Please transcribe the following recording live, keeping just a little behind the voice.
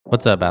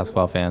What's up,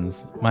 basketball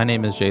fans? My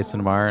name is Jason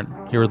Lamar,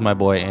 here with my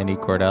boy Andy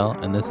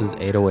Cordell, and this is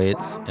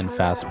 808s and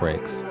Fast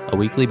Breaks, a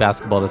weekly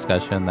basketball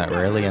discussion that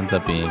rarely ends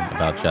up being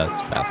about just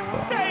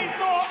basketball.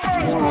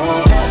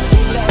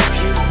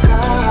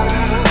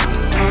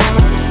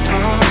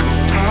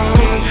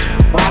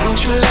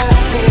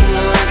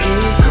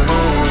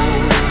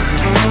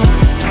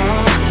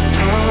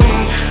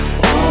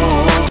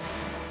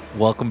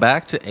 Welcome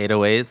back to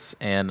 808s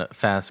and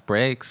Fast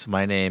Breaks.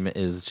 My name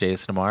is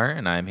Jason Lamar,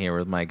 and I'm here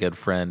with my good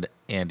friend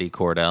Andy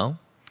Cordell.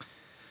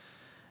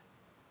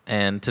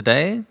 And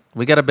today,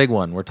 we got a big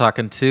one. We're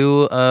talking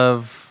two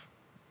of,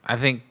 I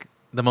think,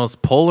 the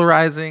most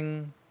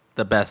polarizing,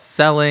 the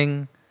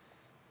best-selling,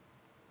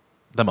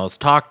 the most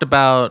talked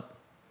about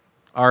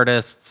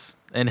artists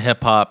in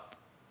hip-hop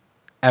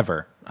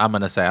ever, I'm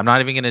going to say. I'm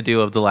not even going to do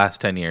of the last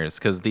 10 years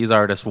because these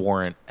artists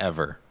weren't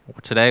ever.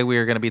 Today, we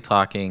are going to be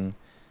talking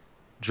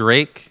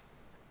Drake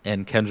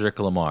and Kendrick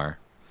Lamar.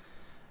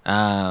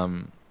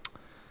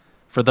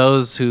 For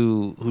those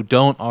who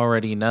don't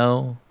already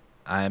know,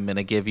 I'm going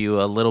to give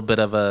you a little bit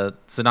of a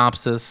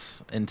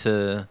synopsis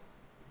into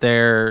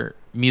their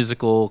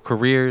musical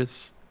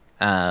careers,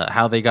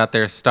 how they got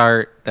their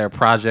start, their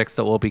projects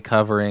that we'll be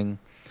covering,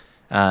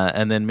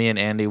 and then me and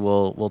Andy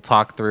will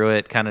talk through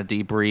it, kind of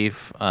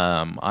debrief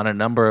on a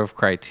number of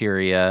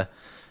criteria,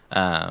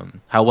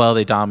 how well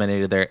they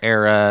dominated their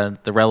era,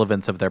 the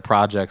relevance of their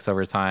projects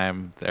over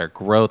time, their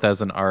growth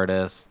as an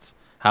artist,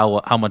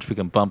 how much we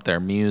can bump their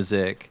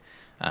music,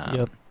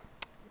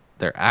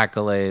 their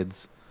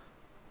accolades,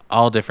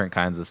 all different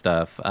kinds of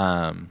stuff.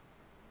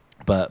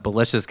 But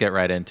let's just get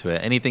right into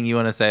it. Anything you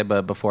want to say,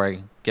 but before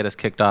I get us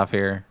kicked off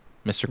here,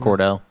 Mr.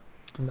 Cordell?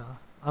 No,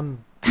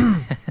 I'm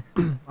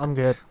I'm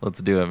good.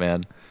 Let's do it,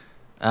 man.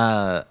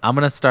 I'm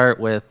gonna start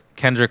with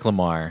Kendrick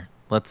Lamar.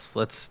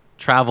 Let's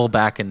travel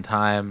back in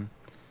time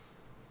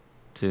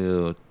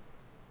to,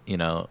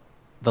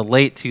 the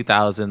late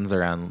 2000s,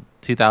 around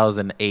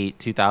 2008,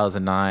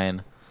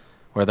 2009,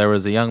 where there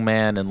was a young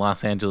man in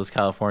Los Angeles,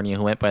 California,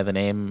 who went by the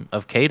name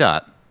of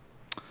K-Dot.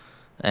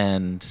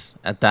 And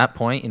at that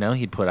point,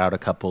 he'd put out a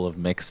couple of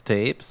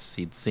mixtapes.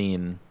 He'd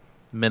seen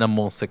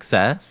minimal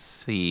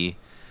success. He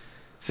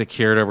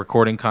secured a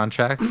recording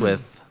contract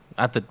with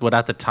what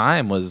at the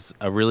time was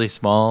a really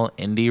small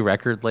indie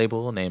record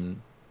label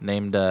named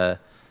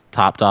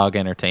Top Dog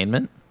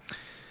Entertainment,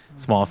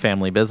 small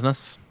family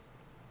business.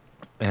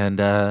 And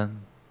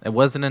it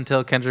wasn't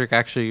until Kendrick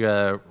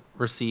actually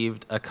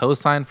received a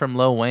co-sign from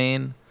Lil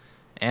Wayne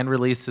and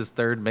released his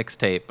third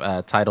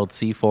mixtape titled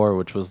C4,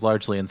 which was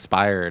largely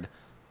inspired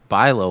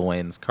by Lil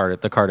Wayne's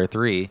The Carter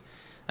 3,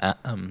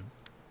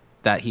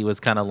 that he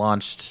was kind of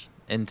launched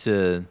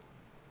into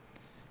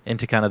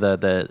kind of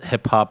the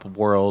hip-hop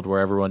world where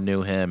everyone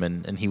knew him,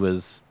 and he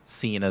was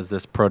seen as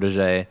this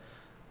protege,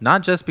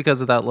 not just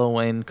because of that Lil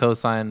Wayne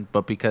cosign,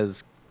 but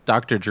because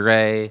Dr.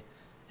 Dre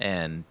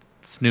and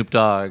Snoop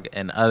Dogg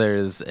and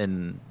others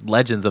and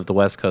legends of the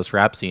West Coast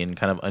rap scene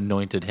kind of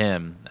anointed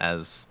him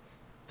as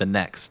the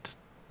next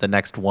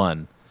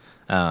one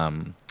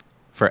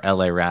for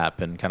LA rap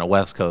and kind of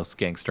West Coast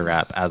gangster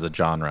rap as a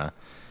genre,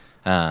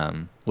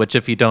 which,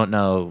 if you don't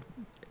know,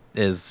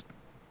 is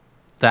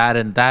that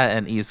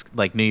and East,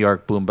 like New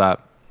York boom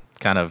bap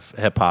kind of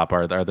hip hop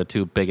are the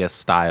two biggest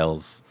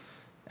styles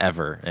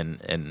ever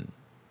in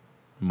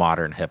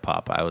modern hip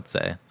hop, I would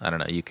say. I don't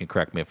know, you can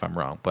correct me if I'm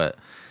wrong, but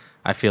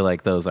I feel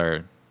like those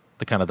are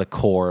the kind of the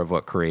core of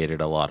what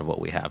created a lot of what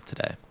we have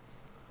today.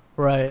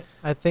 Right.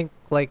 I think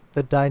like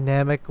the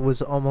dynamic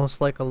was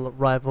almost like a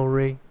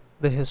rivalry.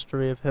 The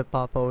history of hip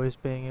hop always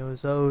being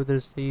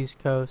there's the East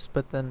Coast,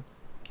 but then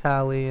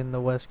Cali and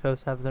the West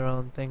Coast have their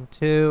own thing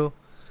too.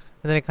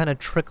 And then it kind of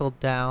trickled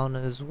down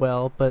as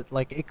well, but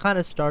like it kind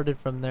of started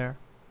from there.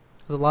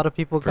 Because a lot of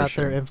people got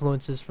their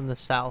influences from the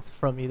South,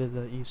 from either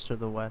the East or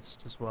the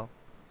West as well.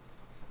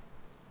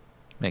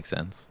 Makes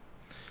sense.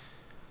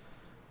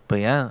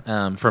 But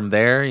yeah, from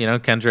there,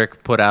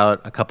 Kendrick put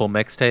out a couple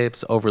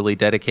mixtapes, Overly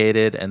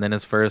Dedicated, and then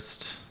his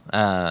first,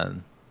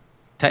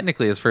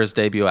 technically his first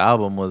debut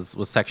album was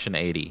Section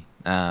 80,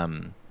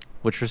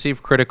 which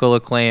received critical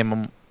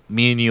acclaim.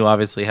 Me and you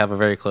obviously have a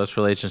very close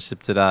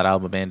relationship to that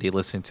album, Andy,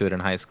 listening to it in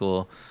high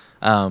school,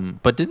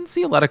 but didn't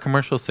see a lot of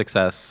commercial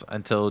success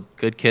until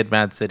Good Kid,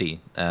 Mad City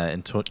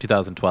in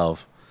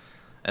 2012.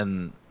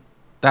 And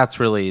that's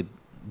really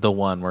the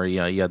one where,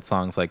 you had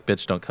songs like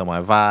Bitch Don't Kill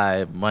My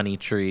Vibe, Money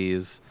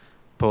Trees,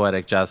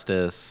 Poetic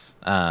Justice,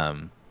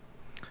 much,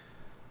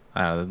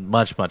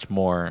 much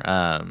more.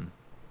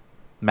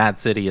 Mad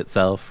City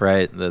itself,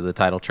 right, the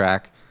title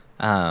track,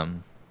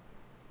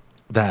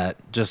 that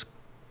just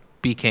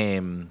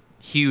became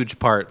huge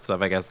parts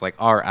of, I guess, like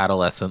our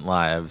adolescent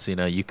lives.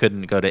 You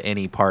couldn't go to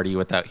any party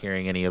without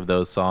hearing any of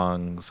those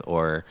songs,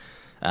 or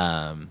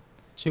kind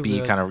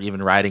of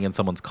even riding in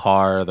someone's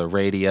car, the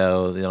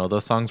radio.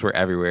 Those songs were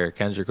everywhere.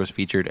 Kendrick was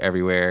featured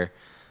everywhere.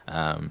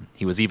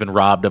 He was even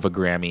robbed of a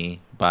Grammy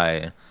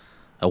by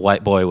a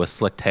white boy with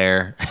slicked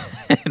hair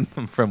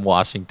from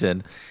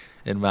Washington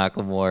in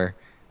Macklemore.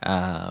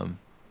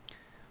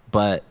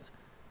 But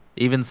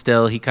even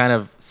still, he kind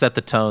of set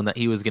the tone that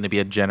he was going to be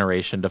a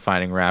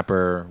generation-defining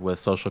rapper with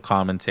social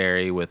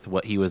commentary, with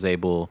what he was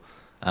able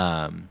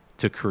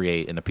to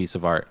create in a piece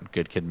of art,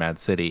 Good Kid, Mad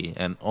City,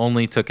 and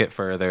only took it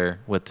further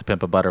with To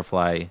Pimp a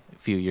Butterfly a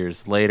few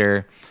years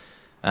later.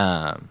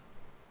 Um,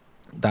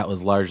 that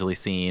was largely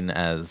seen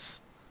as,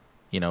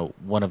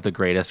 one of the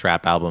greatest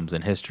rap albums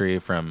in history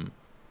from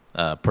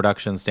a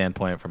production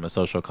standpoint, from a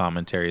social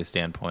commentary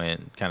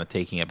standpoint, kind of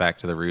taking it back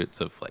to the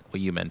roots of like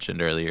what you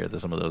mentioned earlier,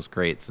 some of those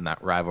greats and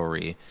that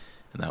rivalry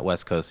and that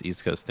West Coast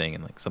East Coast thing,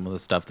 and like some of the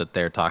stuff that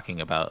they're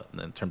talking about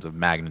in terms of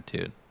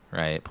magnitude,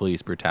 right?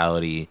 Police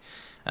brutality,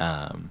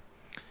 um,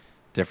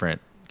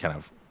 different kind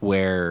of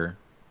where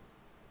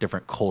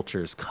different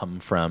cultures come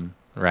from,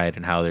 right,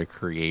 and how they're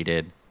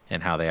created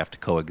and how they have to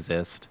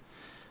coexist.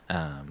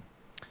 Um,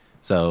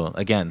 so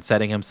again,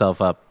 setting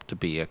himself up to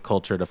be a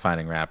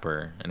culture-defining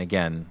rapper, and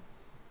again,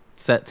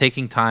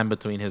 taking time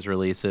between his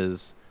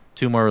releases.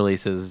 Two more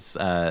releases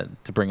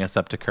to bring us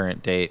up to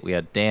current date. We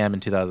had Damn in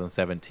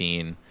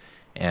 2017,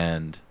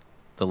 and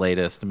the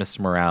latest, Mr.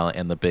 Morale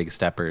and the Big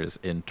Steppers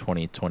in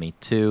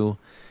 2022.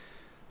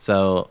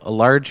 So a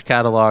large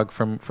catalog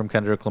from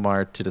Kendrick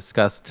Lamar to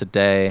discuss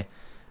today,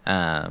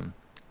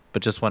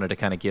 but just wanted to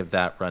kind of give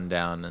that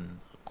rundown. And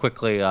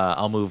quickly,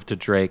 I'll move to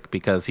Drake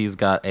because he's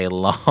got a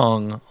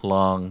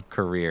long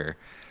career,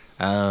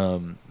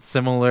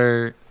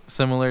 similar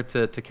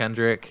to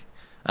Kendrick,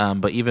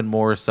 but even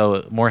more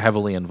so, more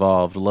heavily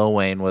involved. Lil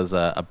Wayne was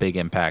a big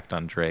impact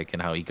on Drake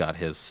and how he got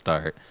his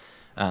start.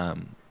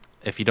 Um,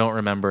 if you don't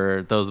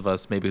remember, those of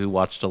us maybe who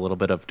watched a little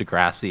bit of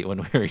Degrassi when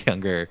we were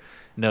younger,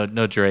 know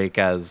Drake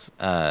as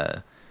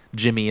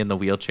Jimmy in the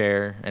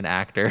Wheelchair, an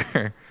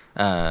actor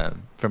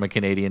from a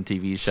Canadian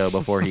TV show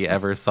before he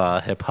ever saw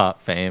hip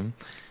hop fame.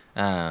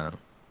 Uh,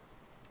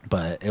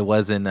 but it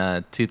was in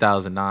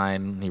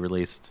 2009 he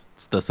released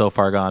the So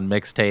Far Gone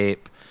mixtape,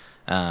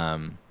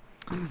 um,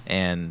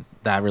 and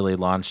that really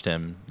launched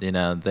him.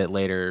 That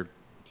later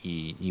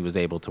he was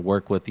able to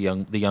work with the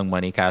Young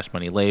Money Cash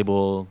Money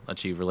label,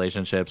 achieve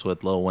relationships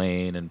with Lil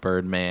Wayne and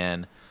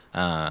Birdman,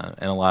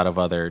 and a lot of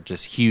other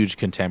just huge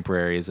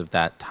contemporaries of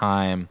that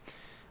time.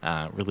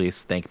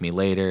 Released Thank Me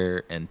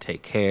Later and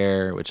Take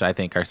Care, which I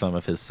think are some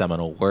of his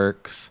seminal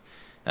works.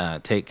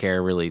 Take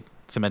Care really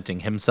cementing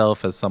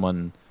himself as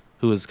someone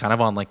who was kind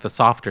of on like the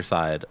softer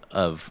side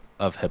of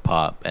hip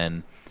hop,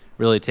 and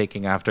really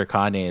taking after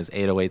Kanye's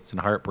 808s and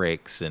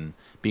Heartbreaks, and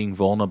being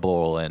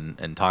vulnerable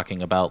and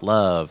talking about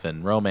love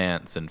and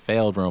romance and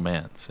failed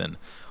romance and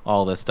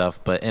all this stuff,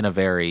 but in a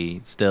very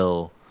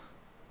still,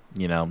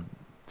 you know,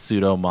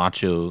 pseudo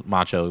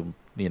macho,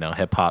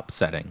 hip hop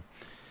setting.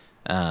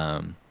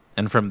 And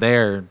from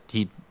there,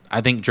 I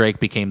think Drake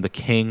became the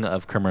king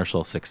of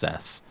commercial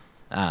success.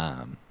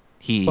 Well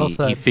He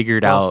said.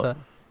 figured Well out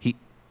said.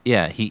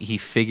 he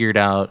figured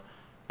out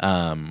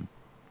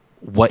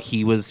what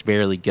he was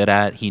fairly good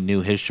at. He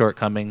knew his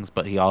shortcomings,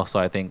 but he also,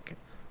 I think,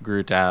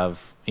 grew to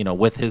have,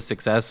 with his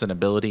success and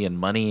ability and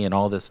money and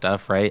all this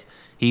stuff, right?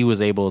 He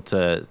was able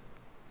to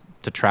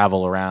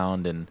travel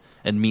around and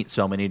meet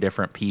so many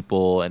different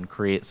people and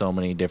create so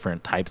many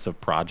different types of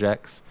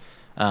projects.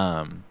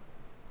 Um,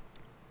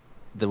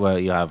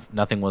 you have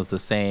Nothing Was the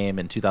Same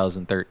in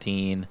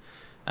 2013.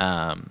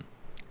 Um,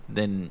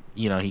 then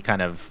he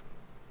kind of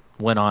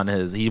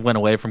he went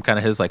away from kind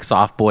of his like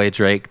soft boy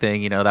Drake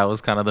thing. That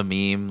was kind of the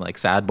meme, like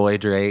sad boy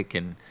Drake,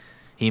 and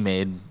he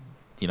made,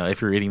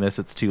 if you're reading this,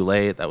 it's too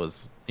late. That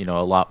was a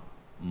lot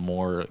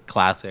more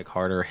classic,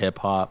 harder hip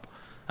hop.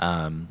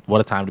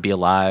 What a Time to Be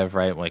Alive,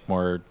 right? Like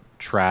more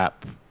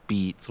trap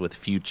beats with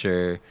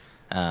Future,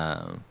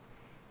 and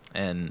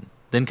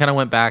then kind of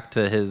went back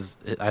to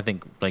I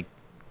think, like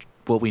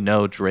what we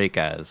know Drake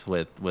as,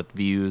 with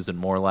Views and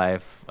More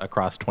Life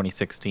across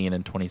 2016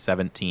 and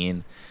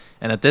 2017.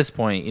 And at this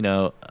point,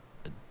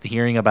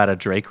 hearing about a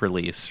Drake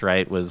release,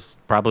 right, was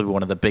probably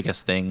one of the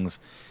biggest things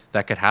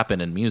that could happen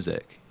in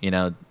music.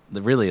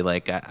 Really,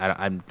 like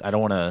I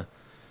don't want to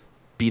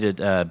beat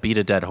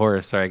a dead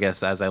horse, or I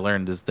guess, as I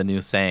learned, is the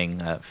new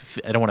saying. I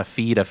don't want to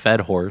feed a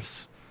fed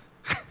horse.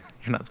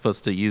 You're not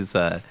supposed to use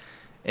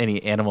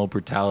any animal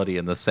brutality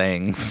in the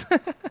sayings.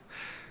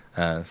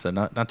 So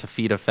not to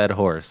feed a fed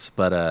horse,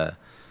 but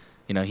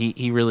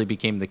he really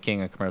became the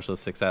king of commercial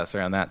success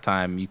around that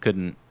time. You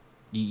couldn't,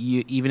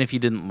 even if you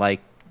didn't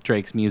like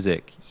Drake's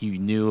music, you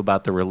knew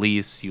about the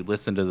release, you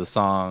listened to the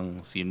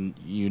songs,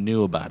 you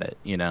knew about it,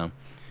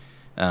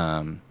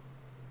 um,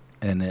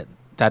 and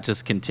that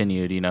just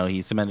continued.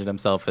 He cemented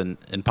himself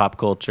in pop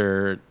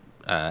culture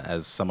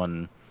as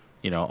someone,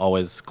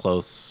 always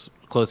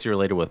closely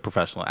related with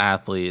professional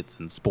athletes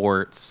and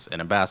sports,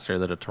 an ambassador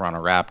to the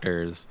Toronto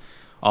Raptors,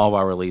 all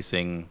while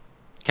releasing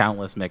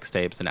countless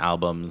mixtapes and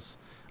albums.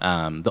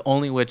 The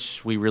only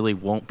which we really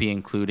won't be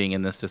including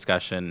in this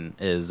discussion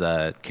is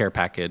Care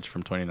Package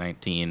from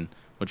 2019,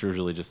 which was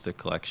really just a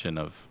collection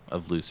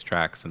of loose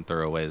tracks and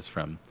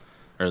throwaways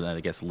or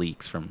I guess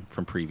leaks from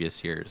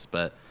previous years.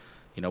 But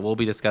we'll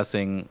be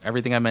discussing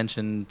everything I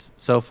mentioned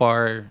so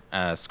far: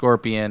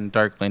 Scorpion,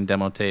 Dark Lane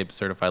demo tape,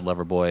 Certified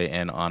Lover Boy,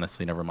 and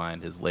Honestly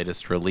Nevermind, his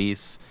latest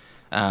release.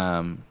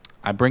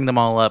 I bring them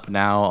all up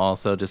now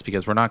also just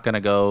because we're not going to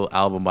go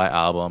album by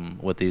album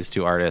with these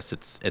two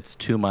artists. It's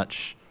too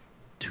much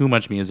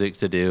music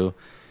to do.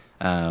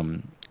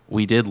 Um,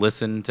 we did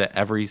listen to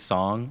every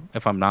song,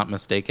 if I'm not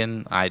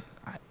mistaken. I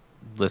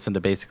listened to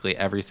basically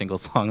every single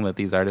song that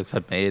these artists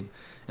have made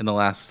in the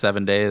last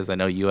 7 days. I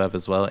know you have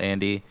as well,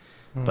 Andy.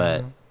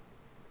 But Hmm.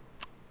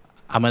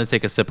 I'm going to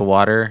take a sip of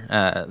water.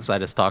 So I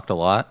just talked a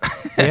lot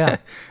Yeah.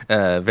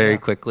 very Yeah.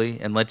 quickly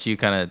and let you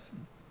kind of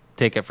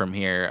take it from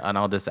here. And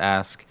I'll just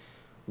ask,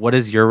 what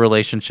is your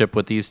relationship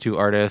with these two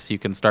artists? You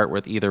can start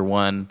with either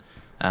one.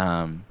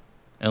 Um,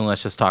 and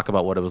let's just talk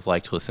about what it was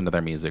like to listen to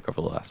their music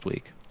over the last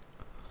week.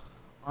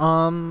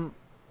 Um.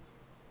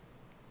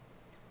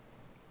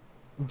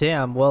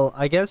 Damn. Well,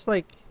 I guess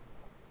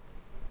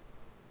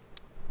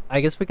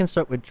we can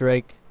start with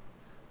Drake.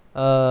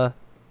 Uh,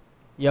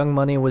 Young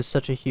Money was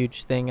such a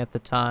huge thing at the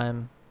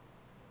time,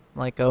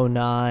 like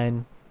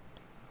 '09,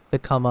 the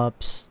come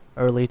ups,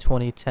 early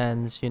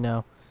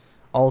 2010s.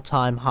 All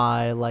time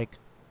high. Like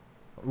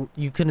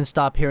you couldn't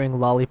stop hearing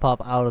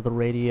Lollipop out of the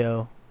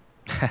radio.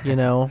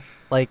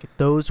 Like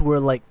those were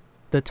like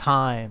the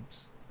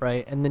times,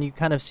 right? And then you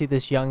kind of see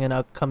this young and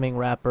upcoming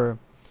rapper.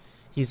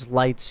 He's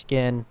light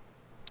skinned,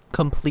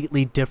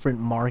 completely different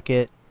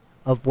market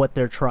of what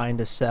they're trying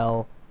to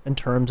sell in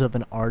terms of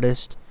an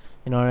artist.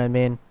 You know what I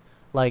mean?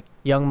 Like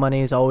Young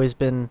Money's always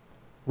been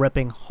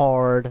repping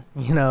hard,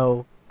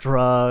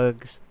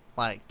 drugs,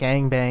 like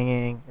gang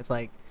banging. It's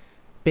like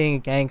being a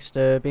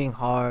gangster, being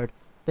hard.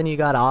 Then you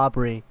got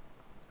Aubrey,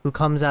 who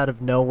comes out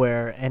of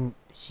nowhere and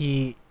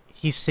he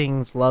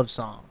sings love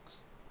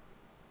songs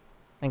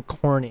and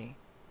corny,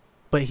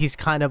 but he's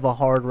kind of a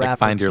hard Like rapper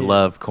Find Your too.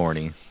 Love,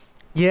 corny.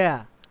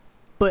 Yeah,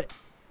 but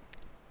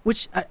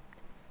which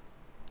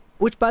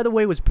which by the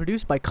way was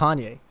produced by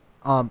Kanye.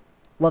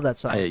 Love that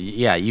song.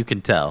 Yeah, you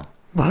can tell.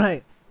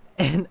 Right.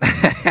 And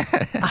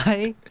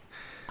I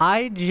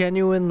I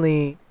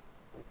genuinely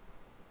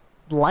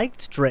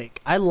liked Drake.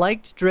 I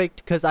liked Drake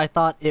because I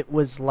thought it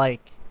was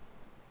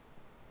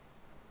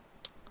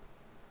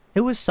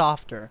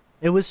softer.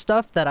 It was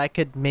stuff that I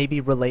could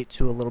maybe relate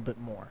to a little bit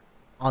more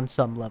on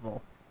some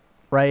level,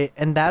 right?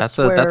 And That's that's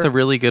a where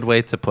really good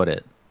way to put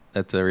it.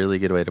 That's a really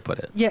good way to put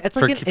it. yeah, it's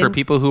For like an for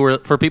people who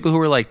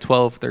were like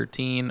 12,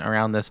 13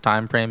 around this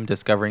time frame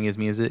discovering his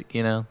music,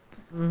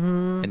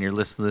 mm-hmm, and you're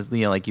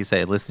listening, like you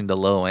say, listening to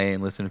Lil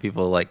Wayne, listening to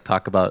people like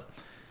talk about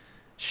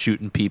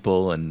shooting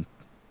people and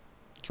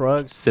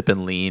drugs.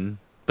 sipping lean,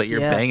 but you're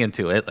Yeah. banging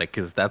to it, like,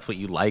 because that's what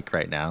you like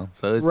right now.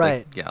 So it's like,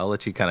 Right. yeah, I'll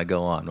let you kind of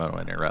go on. I don't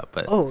want to interrupt,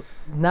 but Oh,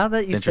 now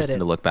that it's you said interesting it,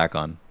 to look back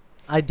on.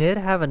 I did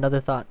have another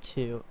thought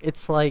too.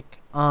 It's like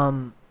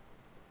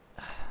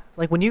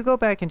when you go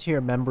back into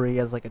your memory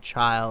as like a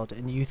child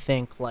and you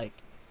think like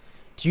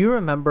do you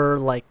remember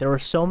like there were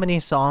so many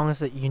songs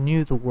that you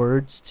knew the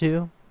words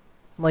to?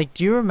 Like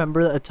do you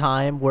remember a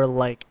time where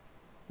like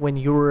when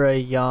you were a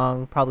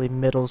young, probably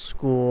middle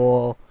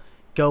school,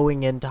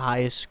 going into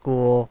high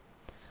school,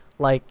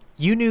 like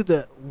you knew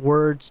the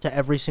words to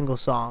every single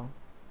song,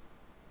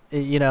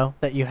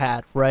 that you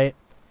had, right?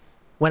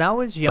 When I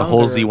was The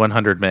whole younger,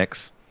 Z100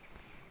 mix.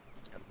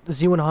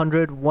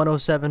 Z100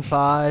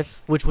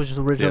 1075, which was Yep.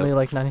 originally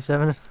like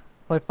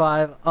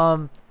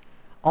 97.5,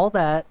 all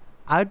that,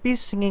 I'd be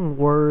singing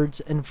words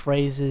and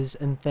phrases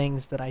and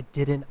things that I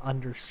didn't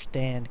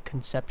understand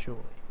conceptually.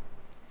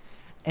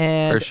 For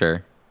And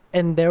sure.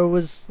 and there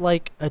was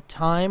like a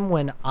time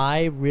when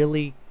I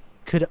really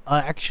could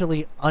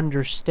actually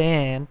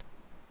understand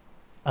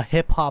a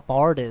hip hop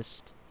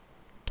artist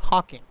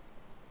talking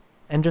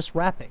and just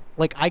rapping.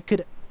 Like I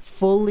could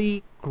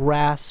fully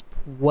grasp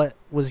what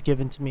was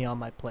given to me on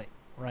my plate,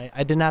 right?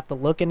 I didn't have to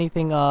look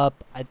anything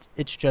up.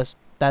 It's just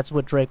that's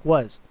what Drake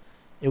was.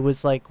 It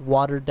was like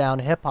watered down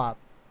hip hop,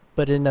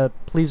 but in a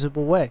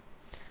pleasable way.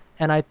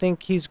 And I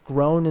think he's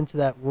grown into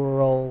that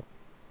role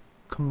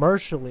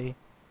commercially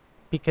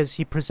because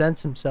he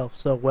presents himself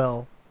so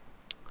well.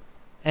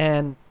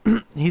 And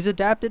he's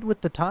adapted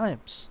with the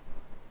times.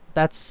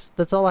 That's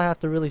all I have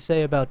to really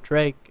say about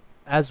Drake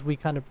as we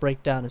kind of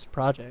break down his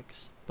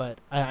projects. But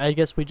I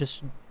guess we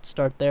just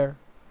start there.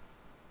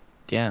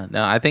 Yeah,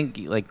 no, I think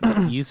like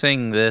you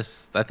saying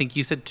this, I think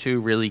you said two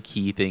really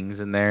key things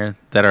in there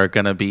that are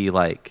gonna be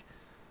like,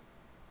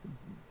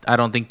 I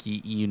don't think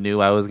you knew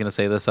I was gonna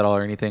say this at all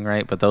or anything,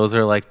 right? But those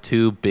are like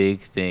two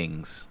big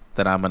things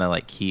that I'm gonna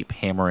like keep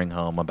hammering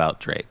home about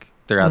Drake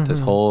throughout this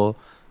Mm-hmm. whole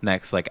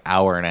next like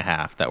hour and a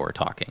half that we're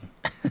talking.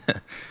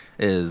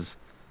 Is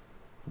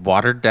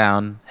watered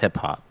down hip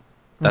hop.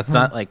 That's Mm-hmm.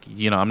 not like,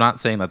 I'm not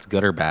saying that's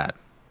good or bad,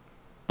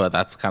 but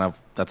that's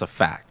a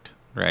fact,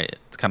 right?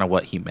 It's kind of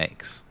what he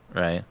makes,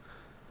 right?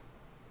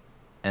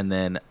 And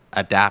then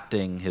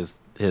adapting his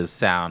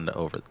sound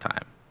over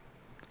time.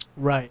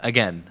 Right.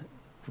 Again,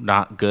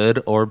 not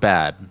good or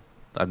bad.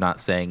 I'm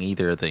not saying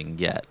either thing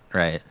yet,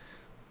 right?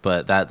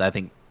 But that I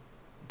think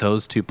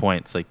those 2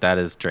 points, like that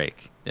is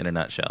Drake in a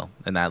nutshell,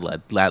 and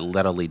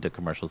that'll lead to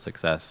commercial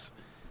success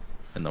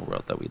in the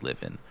world that we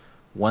live in.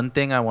 One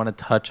thing I want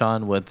to touch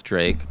on with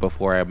Drake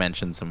before I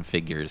mention some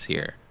figures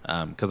here.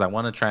 because I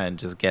want to try and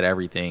just get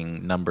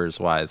everything numbers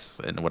wise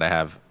and what I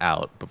have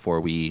out before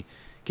we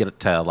get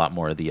to a lot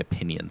more of the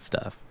opinion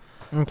stuff.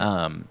 Okay.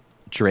 Um,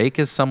 Drake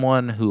is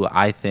someone who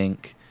I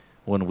think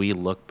when we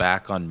look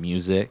back on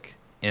music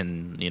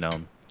in,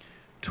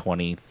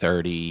 20,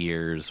 30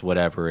 years,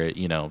 whatever it,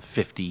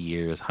 50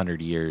 years,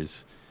 100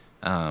 years,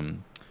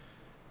 um,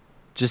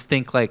 just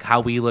think like how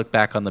we look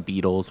back on the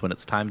Beatles when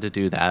it's time to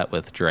do that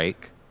with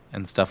Drake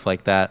and stuff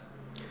like that.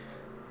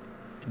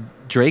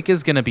 Drake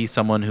is going to be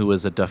someone who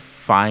is a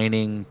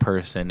defining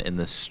person in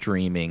the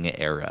streaming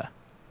era.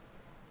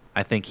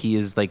 I think he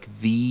is like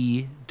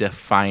the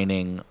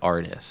defining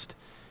artist.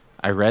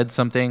 I read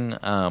something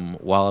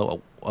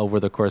while over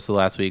the course of the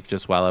last week,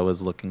 just while I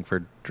was looking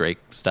for Drake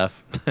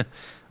stuff,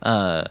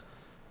 uh,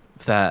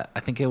 that I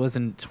think it was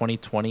in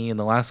 2020, in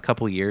the last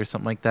couple years,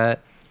 something like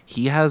that.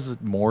 He has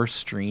more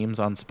streams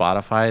on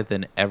Spotify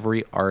than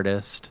every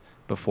artist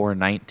before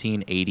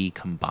 1980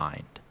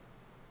 combined.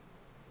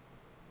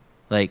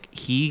 Like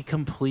he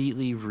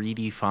completely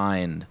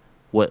redefined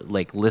what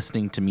like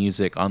listening to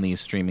music on these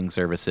streaming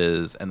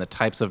services and the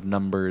types of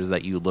numbers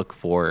that you look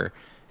for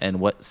and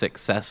what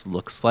success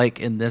looks like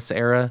in this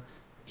era.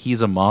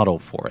 He's a model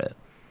for it.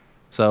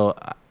 So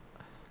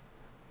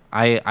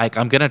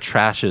I'm gonna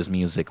trash his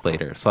music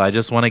later. So I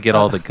just want to get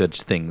all Uh, the good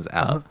things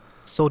out.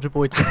 Soldier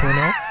Boy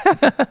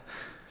 2.0.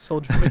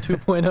 Soldier Boy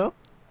 2.0.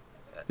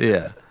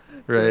 Yeah,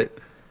 right. Drake.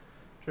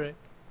 Drake.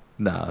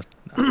 No,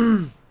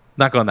 no.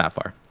 Not going that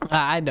far.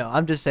 I know.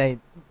 I'm just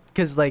saying,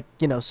 because like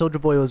Soldier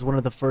Boy was one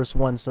of the first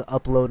ones to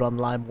upload on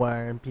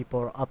LimeWire, and people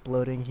are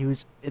uploading. He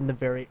was in the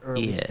very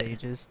early Yeah.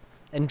 stages,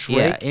 and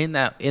Yeah,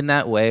 Drake. in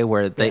that way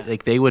where Yeah.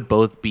 they would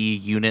both be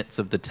units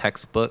of the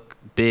textbook,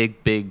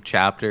 big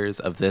chapters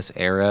of this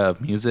era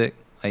of music.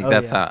 Like Oh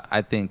that's yeah. how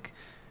I think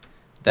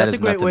that That's a is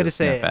great nothing way to to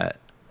say sniff it. at.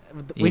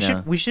 We You should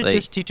know, we should like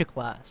just teach a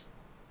class.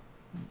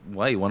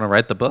 why you want to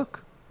write the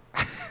book?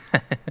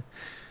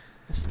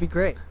 This would be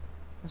great.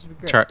 This would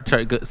be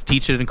great.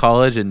 Teach it in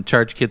college and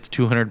charge kids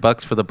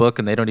 $200 for the book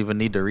and they don't even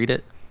need to read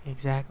it.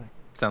 Exactly.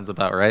 Sounds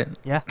about right.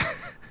 Yeah.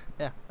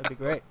 Yeah. That'd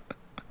be great.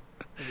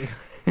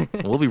 That'd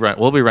be We'll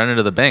be running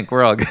to the bank.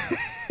 We're all good.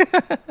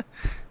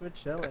 We're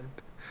chilling.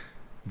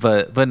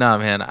 But no,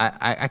 man,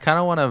 I kind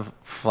of want to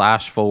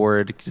flash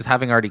forward, just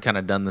having already kind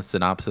of done the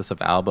synopsis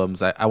of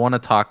albums. I want to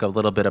talk a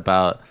little bit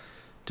about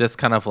just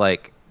kind of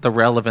like the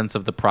relevance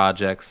of the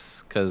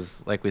projects,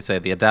 because like we say,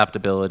 the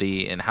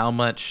adaptability and how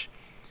much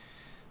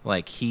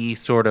like he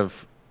sort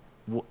of.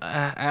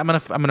 I'm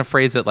gonna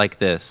phrase it like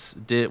this: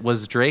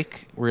 was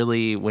Drake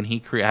really, when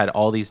he had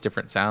all these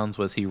different sounds,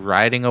 was he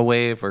riding a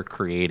wave or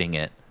creating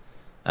it?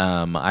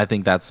 I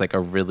think that's like a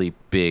really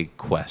big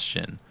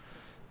question.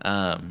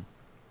 Um,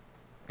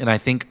 and I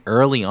think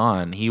early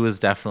on he was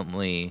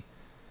definitely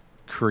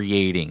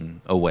creating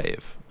a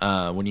wave.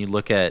 When you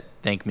look at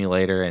 "Thank Me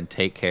Later" and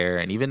 "Take Care,"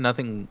 and even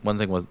nothing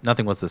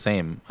was the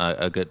same.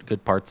 A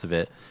good parts of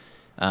it.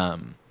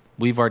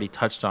 We've already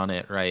touched on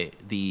it, right?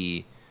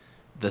 The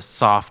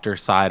softer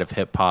side of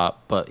hip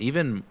hop, but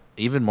even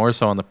more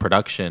so on the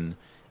production,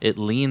 it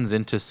leans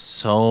into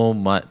so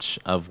much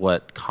of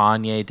what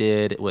Kanye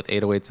did with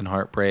 808s and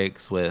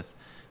Heartbreaks, with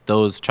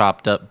those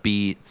chopped up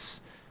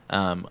beats.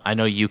 I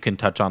know you can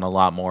touch on a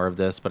lot more of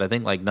this, but I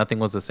think like nothing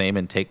was the same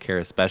in Take Care,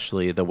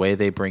 especially the way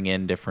they bring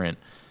in different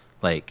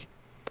like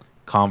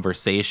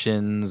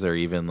conversations or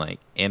even like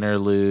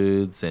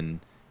interludes and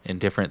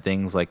different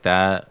things like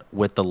that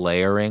with the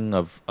layering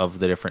of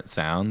the different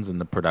sounds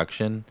and the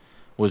production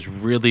was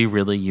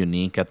really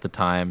unique at the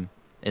time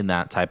in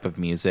that type of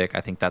music.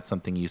 I think that's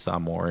something you saw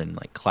more in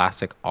like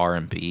classic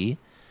R&B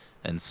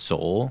and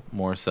soul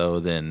more so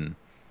than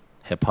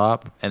hip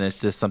hop, and it's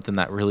just something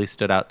that really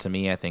stood out to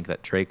me. I think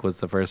that Drake was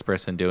the first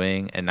person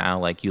doing, and now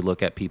like you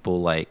look at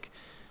people like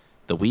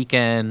The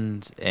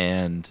Weeknd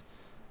and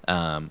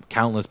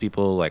countless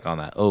people like on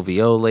that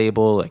OVO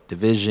label, like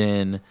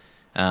Division,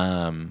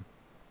 um,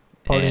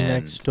 Party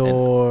Next and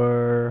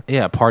Door.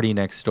 yeah, Party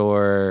Next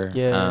Door.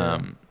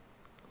 Yeah.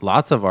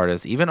 Lots of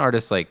artists, even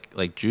artists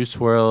like Juice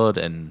World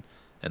and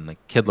like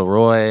Kid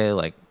Laroi,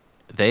 like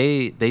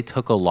they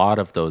took a lot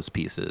of those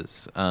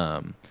pieces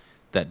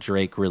that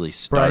Drake really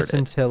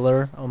Bryson started.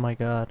 Tiller. Oh my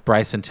God.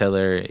 Bryson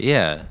Tiller,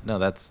 yeah, no,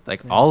 that's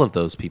like Yeah. all of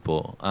those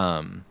people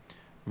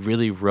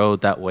really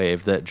rode that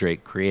wave that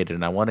Drake created,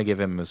 and I want to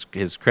give him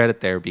his credit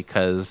there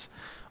because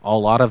a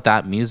lot of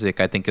that music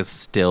I think is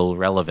still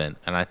relevant,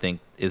 and I think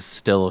is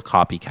still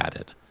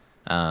copycatted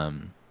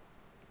um,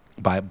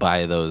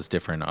 by those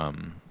different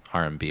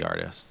R&B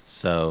artists.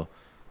 So,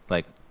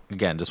 like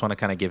again, just want to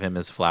kind of give him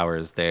his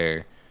flowers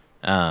there.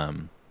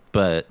 Um,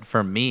 but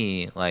for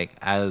me, like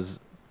as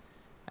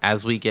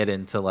we get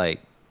into like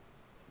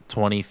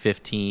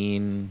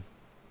 2015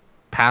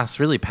 past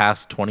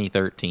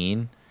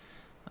 2013,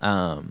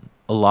 a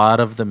lot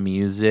of the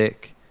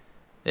music,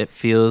 it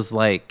feels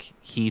like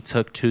he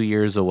took 2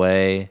 years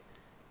away.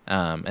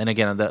 And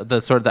again, the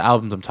sort of the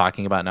albums I'm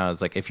talking about now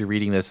is like, if you're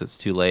reading this, it's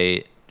too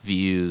late,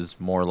 Views,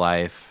 More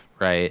Life,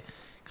 right?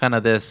 Kind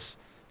of this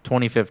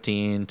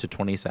 2015 to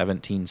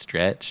 2017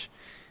 stretch.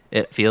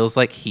 It feels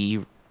like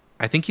he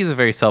I think he's a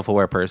very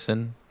self-aware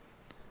person,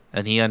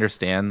 and he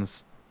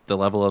understands the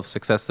level of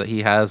success that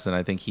he has, and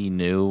I think he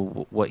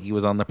knew what he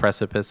was on the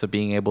precipice of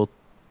being able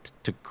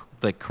to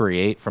like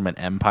create from an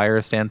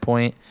empire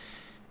standpoint.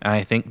 And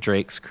I think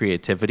Drake's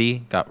creativity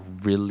got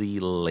really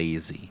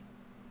lazy.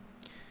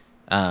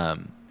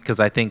 Because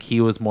I think he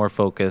was more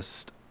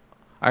focused.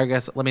 I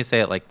guess let me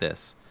say it like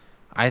this: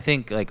 I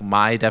think like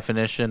my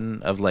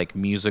definition of like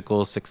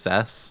musical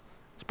success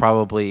is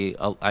probably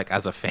like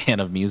as a fan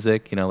of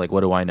music, like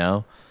what do I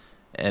know,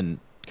 and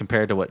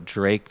compared to what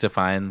Drake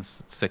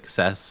defines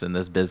success in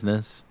this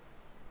business,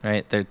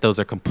 right? Those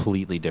are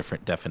completely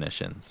different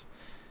definitions.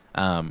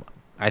 Um,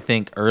 I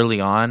think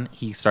early on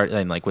he started,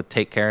 and like with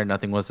Take Care,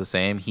 Nothing Was the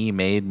Same. He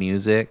made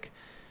music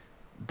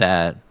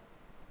that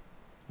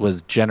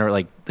was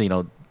like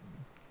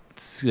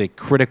like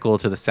critical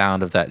to the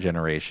sound of that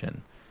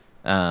generation,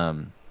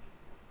 um,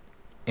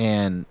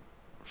 and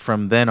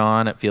from then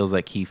on, it feels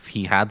like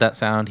he had that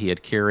sound. He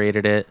had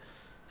curated it,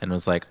 and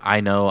was like,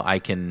 I know I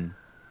can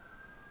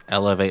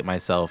elevate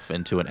myself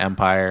into an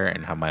empire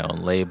and have my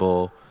own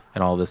label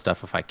and all this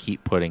stuff if I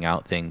keep putting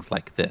out things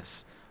like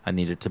this. I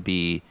need it to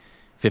be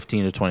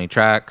 15 to 20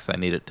 tracks. I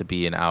need it to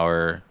be an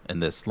hour and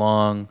this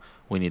long.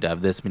 We need to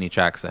have this many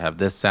tracks that have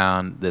this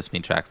sound, this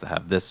many tracks that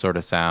have this sort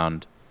of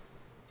sound.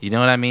 You know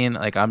what I mean?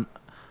 Like I'm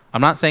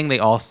not saying they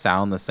all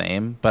sound the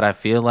same, but I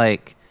feel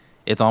like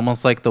it's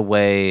almost like the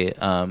way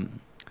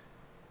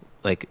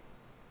like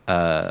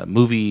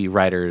movie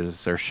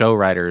writers or show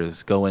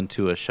writers go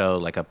into a show,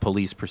 like a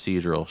police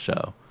procedural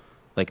show,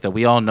 like that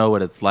we all know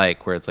what it's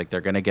like, where it's like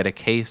they're going to get a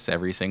case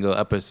every single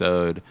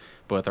episode,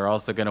 but they're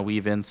also going to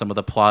weave in some of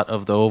the plot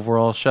of the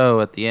overall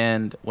show at the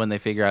end when they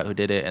figure out who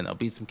did it, and there'll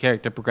be some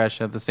character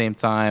progression at the same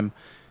time,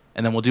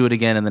 and then we'll do it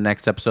again in the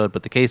next episode,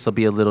 but the case will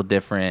be a little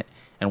different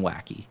and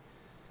wacky.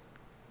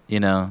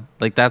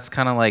 Like that's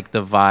kind of like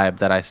the vibe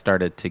that I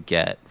started to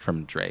get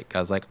from Drake. I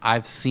was like,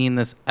 I've seen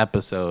this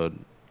episode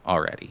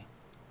already.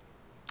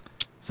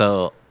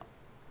 So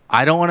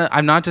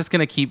I'm not just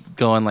going to keep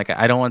going. Like,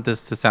 I don't want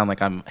this to sound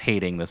like I'm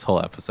hating this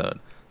whole episode.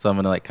 So I'm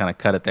going to like kind of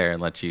cut it there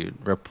and let you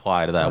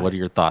reply to that. Right. What are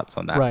your thoughts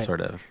on that Right. sort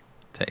of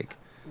take?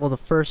 Well, the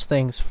first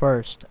things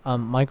first.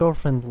 My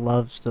girlfriend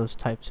loves those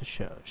types of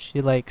shows. She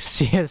likes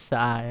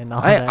CSI and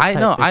all that. I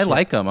know. Type of I shit.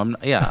 like them.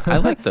 I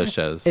like those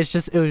shows. It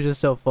was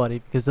just so funny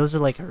because those are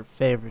like her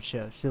favorite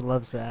shows. She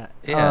loves that.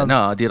 Yeah,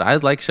 no, dude. I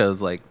like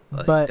shows like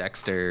but-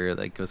 Dexter.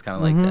 Like, it was kind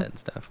of like that and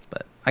stuff.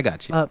 But I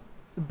got you.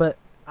 But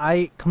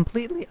I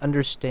completely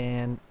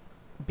understand,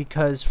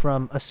 because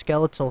from a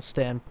skeletal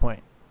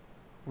standpoint,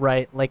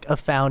 right, like a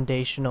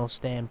foundational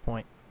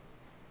standpoint,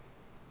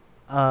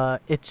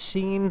 it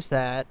seems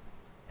that,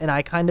 and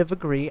I kind of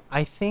agree,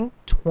 I think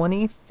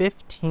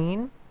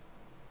 2015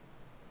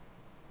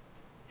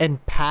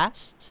 and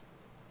past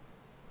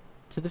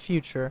to the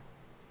future,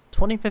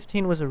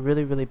 2015 was a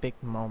really, really big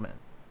moment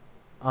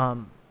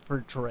for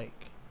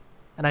Drake.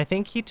 And I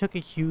think he took a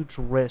huge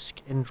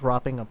risk in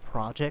dropping a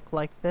project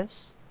like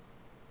this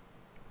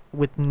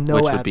with no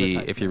Which would be, if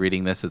advertisement. you're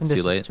reading this, it's And too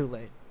this late. is too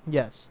late.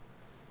 Yes.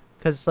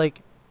 Because,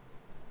 like,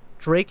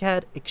 Drake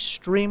had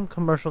extreme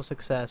commercial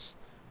success,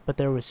 but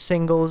there was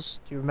singles.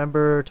 Do you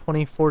remember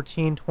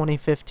 2014,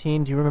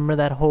 2015? Do you remember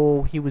that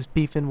whole, he was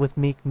beefing with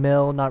Meek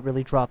Mill, not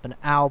really dropping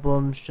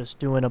albums, just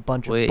doing a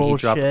bunch of Wait,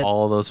 bullshit? he dropped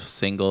all those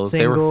singles.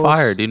 They were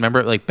fire. Do you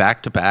remember, like,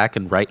 back to back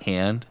and Right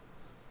Hand?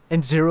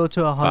 And 0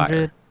 to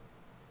 100? Fire.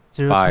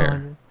 0 Fire. to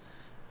 100?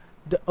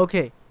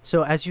 Okay,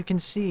 so as you can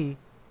see,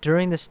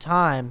 during this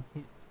time,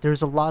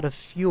 there's a lot of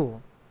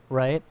fuel,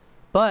 right?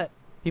 But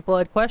people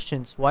had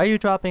questions. Why are you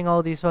dropping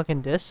all these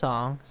fucking diss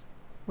songs?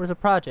 Where's the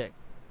project?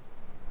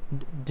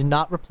 Did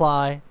not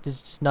reply.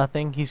 Just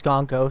nothing. He's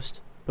gone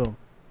ghost. Boom.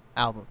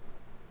 Album.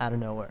 Out of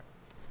nowhere.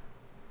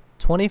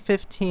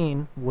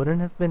 2015 wouldn't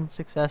have been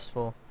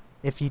successful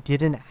if he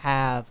didn't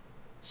have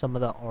some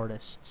of the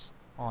artists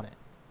on it.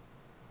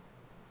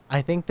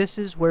 I think this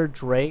is where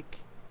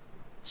Drake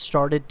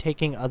started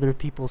taking other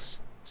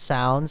people's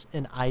sounds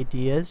and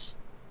ideas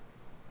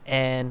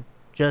and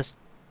just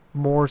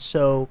more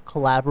so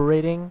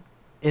collaborating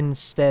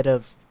instead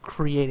of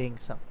creating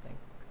something.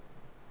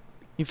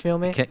 You feel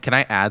me? Can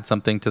I add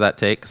something to that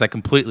take? Because I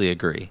completely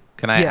agree.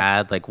 Can I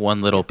add like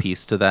one little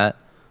piece to that?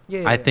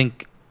 Yeah. I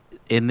think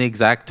in the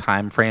exact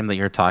time frame that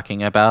you're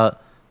talking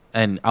about,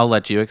 and I'll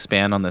let you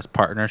expand on this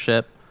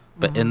partnership,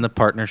 but in the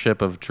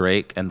partnership of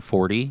Drake and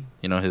 40,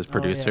 his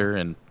producer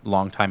and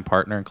longtime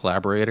partner and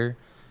collaborator,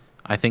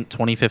 I think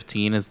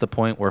 2015 is the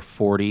point where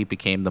 40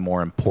 became the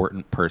more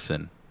important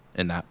person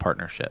in that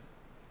partnership.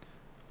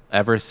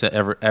 At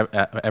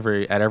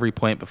every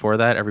point before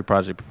that, every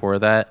project before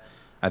that,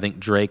 I think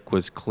Drake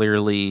was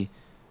clearly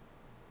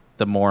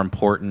the more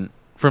important,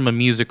 from a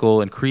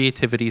musical and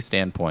creativity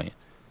standpoint,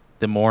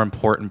 the more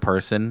important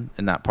person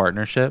in that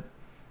partnership.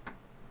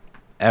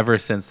 Ever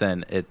since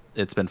then,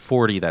 it's been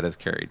 40 that has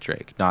carried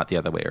Drake, not the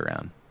other way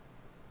around.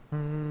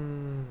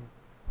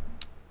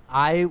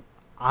 I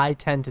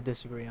tend to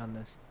disagree on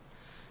this.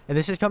 And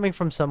this is coming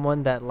from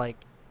someone that, like,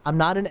 I'm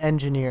not an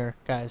engineer,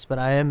 guys, but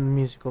I am a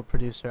musical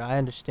producer. I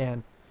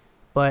understand.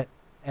 But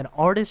an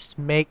artist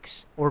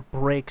makes or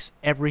breaks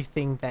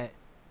everything that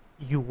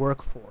you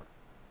work for.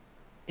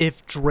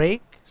 If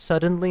Drake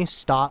suddenly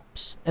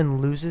stops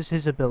and loses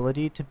his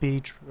ability to be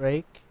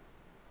Drake,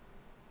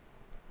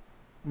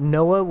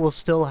 Noah will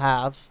still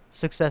have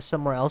success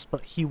somewhere else,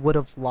 but he would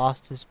have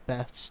lost his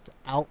best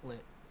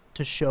outlet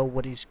to show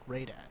what he's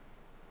great at.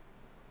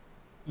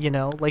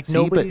 Like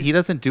See, but he nobody's.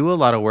 doesn't do a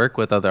lot of work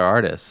with other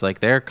artists. Like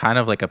they're kind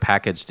of like a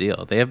package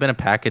deal. They have been a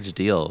package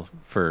deal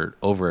for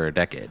over a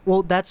decade.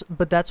 Well, that's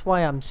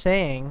why I'm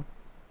saying,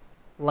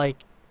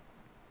 like,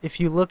 if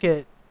you look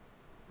at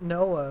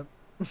Noah,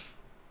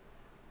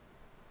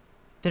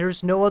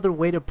 there's no other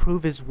way to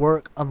prove his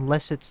work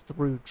unless it's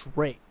through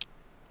Drake.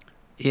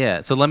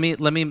 Yeah. So let me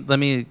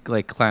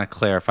like kind of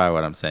clarify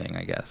what I'm saying,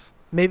 I guess.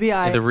 The Maybe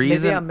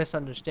reason I'm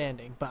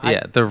misunderstanding, but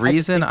Yeah, the I just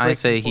reason think I Drake's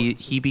say important.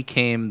 he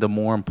became the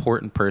more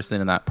important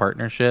person in that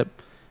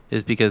partnership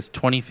is because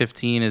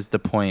 2015 is the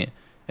point.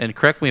 And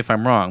correct me if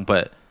I'm wrong,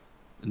 but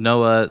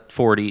Noah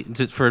 40,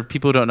 just for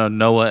people who don't know,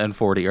 Noah and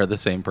 40 are the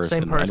same Same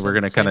person, and we're person.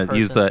 gonna kind Same of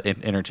use person.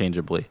 that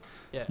interchangeably.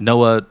 Yeah,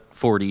 Noah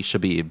 40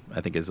 Shabib,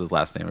 I think is his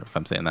last name, if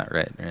I'm saying that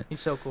right. Right.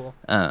 he's so cool.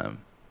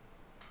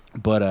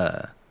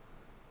 But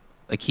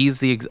like he's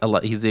the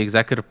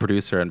executive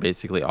producer on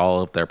basically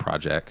all of their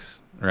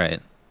projects,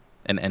 right?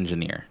 An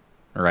engineer,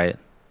 right?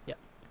 Yeah.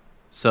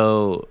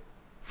 So,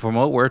 from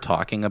what we're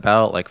talking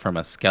about, like from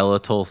a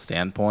skeletal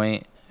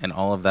standpoint and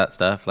all of that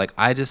stuff, like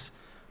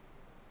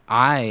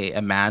I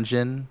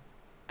imagine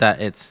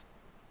that it's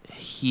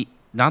he.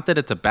 Not that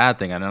it's a bad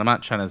thing, and I'm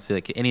not trying to say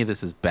like any of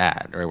this is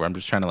bad, or I'm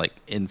just trying to like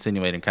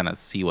insinuate and kind of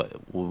see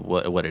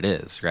what it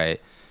is, right?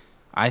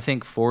 I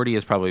think 40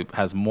 is probably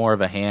has more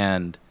of a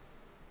hand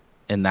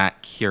in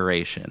that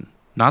curation.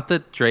 Not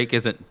that Drake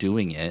isn't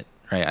doing it,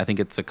 right? I think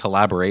it's a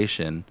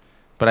collaboration,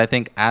 but I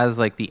think as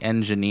like the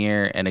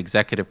engineer and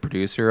executive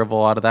producer of a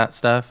lot of that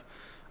stuff,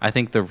 I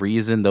think the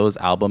reason those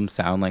albums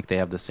sound like they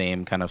have the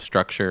same kind of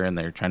structure and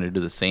they're trying to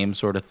do the same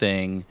sort of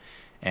thing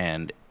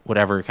and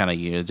whatever kind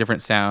of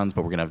different sounds,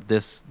 but we're gonna have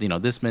this,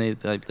 this many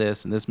like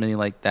this and this many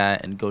like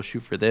that and go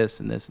shoot for this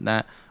and this and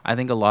that. I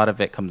think a lot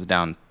of it comes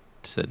down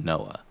to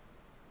Noah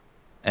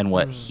and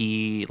what Hmm.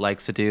 he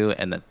likes to do,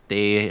 and that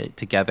they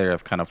together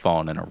have kind of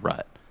fallen in a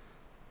rut.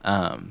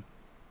 Um,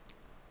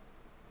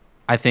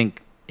 I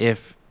think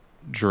if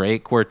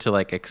Drake were to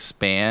like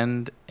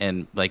expand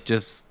and like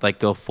just like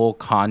go full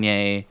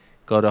Kanye,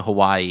 go to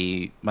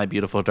Hawaii, My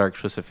Beautiful Dark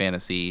Twisted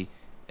Fantasy,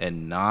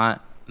 and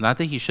not that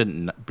he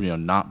shouldn't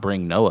not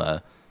bring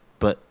Noah,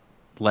 but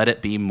let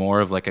it be more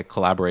of like a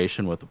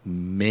collaboration with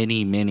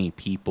many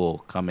people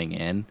coming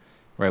in,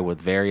 right, with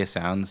various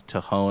sounds to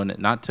hone,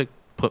 not to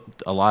put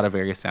a lot of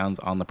various sounds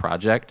on the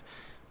project,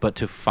 but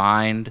to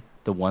find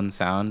the one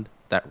sound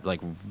that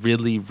like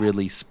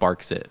really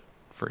sparks it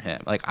for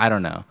him. Like I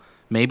don't know.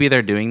 Maybe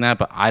they're doing that,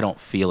 but I don't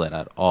feel it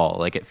at all.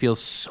 Like it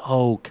feels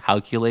so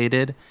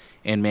calculated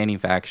and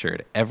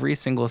manufactured. Every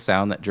single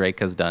sound that Drake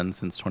has done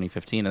since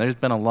 2015, and there's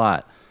been a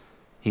lot.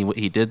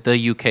 He did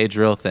the UK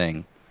drill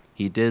thing.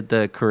 He did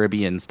the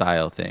Caribbean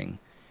style thing.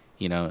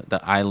 The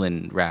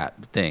island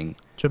rap thing.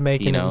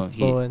 Jamaican He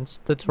influence,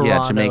 the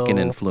Yeah, Jamaican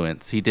Toronto.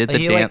 influence. He did Like,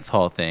 the he like dance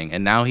hall thing,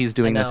 and now he's I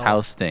doing this know.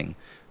 house thing.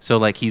 So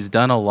like he's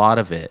done a lot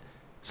of it.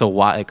 So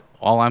why? Like,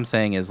 all I'm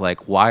saying is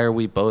like, why are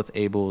we both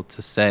able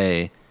to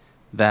say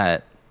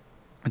that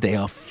they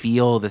all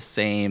feel the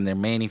same, they're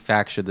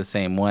manufactured the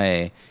same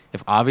way?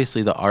 If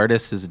obviously the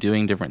artist is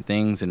doing different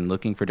things and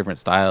looking for different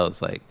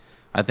styles, like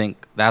I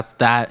think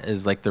that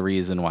is like the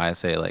reason why I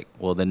say like,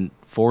 well then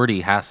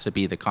 40 has to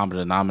be the common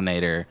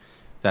denominator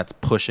that's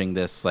pushing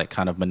this like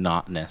kind of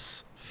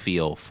monotonous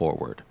feel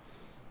forward.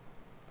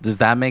 Does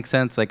that make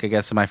sense? Like, I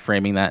guess, am I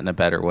framing that in a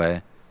better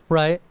way?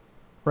 Right,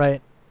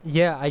 right.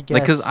 Yeah, I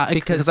Like, guess because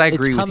because I it's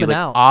agree with you. coming Like,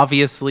 out.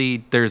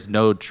 obviously, there's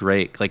no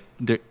Drake. Like,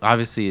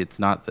 obviously, it's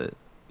not the,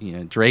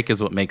 Drake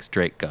is what makes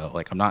Drake go.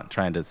 Like, I'm not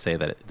trying to say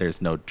that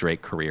there's no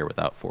Drake career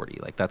without 40.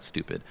 Like, that's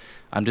stupid.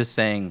 I'm just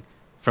saying,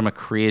 from a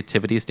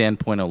creativity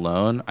standpoint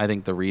alone, I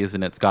think the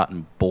reason it's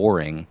gotten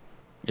boring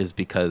is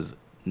because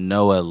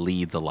Noah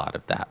leads a lot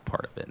of that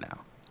part of it now.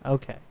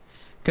 Okay.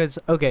 Cuz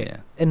okay, Yeah.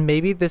 and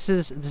maybe this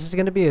is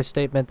going to be a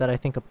statement that I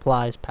think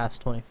applies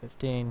past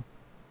 2015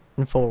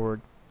 and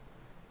forward.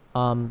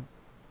 Um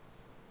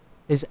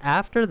is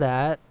after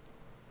that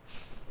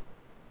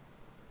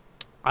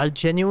I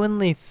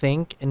genuinely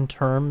think in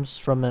terms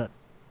from an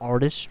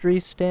artistry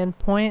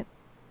standpoint,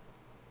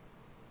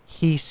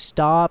 he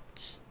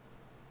stopped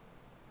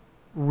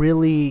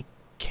really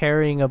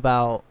caring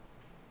about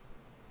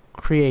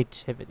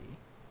creativity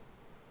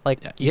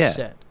like Yeah. you Yeah.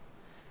 said.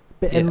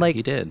 But and Yeah. He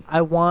like did.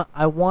 I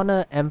want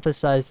to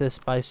emphasize this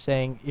by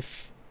saying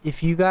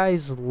if you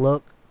guys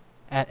look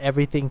at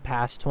everything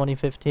past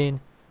 2015,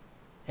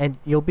 and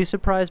you'll be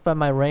surprised by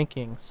my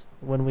rankings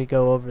when we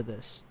go over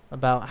this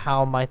about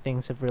how my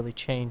things have really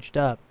changed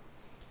up.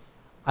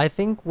 I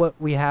think what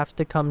we have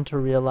to come to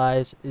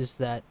realize is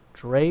that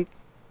Drake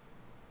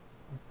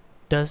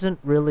doesn't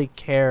really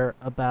care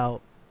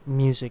about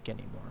music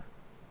anymore.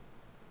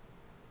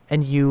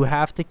 And you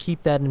have to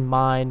keep that in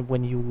mind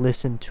when you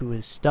listen to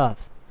his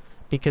stuff.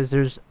 because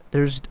there's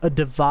a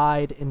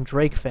divide in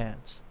Drake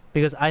fans,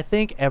 because I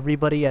think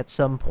everybody at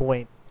some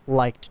point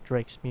liked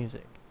Drake's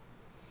music.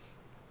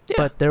 Yeah.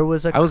 But there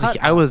was a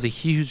I was a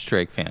huge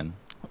Drake fan.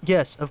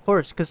 Yes, of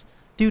course, because,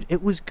 dude,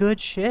 it was good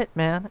shit,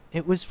 man.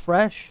 It was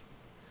fresh.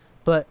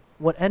 But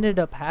what ended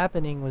up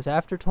happening was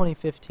after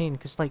 2015,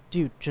 because, like,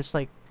 dude, just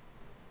like,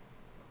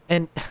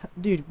 and,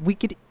 dude, we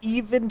could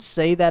even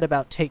say that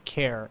about Take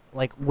Care,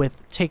 like,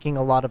 with taking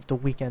a lot of the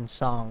Weeknd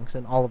songs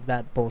and all of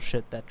that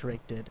bullshit that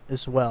Drake did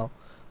as well.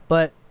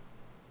 But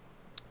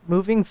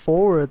moving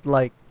forward,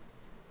 like,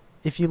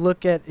 if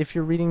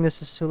you're reading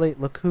This Is Too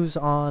Late, look who's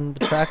on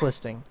the track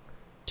listing.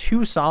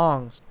 2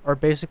 songs are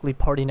basically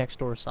Party Next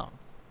Door songs.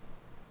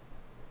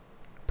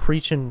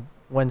 Preaching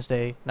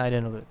Wednesday Night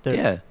Interlude.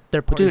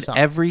 They're party dude, songs.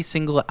 every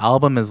single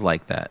album is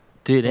like that,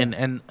 dude. Yeah.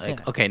 And like,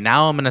 yeah. Okay,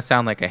 now I'm gonna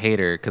sound like a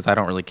hater because I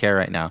don't really care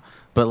right now.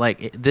 But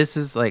like, this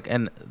is like,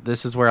 and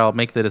this is where I'll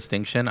make the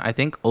distinction. I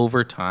think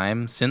over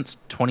time, since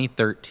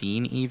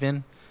 2013,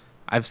 even,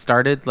 I've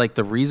started, like,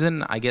 the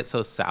reason I get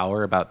so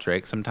sour about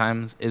Drake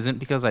sometimes isn't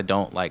because I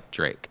don't like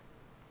Drake,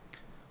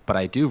 but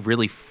I do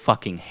really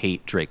fucking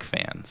hate Drake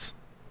fans.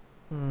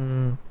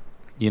 You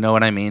know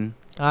what I mean?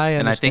 I understand.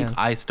 And I think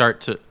I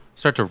start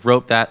to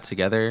rope that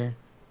together,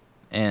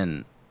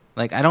 and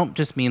like, I don't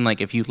just mean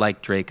like, if you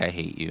like Drake, I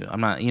hate you. I'm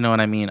not, you know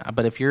what I mean?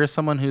 But if you're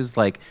someone who's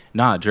like,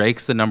 nah,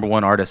 Drake's the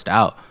 #1 artist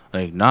out,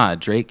 like, nah,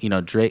 Drake,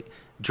 Drake,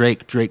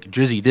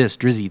 Drizzy this,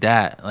 Drizzy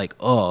that, like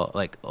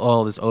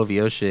all this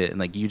OVO shit, and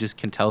like, you just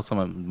can tell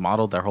someone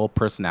modeled their whole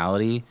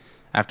personality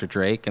after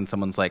Drake, and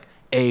someone's like,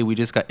 hey, we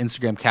just got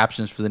Instagram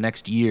captions for the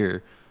next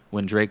year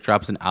when Drake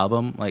drops an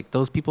album, like,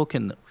 those people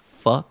can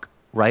fuck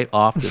right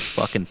off this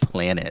fucking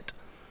planet.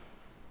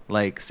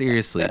 Like,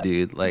 seriously,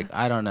 dude. Like,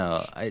 I don't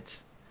know.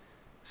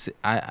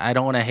 I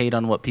don't want to hate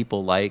on what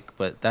people like,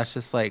 but that's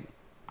just like,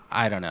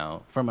 I don't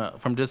know.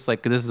 From just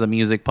like, this is a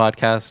music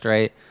podcast,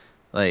 right?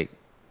 Like,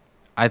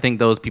 I think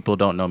those people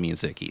don't know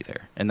music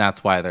either, and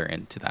that's why they're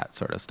into that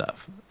sort of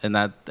stuff. And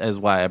that is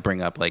why I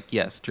bring up, like,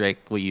 yes, Drake.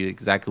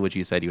 Exactly what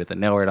you said. You hit the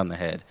nail right on the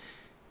head.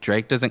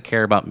 Drake doesn't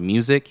care about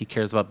music. He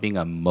cares about being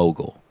a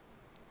mogul.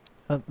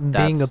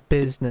 Being a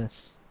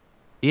business.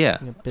 Yeah,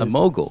 a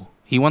mogul.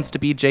 He wants to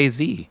be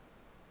Jay-Z.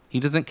 He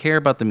doesn't care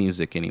about the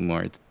music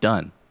anymore. It's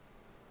done.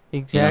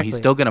 Exactly. He's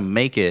still gonna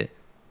make it,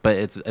 but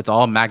it's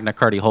all Magna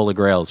Carta Holy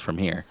Grails from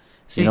here.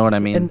 See, you know what I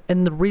mean?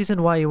 And the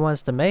reason why he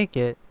wants to make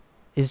it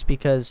is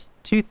because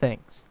two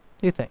things.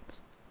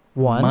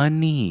 One,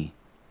 money.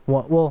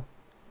 Well,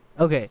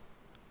 okay.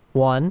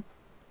 One,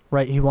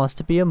 right? He wants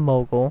to be a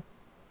mogul.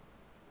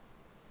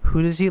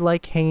 Who does he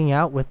like hanging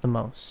out with the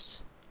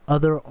most?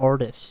 Other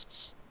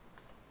artists.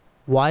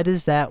 Why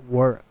does that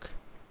work?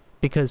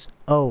 Because,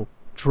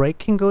 Drake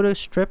can go to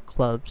strip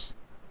clubs,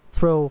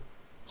 throw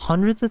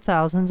hundreds of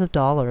thousands of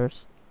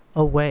dollars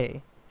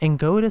away, and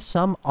go to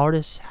some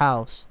artist's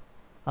house,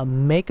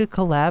 make a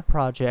collab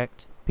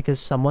project because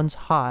someone's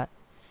hot,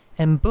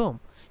 and boom,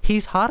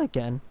 he's hot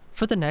again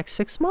for the next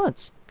 6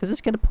 months because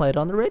it's going to play it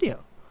on the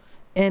radio.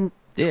 And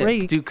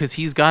Drake, dude, because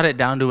he's got it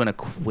down to an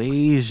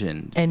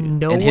equation. Dude. And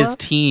Noah, and his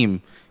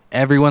team,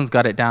 everyone's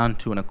got it down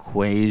to an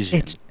equation.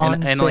 It's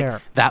unfair. And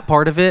like, that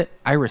part of it,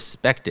 I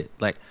respect it.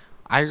 Like,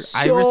 I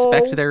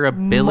respect their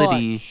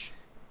ability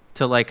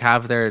to like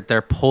have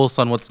their pulse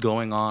on what's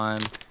going on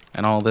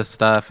and all this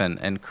stuff,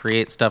 and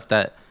create stuff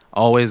that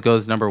always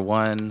goes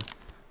 #1.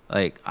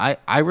 Like,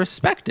 I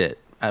respect it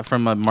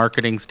from a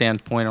marketing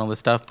standpoint and all this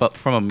stuff, but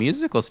from a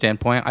musical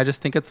standpoint, I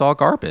just think it's all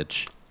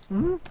garbage.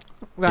 Mm-hmm.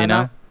 You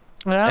know?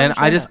 And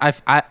I just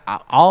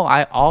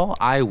all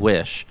I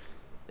wish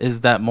is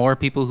that more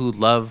people who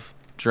love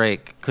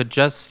Drake could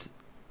just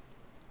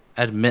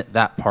admit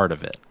that part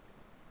of it,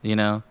 you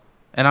know.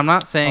 And I'm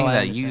not saying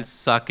that you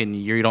suck and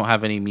you don't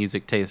have any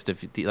music taste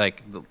if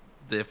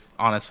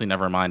honestly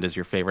Nevermind is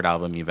your favorite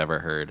album you've ever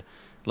heard.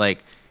 Like,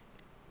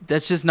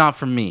 that's just not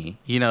for me,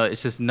 you know.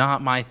 It's just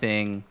not my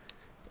thing.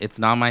 It's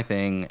not my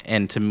thing,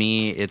 and to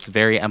me it's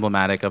very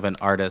emblematic of an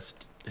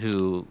artist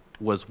who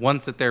was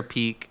once at their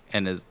peak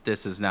and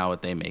this is now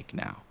what they make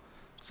now.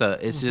 So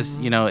it's just,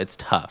 you know, it's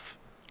tough.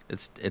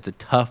 It's a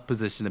tough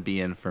position to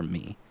be in for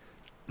me.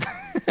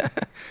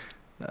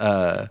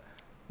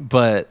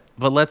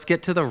 But let's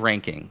get to the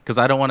ranking, because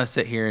I don't want to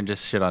sit here and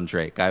just shit on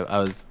Drake. I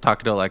was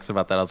talking to Alexa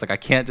about that. I was like, I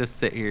can't just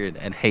sit here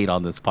and hate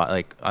on this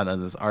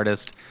on this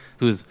artist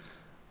who's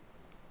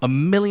a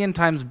million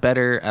times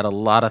better at a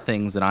lot of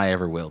things than I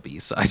ever will be.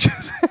 So I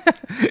just,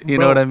 you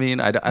know what I mean?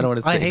 I don't want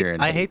to sit here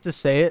and I hate to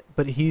say it,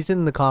 but he's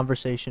in the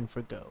conversation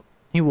for GOAT.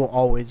 He will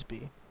always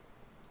be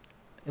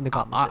in the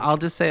conversation. I'll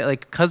just say,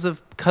 like, because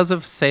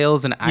of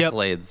sales and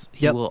accolades,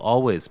 he will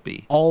always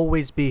be.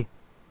 Always be.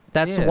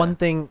 That's one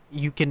thing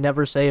you can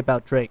never say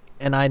about Drake.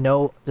 And I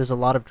know there's a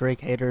lot of Drake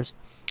haters.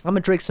 I'm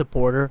a Drake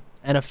supporter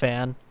and a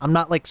fan. I'm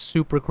not like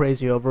super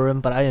crazy over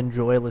him, but I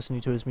enjoy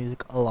listening to his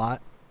music a lot.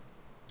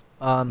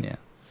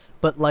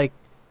 But like,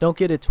 don't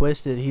get it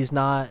twisted. He's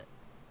not.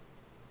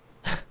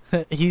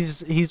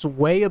 he's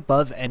way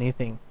above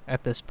anything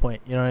at this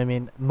point. You know what I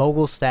mean?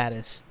 Mogul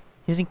status.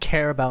 He doesn't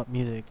care about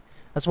music.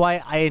 That's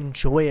why I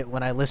enjoy it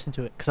when I listen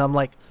to it, because I'm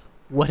like,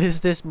 what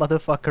is this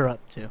motherfucker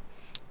up to?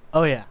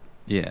 Oh yeah.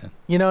 Yeah.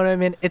 You know what I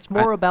mean? It's I,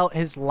 more about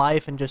his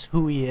life and just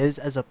who he is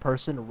as a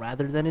person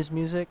rather than his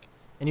music,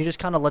 and you just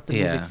kind of let the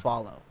music yeah.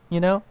 follow. You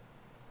know?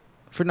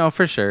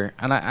 For sure.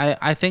 And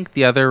I think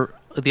the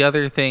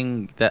other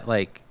thing that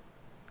like,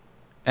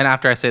 and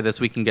after I say this,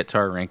 we can get to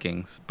our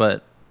rankings.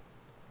 But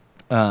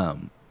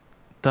um,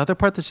 the other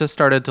part that just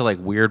started to like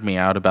weird me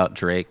out about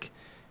Drake,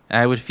 and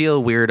I would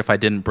feel weird if I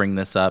didn't bring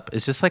this up,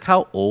 is just like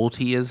how old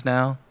he is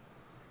now,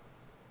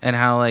 and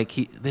how like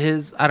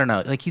I don't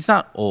know, like he's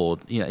not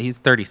old. You know, he's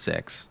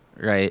 36,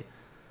 right?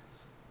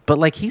 But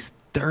like he's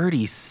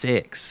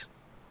 36,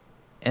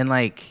 and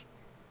like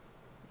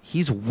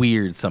he's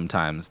weird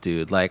sometimes,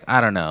 dude. Like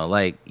I don't know,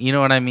 like you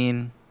know what I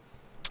mean?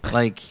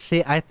 Like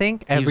See, I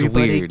think he's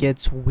everybody weird.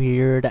 gets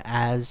weird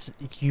as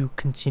you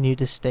continue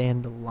to stay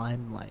in the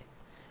limelight.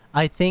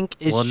 I think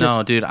it's Well, no,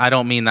 just, dude, I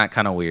don't mean that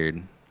kind of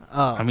weird.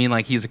 I oh, mean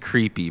like he's a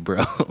creepy,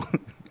 bro.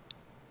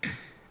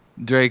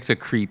 Drake's a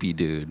creepy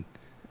dude.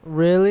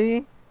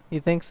 really? You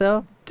think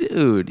so?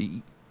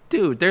 Dude,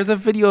 dude, there's a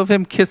video of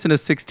him kissing a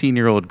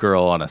 16-year-old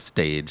girl on a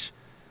stage.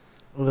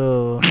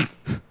 Ooh.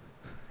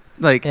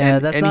 Like Yeah,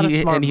 that's not a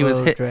smart and he was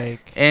move, hit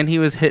Drake. and he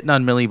was hitting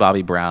on Millie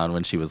Bobby Brown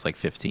when she was like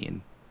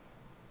 15.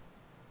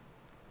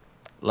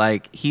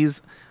 Like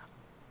he's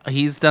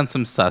done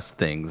some sus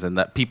things and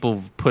that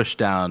people push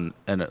down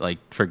and like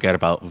forget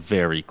about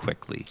very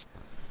quickly.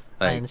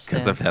 I Like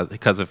understand.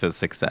 because of his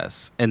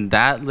success. And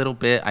that little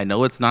bit, I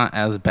know it's not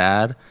as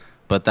bad,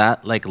 but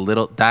that like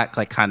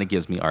kind of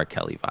gives me R.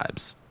 Kelly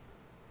vibes.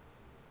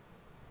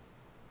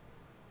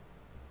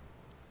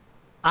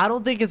 I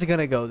don't think it's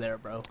gonna go there,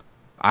 bro.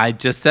 I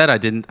just said I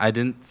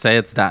didn't say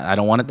it's that. I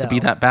don't want it to be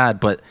No. that bad,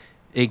 but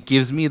it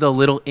gives me the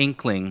little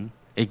inkling.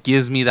 It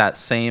gives me that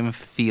same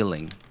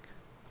feeling.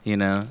 You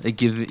know? It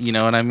gives you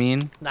know what I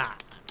mean? Nah.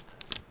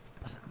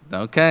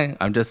 Okay.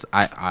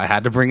 I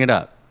had to bring it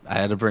up. I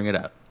had to bring it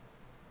up.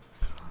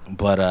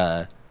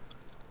 But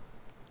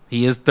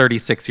he is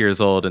 36 years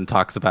old and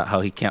talks about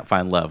how he can't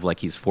find love like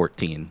he's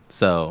 14.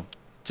 So,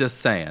 just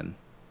saying.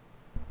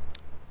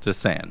 Just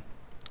saying.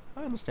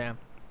 I understand.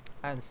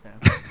 I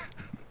understand.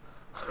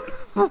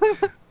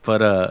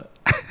 But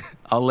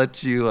I'll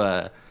let you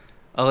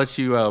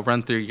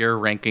run through your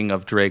ranking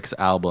of Drake's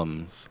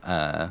albums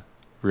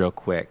real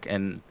quick.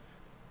 And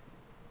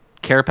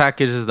Care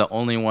Package is the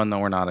only one that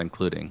we're not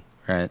including,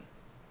 right?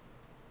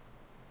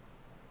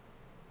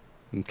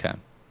 Okay.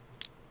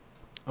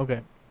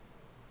 Okay.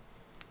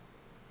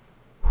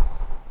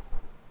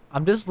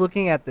 I'm just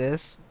looking at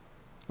this,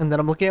 and then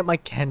I'm looking at my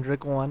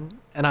Kendrick one,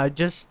 and I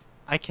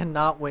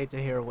cannot wait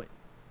to hear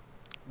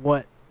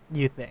what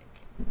you think.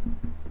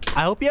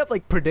 I hope you have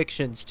like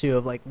predictions too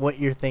of like what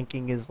you're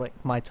thinking is like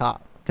my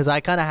top, because I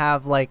kind of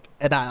have like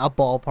a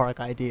ballpark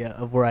idea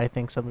of where I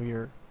think some of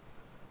your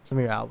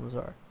albums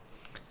are.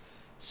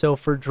 So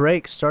for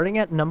Drake, starting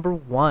at number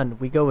one,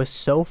 we go with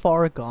 "So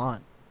Far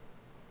Gone."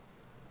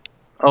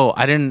 Oh,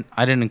 I didn't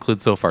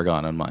include So Far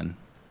Gone on mine.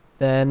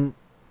 Then,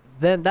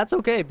 then that's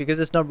okay because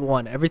it's number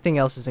one. Everything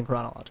else is in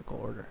chronological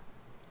order.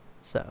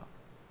 So,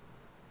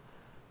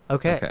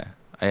 okay, Okay.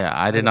 Yeah, okay,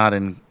 I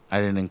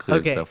didn't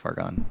include So okay. Far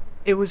Gone.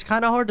 It was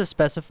kind of hard to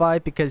specify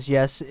because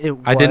yes, it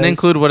I didn't was.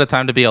 include What a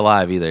Time to Be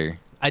Alive either.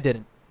 I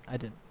didn't. I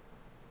didn't.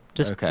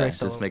 Just Okay, Drake just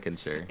solo. making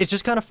sure. It's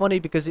just kind of funny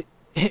because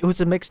it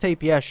was a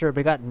mixtape, yeah, sure,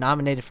 but it got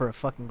nominated for a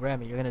fucking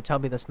Grammy. You're gonna tell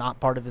me that's not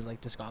part of his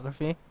like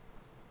discography?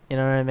 You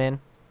know what I mean?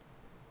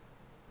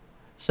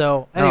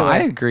 So No, I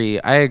anyway, agree.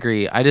 I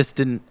agree. I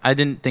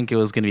didn't think it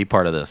was going to be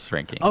part of this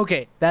ranking.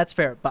 okay, that's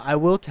fair. But I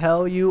will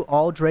tell you,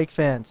 all Drake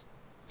fans,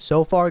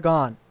 "So Far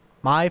Gone,"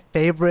 my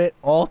favorite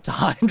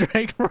all-time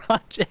Drake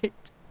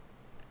project.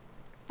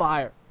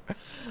 Fire.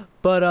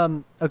 But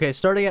okay,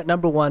 starting at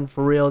number one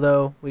for real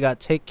though, we got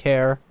 "Take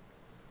Care."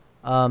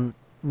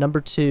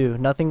 Number two,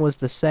 "Nothing Was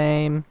the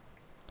Same."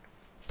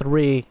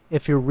 Three,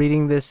 "If You're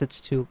Reading This,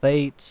 It's Too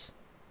Late."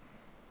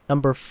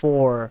 Number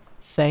four,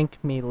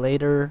 "Thank Me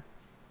Later."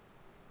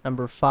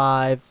 Number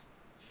five,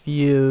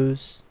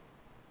 "Fuse."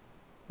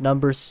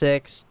 Number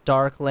six,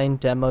 "Dark Lane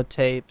Demo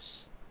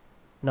Tapes."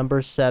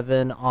 Number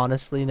seven,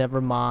 "Honestly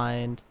Never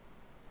Mind."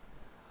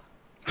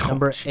 Oh,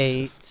 Number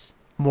Jesus.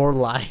 eight, "More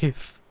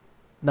Life."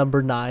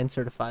 Number nine,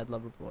 "Certified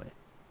Lover Boy."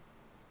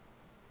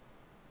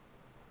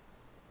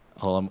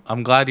 Oh,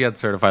 I'm glad you had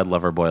Certified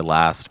Lover Boy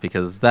last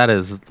because that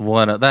is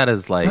that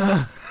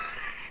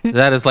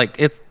is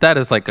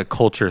like a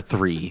Culture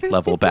 3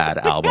 level bad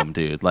album,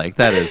 dude. Like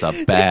that is a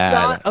It's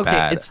not okay.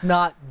 bad. It's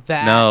not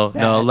that No,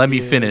 bad, let me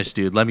dude. finish,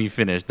 dude. Let me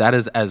finish. That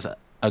is as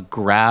a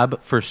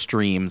grab for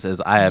streams as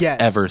I have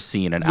ever Yes,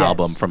 seen an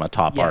album yes, from a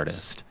top yes,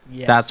 artist.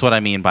 That's what yes. I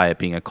mean by it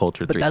being a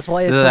Culture But 3. that's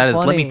why it's so That is,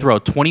 let me funny. throw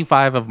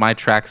 25 of my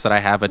tracks that I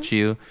have at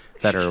you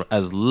that are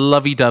as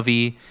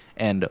lovey-dovey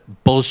and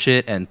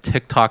bullshit and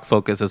TikTok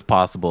focused as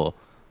possible.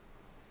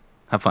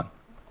 Have fun.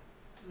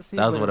 See,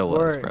 That was but what it it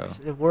was, bro. works.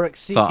 It works.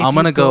 So See, if you I'm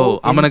gonna go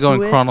in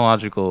into it,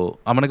 chronological.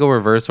 I'm gonna go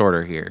reverse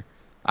order here.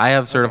 I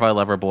have okay, Certified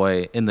Lover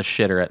Boy in the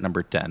shitter at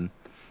number 10.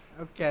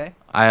 Okay.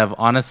 I have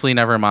honestly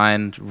never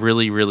mind.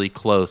 Really, really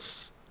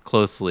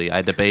closely.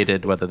 I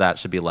debated whether that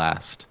should be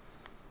last.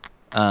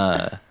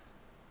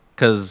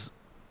 Because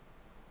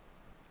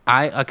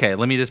okay.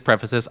 Let me just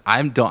preface this.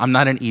 I'm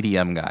not an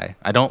EDM guy.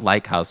 I don't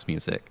like house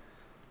music.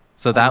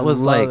 So I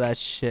love that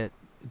shit.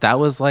 that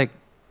was like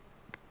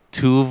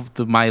two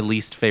of my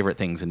least favorite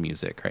things in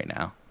music right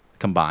now,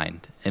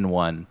 combined in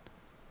one.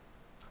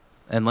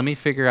 And let me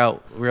figure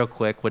out real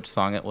quick which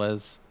song it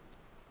was.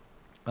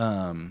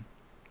 One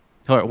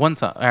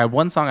song. I had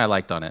one song I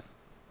liked on it.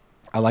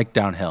 I liked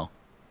Downhill.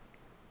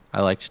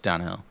 I liked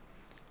Downhill.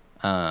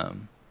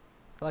 Um,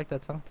 I like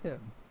that song too.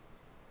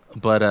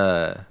 but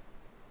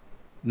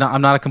no,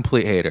 I'm not a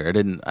complete hater. I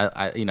didn't.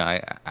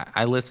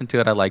 I listened to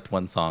it. I liked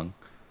one song.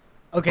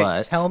 Okay,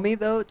 But tell me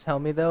though.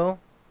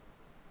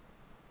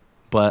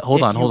 but hold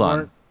If on, you hold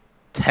weren't on.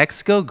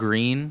 Text Go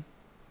Green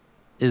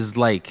is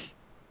like,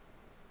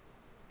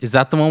 is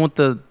that the one with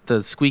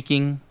the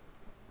squeaking?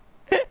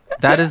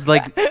 That is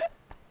like,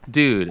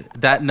 dude.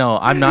 That no,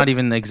 I'm not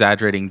even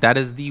exaggerating. That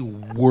is the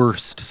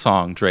worst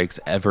song Drake's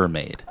ever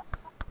made.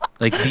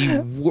 Like the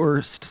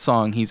worst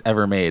song he's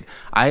ever made.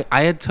 I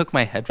had took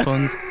my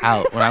headphones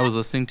out when I was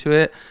listening to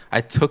it.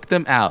 I took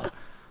them out.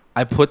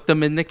 I put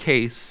them in the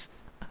case.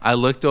 I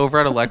looked over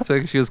at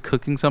Alexa. She was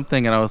cooking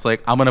something, and I was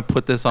like, I'm going to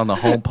put this on the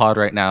home pod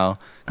right now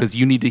because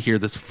you need to hear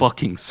this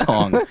fucking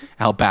song,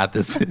 how bad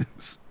this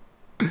is.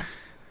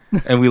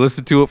 And we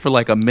listened to it for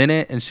like a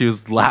minute, and she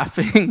was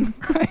laughing,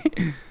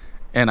 right?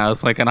 And I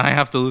was like, and I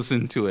have to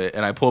listen to it.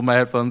 And I pulled my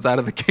headphones out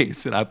of the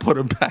case, and I put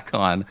them back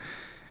on.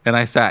 And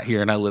I sat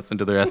here, and I listened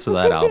to the rest of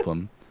that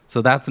album.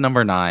 So that's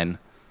number 9.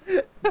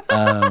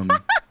 Um,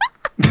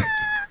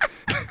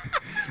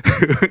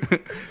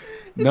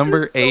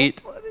 number so 8.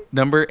 funny.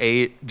 Number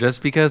 8,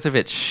 just because of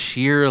its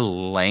sheer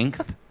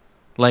length,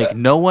 like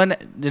no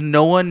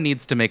one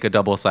needs to make a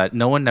double-sided.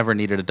 No one never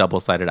needed a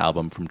double-sided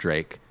album from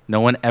Drake.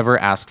 No one ever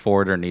asked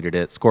for it or needed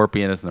it.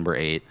 Scorpion is number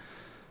 8.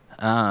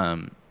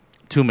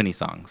 Too many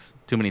songs.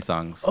 Too many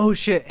songs. Oh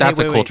shit! That's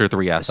hey, a wait, Culture wait.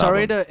 3S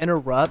Sorry album. to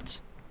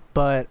interrupt,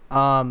 but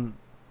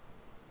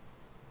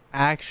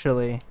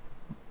actually,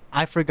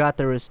 I forgot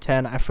there was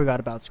 10. I forgot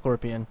about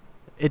Scorpion.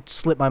 It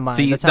slipped my mind.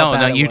 See, That's how no,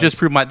 bad it you was. just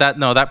proved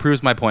that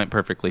proves my point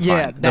perfectly.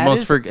 Yeah, Fine.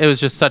 that It was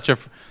just such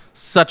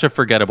a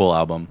forgettable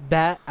album.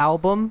 That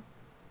album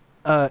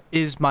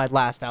is my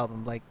last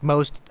album. Like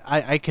most,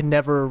 I can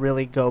never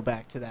really go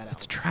back to that album.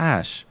 It's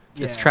trash.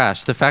 It's Yeah,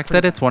 trash. The fact that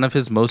pretty it's one of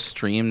his most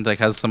streamed, like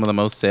has some of the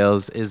most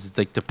sales, is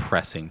like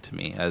depressing to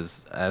me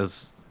as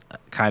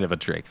kind of a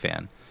Drake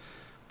fan.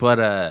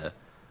 But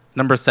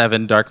number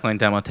 7, Dark Lane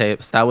demo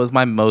tapes. That was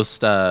my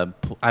most.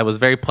 I was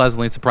very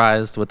pleasantly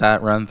surprised with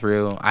that run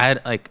through. I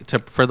had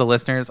for the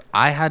listeners,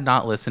 I had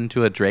not listened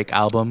to a Drake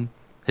album,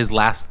 his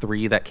last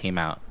 3 that came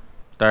out,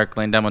 Dark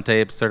Lane demo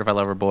tapes, Certified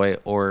Lover Boy,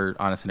 or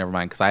Honestly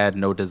Nevermind, because I had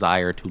no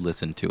desire to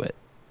listen to it.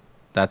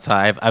 That's how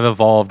I've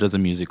evolved as a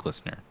music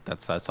listener.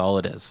 That's all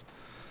it is.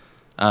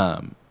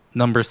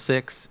 Number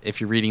 6,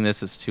 if you're reading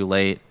this, it's too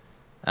late.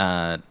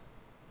 Not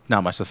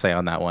much to say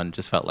on that one.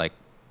 Just felt like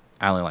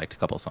I only liked a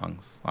couple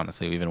songs,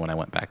 honestly, even when I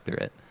went back through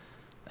it.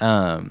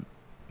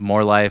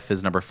 More Life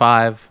is number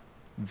 5.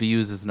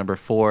 Views is number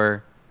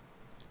 4.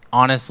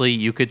 Honestly,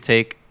 you could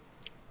take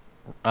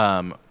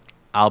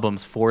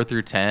albums 4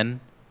 through 10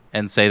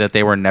 and say that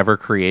they were never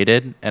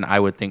created, and I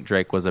would think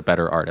Drake was a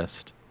better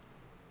artist.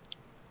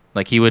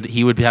 Like he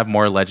would have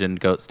more legend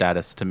GOAT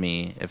status to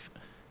me if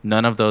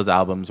none of those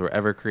albums were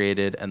ever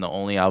created, and the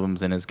only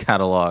albums in his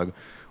catalog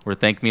were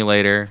Thank Me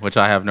Later, which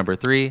I have number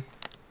 3.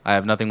 I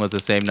have Nothing Was the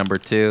Same number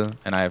 2,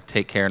 and I have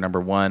Take Care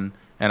number 1,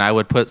 and I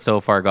would put So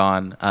Far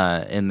Gone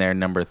in there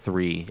number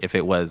 3 if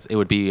it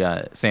would be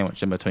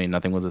sandwiched in between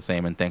Nothing Was the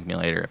Same and Thank Me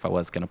Later if I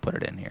was going to put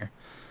it in here.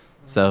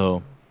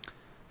 So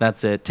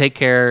that's it. Take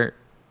Care.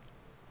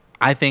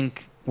 I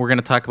think we're going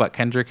to talk about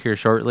Kendrick here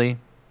shortly.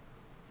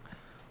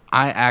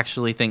 I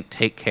actually think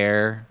Take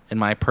Care, in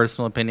my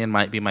personal opinion,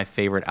 might be my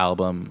favorite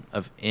album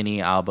of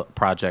any album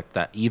project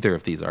that either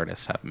of these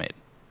artists have made.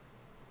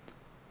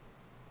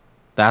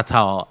 That's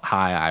how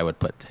high I would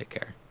put Take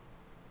Care.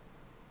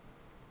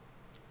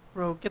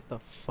 Bro, get the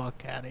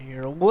fuck out of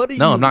here. What are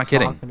you I'm not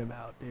talking kidding.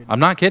 about, dude? I'm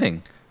not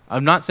kidding.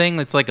 I'm not saying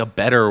it's like a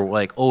better,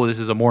 like, oh, this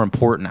is a more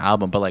important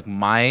album, but like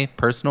my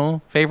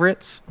personal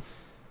favorites,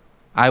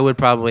 I would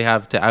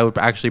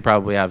actually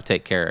probably have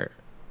Take Care.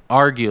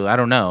 Argue, I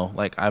don't know.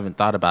 Like, I haven't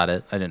thought about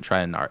it. I didn't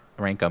try and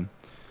rank them.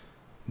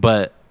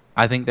 But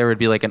I think there would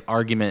be like an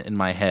argument in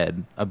my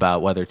head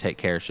about whether Take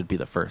Care should be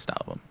the first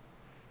album.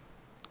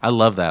 I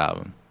love that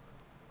album.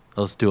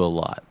 I listened to a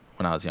lot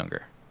when I was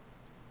younger.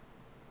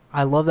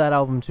 I love that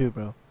album too,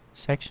 bro.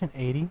 Section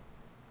 80?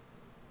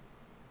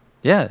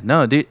 Yeah,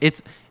 no, dude,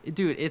 it's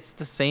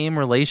the same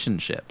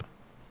relationship.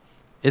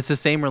 It's the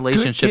same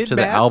relationship Good Kid, to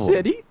the Mad album.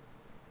 City?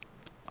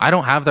 I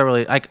don't have that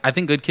really. Like, I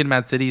think Good Kid,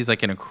 Mad City is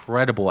like an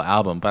incredible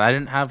album, but I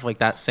didn't have like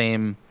that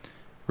same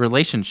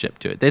relationship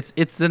to it.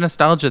 It's the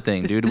nostalgia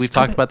thing, dude. We've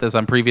talked about this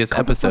on previous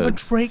episodes. I'm a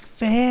Drake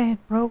fan,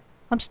 bro.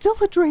 I'm still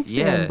a Drake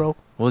fan, bro.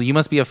 Well, you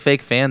must be a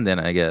fake fan then,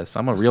 I guess.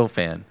 I'm a real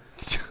fan.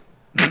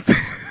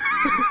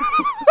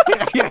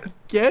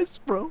 guess,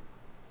 bro.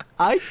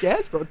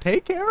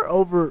 Take care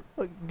over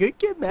Good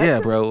Kid, Mad Yeah,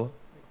 City. bro.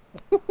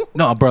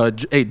 No, bro.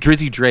 Hey,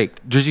 Drizzy Drake.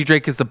 Drizzy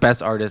Drake is the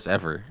best artist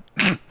ever.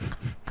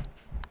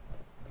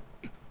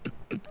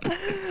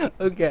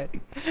 Okay.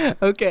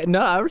 Okay. No,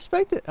 I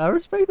respect it. I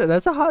respect it.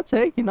 That's a hot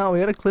take. You know, we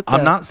gotta clip I'm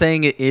that. not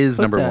saying it is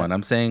Clip number that. one.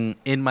 I'm saying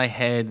in my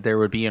head there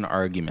would be an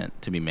argument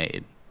to be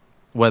made.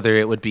 Whether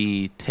it would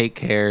be Take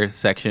Care,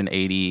 Section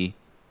 80,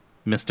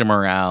 Mr.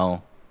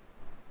 Morale.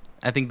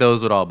 I think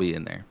those would all be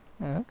in there.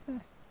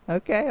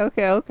 Okay.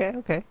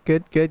 Okay.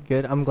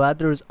 Good. I'm glad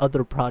there was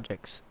other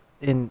projects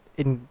in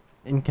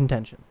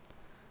contention.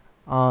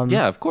 Um.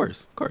 Yeah, of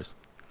course. Of course.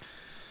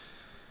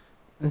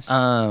 this-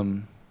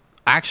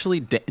 Actually,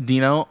 do you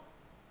know,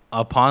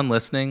 upon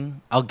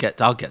listening, I'll get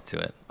to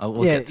it.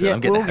 We'll yeah. get to it. Yeah. I'm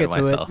getting We'll ahead get of to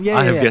it. myself. Yeah.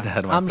 I Yeah. am Yeah. getting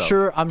ahead of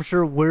myself. I'm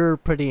sure we're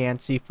pretty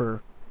antsy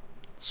for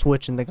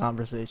switching the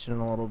conversation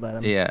a little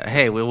bit. Yeah.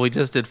 Hey, we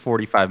just did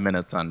 45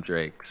 minutes on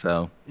Drake,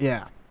 so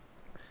Yeah.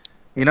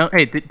 you know.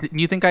 Hey, do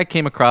you think I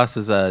came across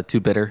as too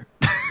bitter?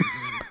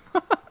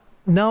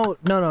 No.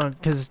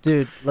 Because,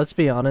 dude, let's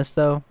be honest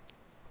though.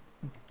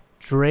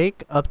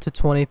 Drake up to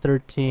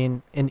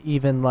 2013 and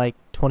even like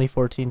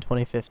 2014,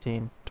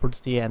 2015, towards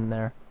the end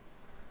there.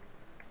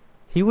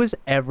 He was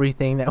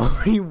everything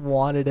that we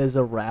wanted as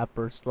a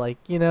rapper. Like,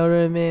 you know what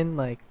I mean?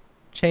 Like,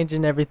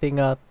 changing everything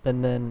up,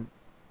 and then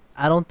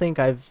I don't think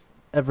I've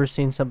ever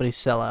seen somebody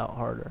sell out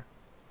harder.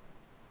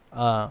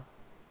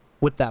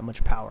 With that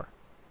much power.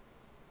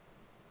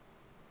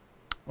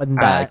 And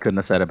I couldn't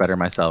have said it better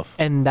myself.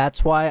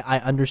 that's why I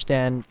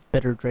understand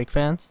bitter Drake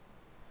fans.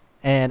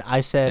 And I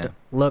said, Yeah.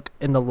 look,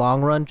 in the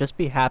long run, just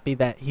be happy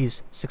that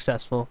he's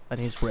successful and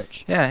he's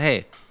rich. Yeah.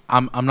 Hey,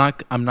 I'm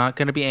not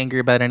gonna be angry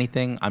about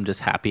anything. I'm just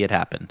happy it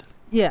happened.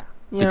 Yeah,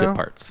 The good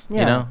parts. Yeah,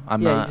 You know,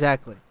 I'm yeah, not.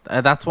 exactly.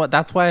 That's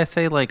why I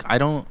say like I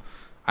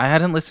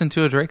hadn't listened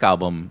to a Drake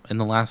album in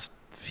the last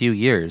few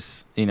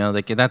years. You know,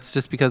 like that's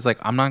just because like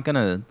I'm not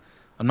gonna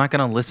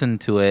listen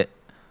to it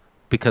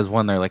because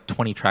one, they're like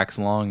 20 tracks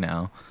long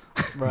now.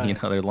 Right. You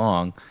know, they're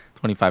long,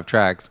 25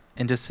 tracks,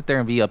 and just sit there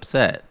and be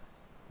upset.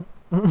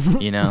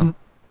 You know,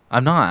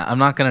 I'm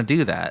not gonna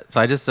do that. So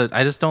I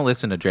just don't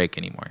listen to Drake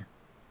anymore.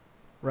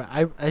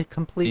 Right. I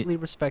completely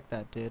respect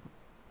that, dude.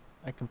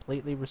 I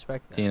completely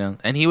respect that. You know,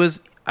 and he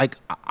was like,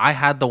 I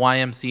had the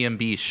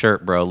YMCMB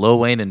shirt, bro. Lil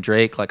Wayne and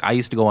Drake. Like, I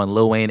used to go on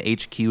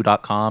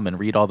LilWayneHQ.com and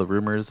read all the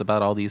rumors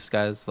about all these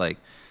guys. Like,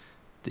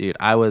 dude,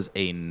 I was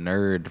a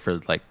nerd for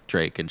like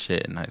Drake and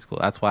shit in high school.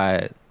 That's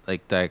why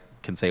I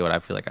can say what I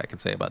feel like I can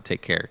say about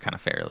Take Care kind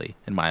of fairly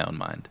in my own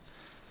mind.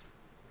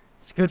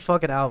 It's a good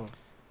fucking album.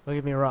 Don't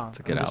get me wrong. It's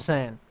a good I'm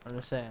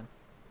just saying.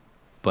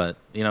 But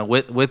you know,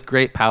 with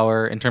great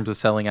power in terms of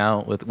selling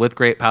out, with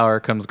great power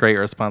comes great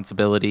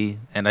responsibility.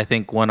 And I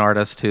think one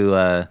artist who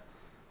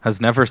has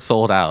never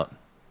sold out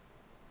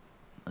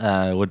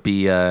would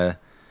be a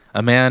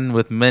man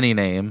with many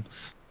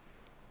names: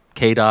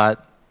 K.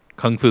 Dot,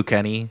 Kung Fu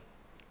Kenny,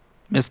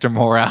 Mr.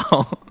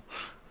 Morale,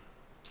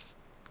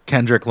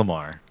 Kendrick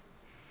Lamar,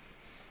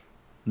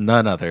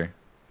 none other.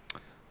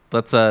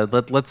 Let's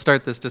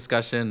start this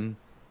discussion,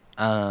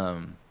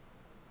 kind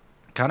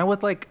of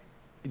with like,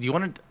 do you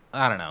want to?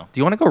 I don't know. Do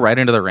you want to go right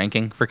into the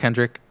ranking for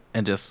Kendrick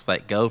and just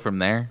like go from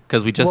there?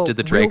 Because we just Well, did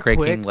the real Drake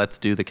ranking. quick- Let's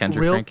do the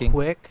Kendrick Real ranking.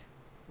 quick.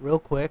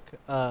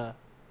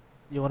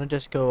 You want to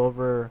just go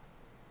over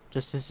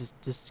just his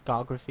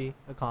discography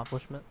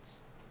accomplishments,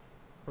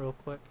 real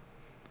quick?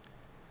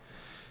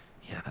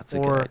 Yeah, that's a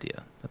Or- good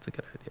idea. That's a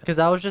good idea. Because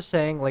I was just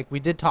saying, like, we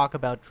did talk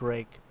about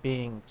Drake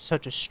being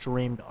such a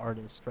streamed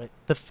artist, right?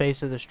 The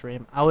face of the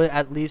stream. I would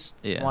at least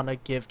Yeah. want to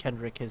give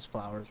Kendrick his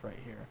flowers right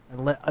here,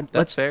 and That's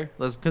let's fair.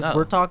 Let's because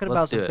we're talking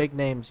about do some it. big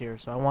names here,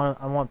 so I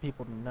want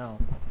people to know.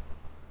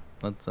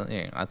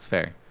 Yeah, that's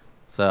fair.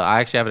 So I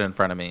actually have it in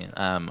front of me.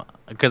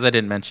 Because I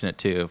didn't mention it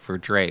too. For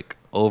Drake,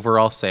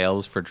 overall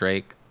sales for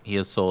Drake, he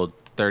has sold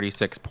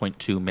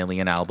 36.2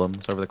 million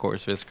albums over the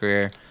course of his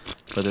career,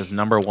 with his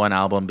number one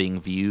album being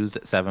Views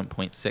at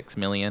 7.6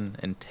 million,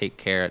 and Take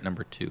Care at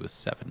number 2 is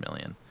 7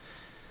 million.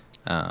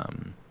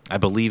 I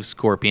believe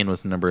Scorpion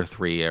was number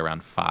 3,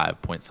 around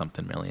 5 point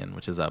something million,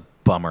 which is a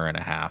bummer and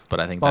a half.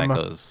 But I think Bummer.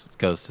 that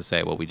goes to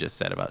say what we just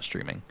said about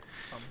streaming.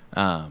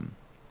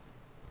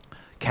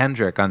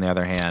 Kendrick, on the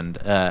other hand,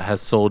 has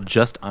sold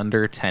just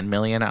under 10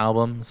 million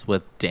albums,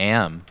 with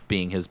Damn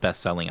being his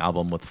best-selling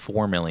album with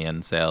 4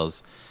 million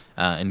sales,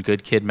 and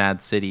Good Kid,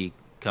 Mad City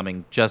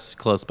coming just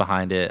close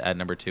behind it at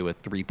number 2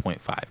 with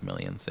 3.5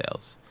 million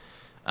sales.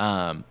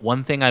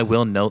 One thing I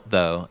will note,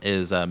 though,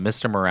 is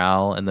Mr.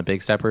 Morale and the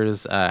Big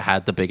Steppers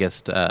had the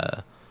biggest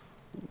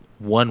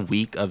 1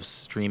 week of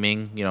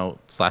streaming,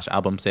 /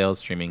 album sales,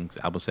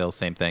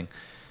 same thing.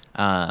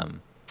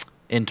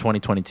 In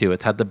 2022,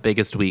 it's had the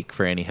biggest week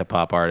for any hip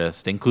hop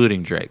artist,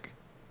 including Drake.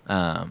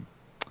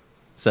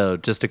 So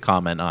just to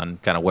comment on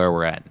kind of where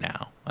we're at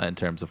now in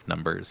terms of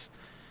numbers,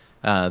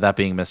 that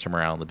being Mr.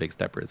 Morale and the Big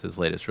Steppers, his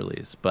latest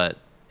release. But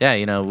yeah,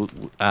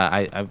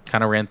 I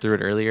kind of ran through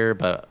it earlier,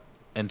 but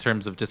in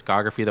terms of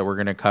discography that we're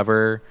going to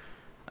cover,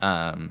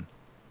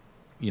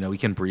 we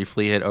can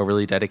briefly hit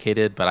overly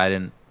dedicated, but I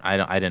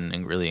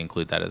didn't really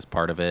include that as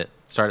part of it.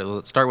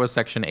 Start with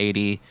section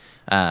 80.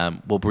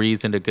 We'll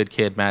breeze into Good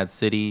Kid, Mad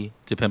City,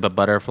 To Pimp a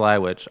Butterfly,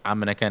 which I'm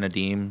gonna kind of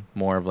deem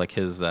more of like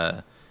his.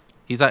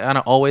 He's kind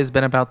of always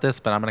been about this,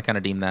 but I'm gonna kind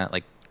of deem that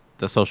like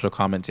the social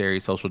commentary,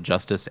 social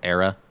justice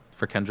era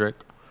for Kendrick.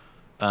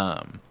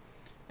 Um,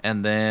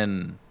 and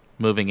then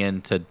moving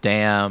into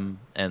Damn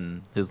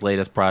and his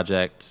latest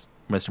project,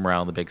 Mr.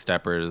 Morale and the Big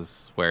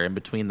Steppers, where in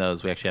between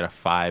those we actually had a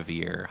 5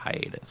 year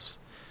hiatus.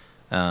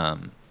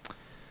 Um,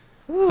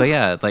 so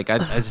yeah, like I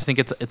just think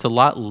it's a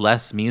lot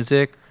less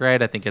music,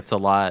 right? I think it's a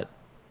lot,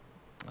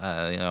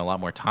 a lot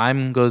more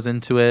time goes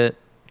into it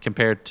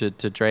compared to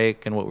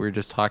Drake and what we were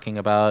just talking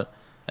about.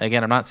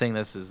 Again, I'm not saying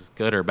this is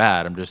good or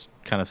bad. I'm just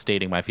kind of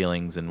stating my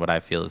feelings and what I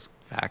feel is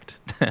fact.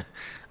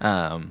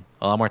 A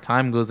lot more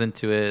time goes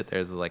into it.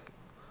 There's like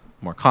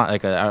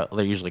they're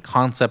usually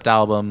concept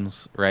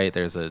albums, right?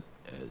 There's a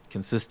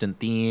consistent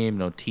theme,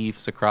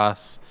 motifs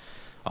across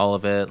all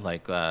of it.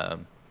 Like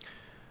um,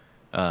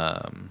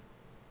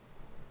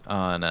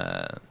 on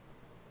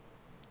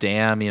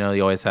Damn, you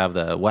always have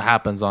the "What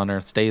happens on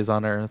Earth stays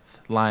on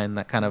Earth" line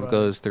that kind of Right.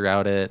 goes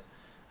throughout it.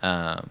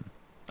 Um,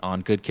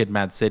 on Good Kid,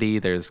 Mad City,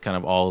 there's kind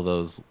of all of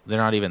those. They're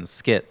not even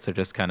skits; they're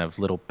just kind of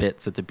little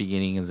bits at the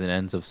beginnings and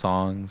ends of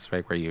songs,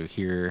 right? Where you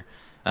hear,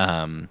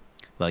 um,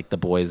 like the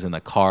boys in the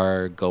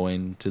car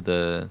going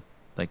to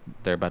like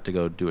they're about to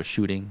go do a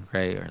shooting,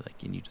 right? Or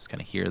like, and you just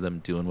kind of hear them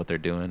doing what they're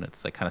doing.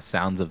 It's like kind of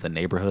sounds of the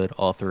neighborhood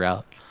all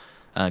throughout.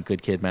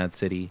 Good Kid, Mad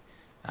City.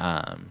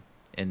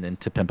 And then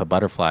To Pimp a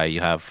Butterfly,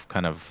 you have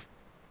kind of,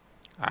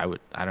 I don't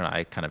know,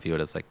 I kind of view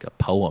it as like a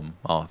poem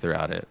all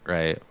throughout it,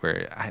 right?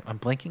 Where I'm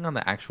blanking on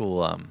the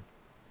actual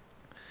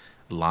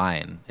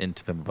line in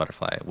To Pimp a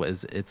Butterfly.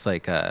 It's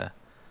like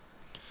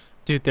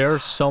Dude, there are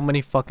so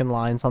many fucking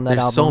lines on that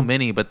there's so album.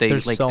 many, but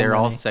There's so they're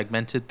all many.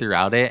 segmented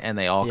throughout it, and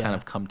they all kind Yeah.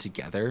 of come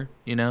together,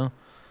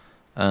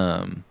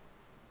 Um,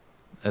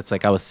 it's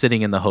like I was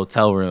sitting in the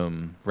hotel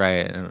room,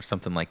 right, or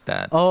something like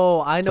that,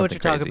 Oh, I know what something you're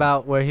talking crazy.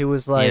 about. Where he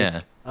was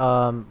Yeah.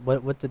 like,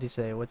 what did he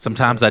say? What did he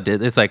Sometimes say? I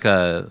did. It's like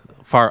a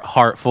far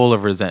heart full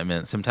of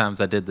resentment. Sometimes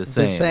I did the The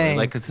same. Or same.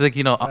 like it's like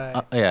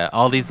Right. yeah,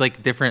 all these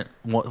like different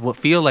what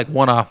feel like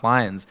one-off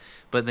lines,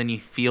 but then you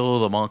feel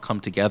them all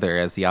come together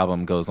as the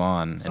album goes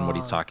on and what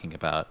he's Song. talking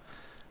about.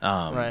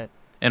 Um, Right.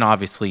 and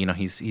obviously,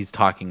 he's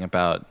talking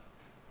about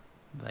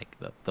like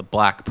the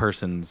black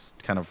person's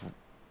kind of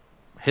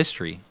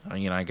history.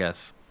 I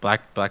guess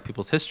black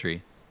people's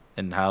history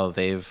and how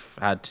they've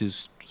had to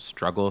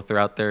struggle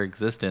throughout their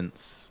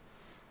existence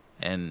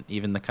and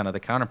even the kind of the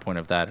counterpoint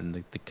of that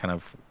and the kind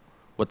of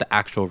what the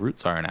actual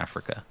roots are in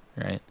Africa,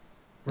 right?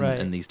 And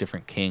Right. these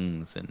different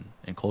kings and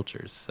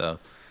cultures. So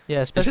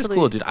Yeah, it's just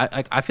cool, especially,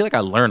 dude. I feel like I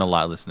learn a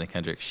lot listening to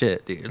Kendrick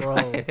shit, dude.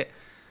 bro.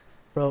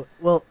 Bro,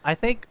 well, I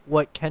think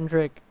what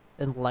Kendrick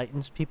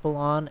enlightens people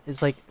on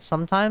is like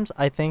sometimes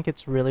I think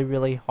it's really,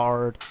 really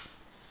hard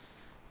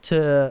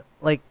to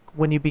like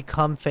when you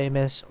become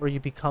famous or you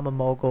become a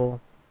mogul,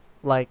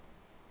 like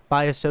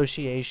by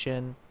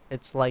association,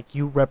 it's like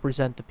you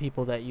represent the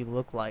people that you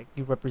look like.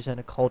 You represent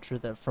a culture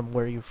that from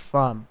where you're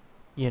from,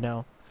 you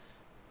know.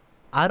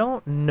 I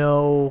don't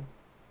know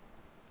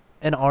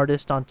an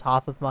artist on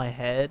top of my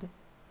head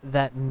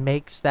that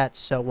makes that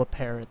so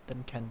apparent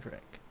than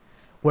Kendrick,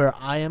 where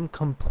I am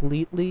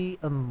completely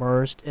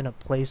immersed in a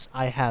place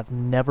I have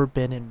never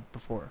been in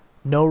before.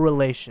 No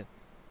relation,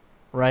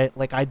 right?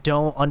 Like, I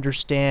don't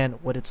understand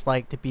what it's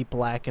like to be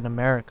black in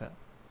America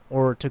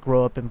or to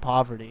grow up in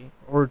poverty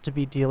or to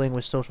be dealing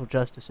with social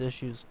justice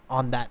issues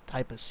on that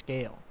type of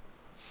scale.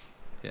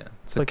 Yeah.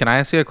 So But, can I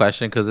ask you a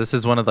question? Because this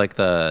is one of like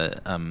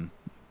the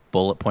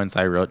bullet points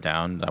I wrote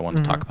down. I wanted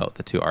to mm-hmm. talk about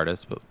the two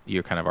artists, but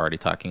you're kind of already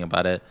talking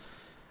about it.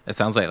 It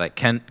sounds like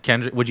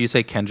Kendrick. Would you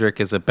say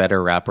Kendrick is a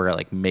better rapper at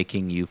like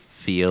making you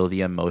feel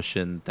the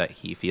emotion that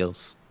he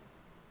feels?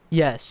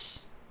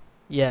 Yes.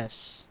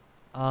 Yes.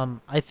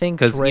 I think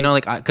Because Drake.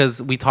 like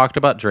because we talked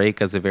about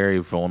Drake as a very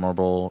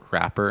vulnerable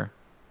rapper,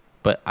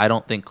 but I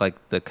don't think like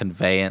the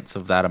conveyance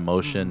of that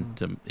emotion Mm,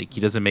 to like,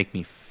 he doesn't make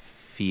me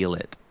feel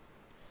it.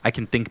 I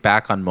can think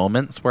back on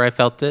moments where I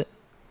felt it,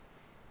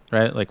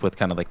 right? Like with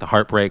kind of like the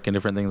heartbreak and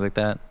different things like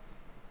that.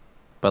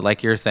 But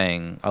like you're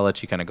saying, I'll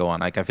let you kind of go on.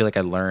 Like I feel like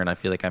I learn. I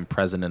feel like I'm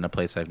present in a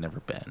place I've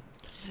never been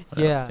when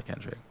I listen yeah. to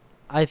Kendrick.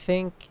 I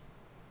think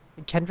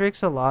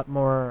Kendrick's a lot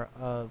more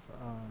of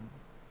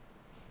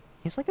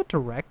he's like a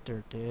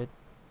director, dude.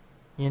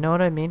 You know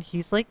what I mean?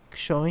 He's like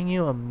showing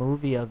you a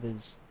movie of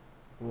his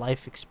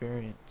life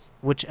experience,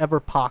 whichever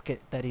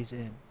pocket that he's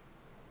in,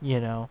 you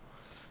know?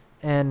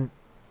 And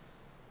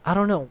I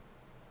don't know.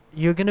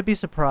 You're going to be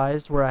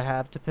surprised where I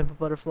have To Pimp a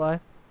Butterfly,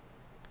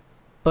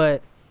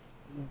 but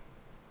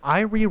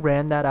I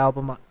reran that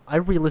album. I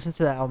re-listened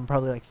to that album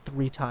probably like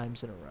 3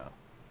 times in a row.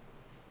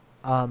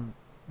 Um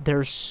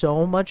there's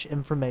so much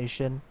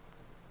information.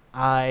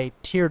 I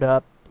teared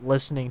up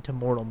listening to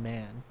Mortal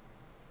Man,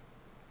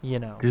 you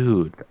know.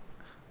 Dude,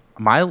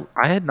 I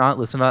had not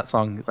listened to that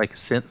song like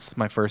since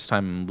my first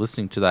time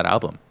listening to that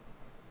album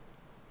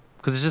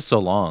because it's just so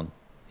long,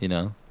 you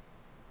know.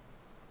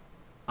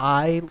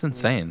 I It's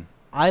insane.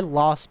 I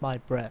lost my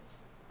breath.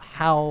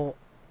 How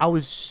I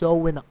was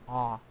so in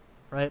awe,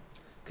 right?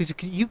 Because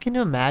you can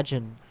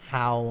imagine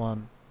how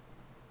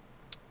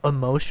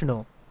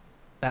emotional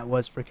that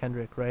was for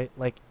Kendrick, right?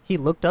 Like he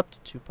looked up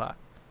to Tupac.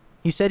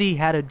 He said he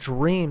had a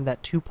dream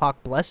that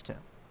Tupac blessed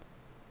him.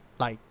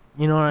 Like,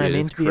 you know what I Dude,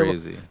 mean? it's To be able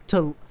crazy.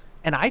 to,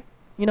 and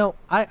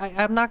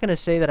I'm not gonna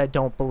say that I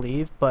don't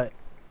believe, but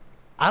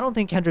I don't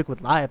think Kendrick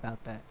would lie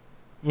about that.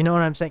 You know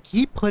what I'm saying?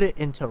 He put it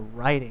into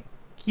writing.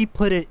 He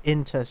put it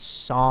into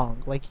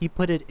song. Like he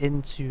put it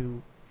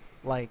into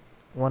like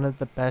one of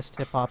the best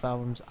hip hop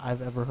albums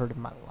I've ever heard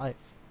in my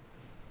life.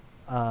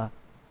 Uh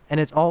and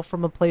it's all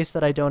from a place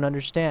that I don't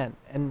understand,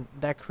 and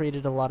that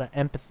created a lot of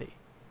empathy.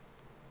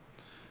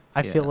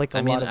 I feel Yeah. like a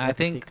I lot mean, of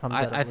empathy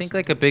comes out I of think listening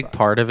like to a these big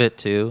part projects. of it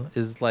too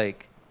is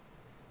like,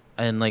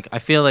 and like I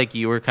feel like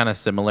you were kind of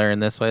similar in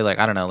this way. Like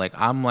I don't know, like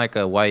I'm like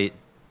a white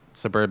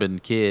suburban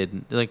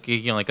kid, like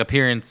you know, like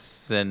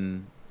appearance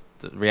and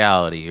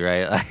reality,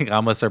 right? Like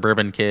I'm a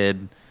suburban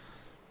kid,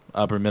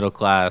 upper middle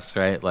class,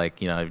 right?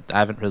 Like you know, I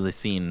haven't really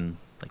seen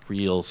like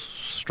real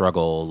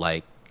struggle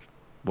like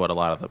what a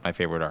lot of my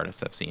favorite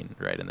artists have seen,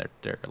 right, in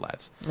their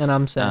lives. And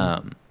I'm saying,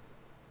 Um,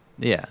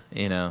 yeah,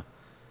 you know,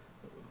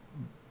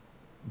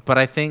 but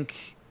I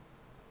think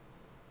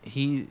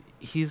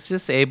he's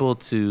just able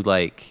to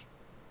like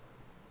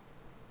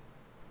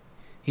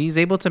he's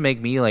able to make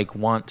me like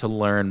want to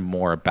learn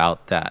more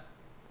about that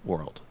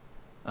world.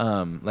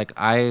 Like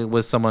I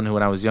was someone who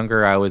when I was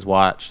younger I always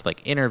watched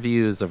like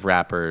interviews of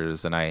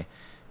rappers and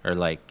or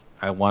like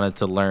I wanted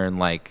to learn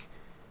like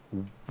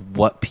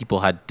what people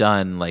had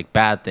done like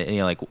bad thing, you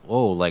know, like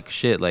oh like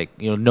shit, like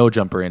you know no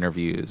jumper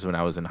interviews when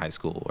I was in high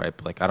school, right?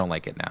 But, like I don't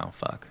like it now,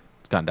 fuck,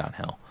 it's gone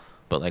downhill.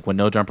 But like when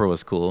no jumper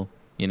was cool,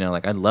 you know,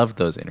 like I loved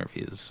those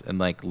interviews and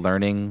like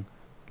learning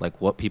like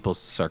what people's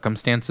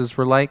circumstances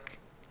were like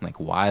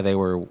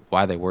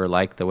why they were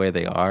like the way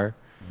they are,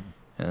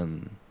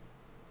 and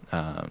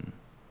um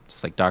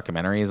just like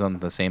documentaries on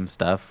the same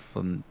stuff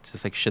and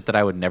just like shit that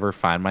I would never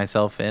find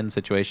myself in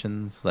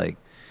situations like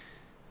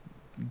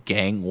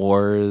gang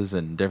wars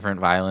and different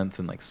violence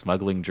and like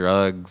smuggling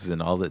drugs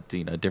and all that,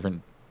 you know,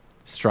 different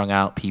strung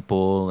out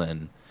people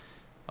and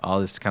all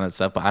this kind of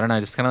stuff. But I don't know, I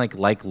just kind of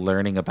like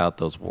learning about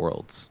those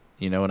worlds.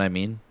 You know what I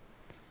mean?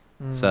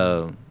 mm,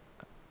 So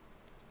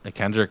like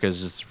Kendrick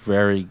is just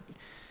very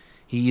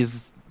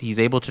he's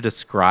able to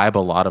describe a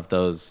lot of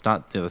those,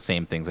 not the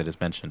same things I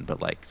just mentioned,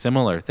 but like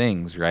similar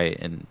things, right?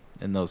 And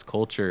in those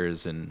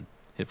cultures and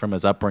from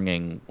his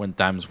upbringing when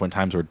times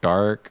were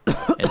dark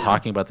and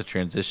talking about the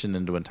transition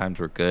into when times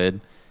were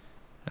good,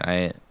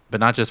 right? But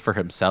not just for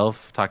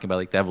himself, talking about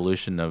like the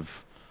evolution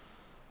of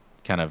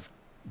kind of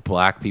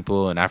black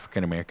people and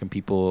African American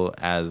people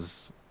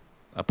as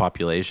a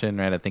population,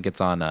 right? I think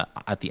it's on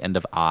at the end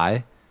of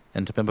I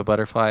in To Pimp a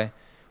Butterfly,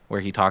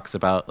 where he talks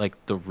about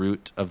like the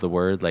root of the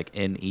word, like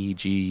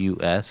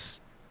Negus,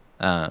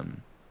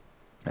 um,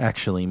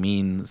 actually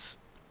means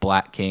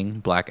black king,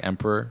 black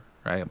emperor,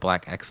 right?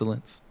 Black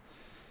excellence.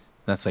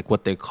 That's like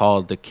what they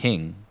called the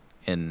king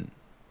in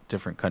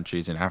different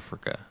countries in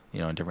Africa,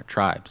 you know, in different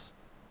tribes.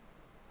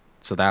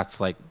 So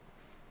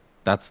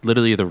that's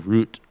literally the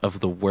root of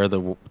the where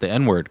the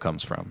N word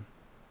comes from.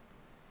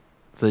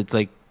 So it's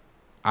like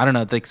I don't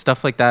know, like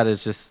stuff like that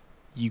is just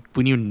you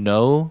when you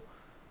know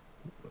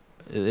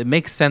it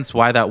makes sense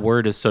why that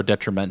word is so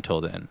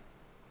detrimental then,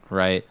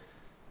 right?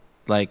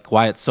 Like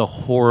why it's so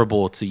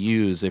horrible to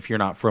use if you're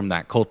not from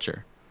that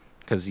culture.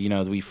 Because you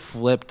know, we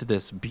flipped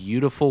this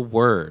beautiful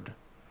word,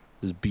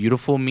 this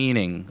beautiful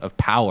meaning of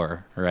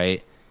power,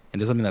 right?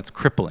 Into something that's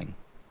crippling.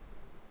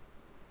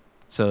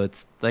 So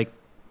it's like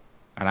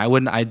and I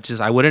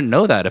wouldn't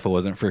know that if it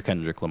wasn't for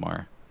Kendrick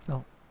Lamar,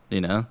 no,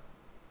 you know?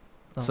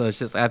 no. So it's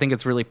just I think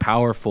it's really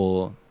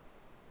powerful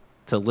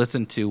to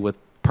listen to with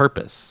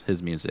purpose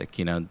his music,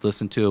 you know,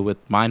 listen to it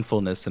with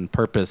mindfulness and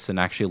purpose and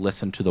actually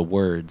listen to the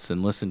words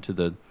and listen to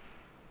the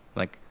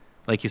like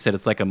like you said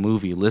it's like a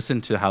movie.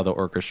 Listen to how the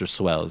orchestra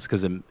swells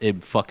cuz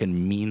it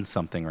fucking means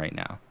something right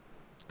now.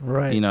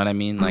 You Right. know what I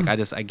mean? Like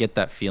I get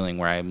that feeling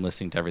where I'm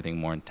listening to everything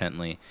more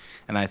intently.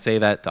 And I say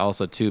that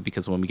also too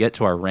because when we get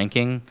to our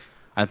ranking,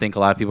 I think a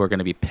lot of people are going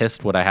to be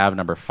pissed what I have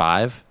number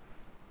 5.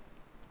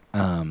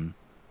 Um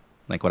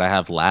like what I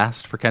have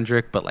last for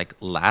Kendrick, but like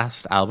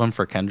last album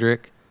for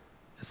Kendrick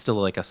is still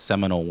like a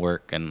seminal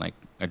work and like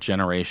a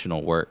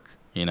generational work,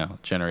 you know,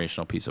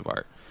 generational piece of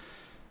art.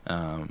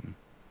 Um,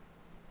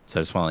 so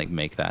I just want to like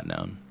make that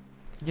known.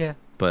 Yeah.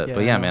 But Yeah,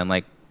 I yeah, know. man,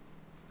 like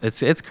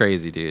it's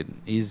crazy, dude.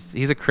 He's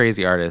a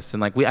crazy artist,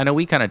 and like I know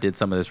we kind of did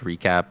some of this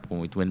recap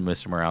when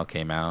Mr. Morale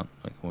came out,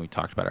 like when we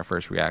talked about our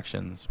first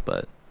reactions.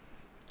 But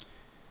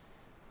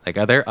like,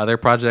 are there other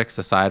projects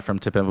aside from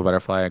To Pimp a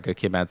Butterfly or Good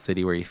Kid, Mad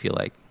City where you feel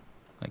like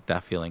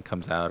that feeling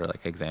comes out, or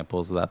like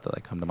examples of that that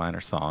like come to mind,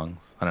 or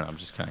songs? I don't know. I'm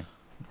just kind of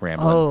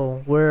rambling.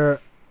 Oh,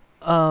 where,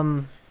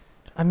 um,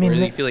 I Or mean, do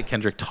you feel like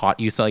Kendrick taught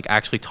you so like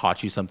actually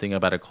taught you something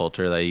about a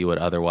culture that you would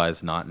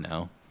otherwise not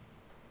know?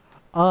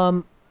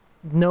 um,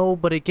 no,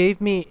 but it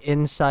gave me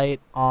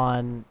insight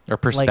on Or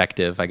like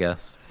perspective, I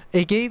guess.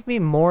 It gave me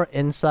more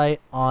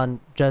insight on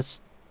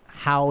just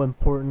how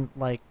important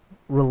like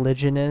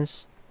religion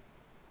is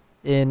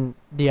in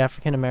the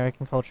African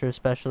American culture,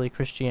 especially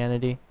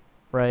Christianity,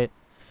 right?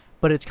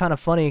 But it's kind of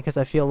funny because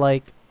I feel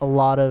like a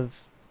lot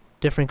of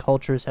different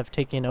cultures have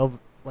taken over,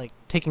 like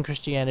taken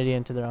Christianity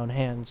into their own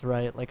hands,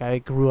 right? Like I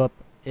grew up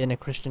in a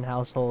Christian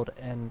household,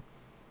 and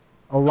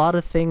a lot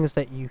of things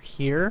that you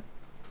hear,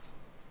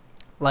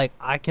 like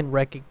I can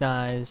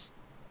recognize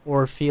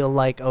or feel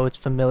like, oh, it's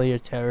familiar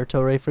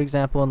territory. For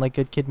example, in like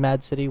Good Kid,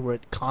 Mad City, where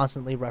it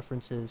constantly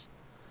references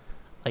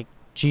like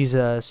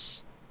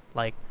Jesus,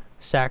 like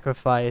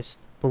sacrifice,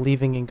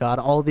 believing in God,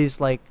 all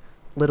these like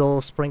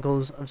little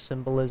sprinkles of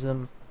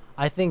symbolism.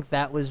 I think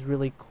that was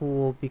really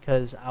cool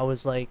because I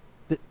was like,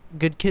 the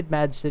Good Kid,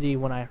 Mad City.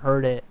 When I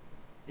heard it,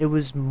 it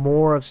was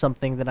more of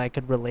something that I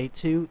could relate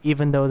to,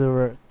 even though there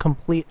were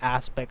complete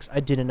aspects I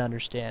didn't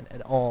understand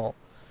at all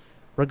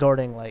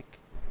regarding like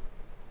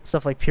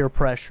stuff like peer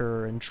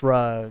pressure and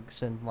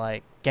drugs and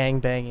like gang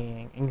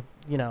banging and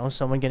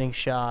someone getting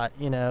shot.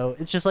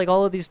 It's just like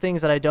all of these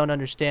things that I don't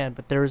understand,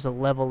 but there is a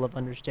level of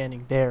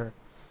understanding there,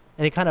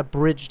 and it kind of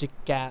bridged a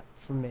gap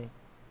for me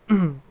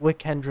with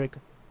Kendrick.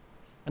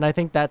 And I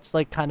think that's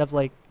like kind of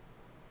like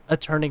a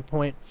turning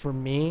point for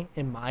me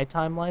in my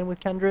timeline with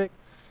Kendrick,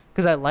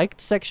 because I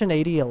liked Section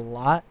 80 a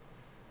lot,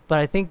 but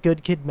I think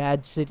Good Kid,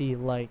 Mad City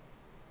like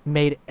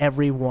made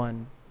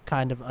everyone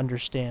kind of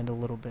understand a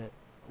little bit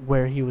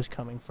where he was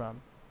coming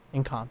from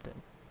in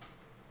Compton.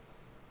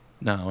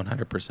 No,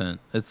 100%.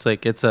 It's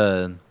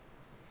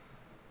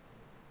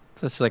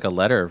just like a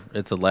letter.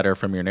 It's a letter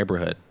from your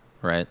neighborhood,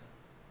 right?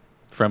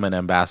 From an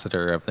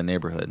ambassador of the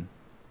neighborhood.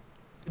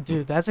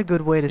 Dude, that's a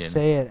good way to You know.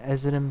 say it.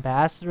 As an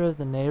ambassador of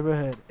the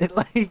neighborhood, it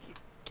like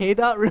K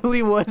Dot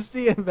really was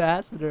the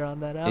ambassador on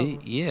that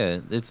album. Yeah,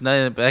 it's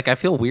not like I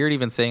feel weird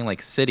even saying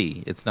like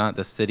city. It's not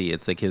the city.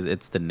 It's like his.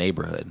 It's the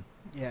neighborhood.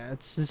 Yeah,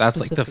 it's That's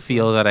like the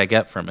feel specifically that I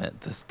get from it.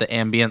 The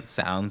ambient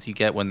sounds you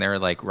get when they're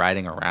like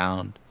riding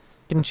around,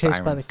 getting the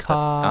chased by the sirens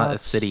stuff. It's not a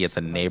city. It's cops.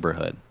 a Like,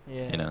 neighborhood.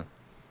 You yeah, know.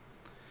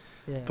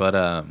 yeah,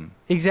 But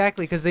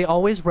exactly, because they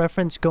always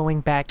reference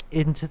going back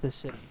into the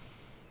city.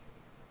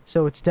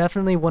 So it's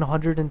definitely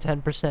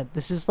 110%.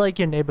 This is like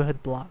your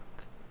neighborhood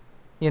block,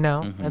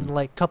 hmm and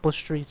like couple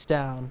streets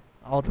down,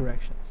 all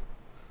directions.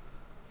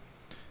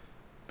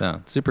 yeah,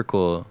 super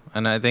cool.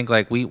 And I think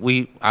like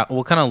we'll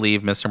kind of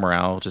leave Mr.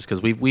 Morale just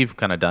because we've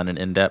kind of done an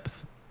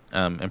in-depth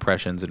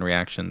impressions and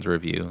reactions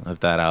review of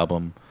that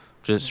album.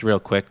 Just real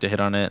quick to hit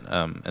on it,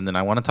 and then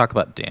I want to talk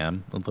about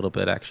Damn a little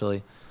bit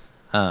actually.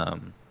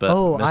 But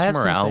Oh, I Mr. have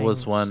some Morale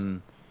was things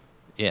one.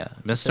 Yeah,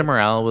 to Mr. say.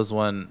 Morale was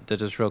one that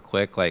just real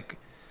quick like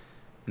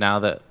now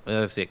that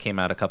obviously it came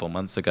out a couple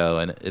months ago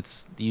and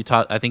it's you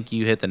talk I think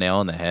you hit the nail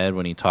on the head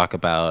when you talk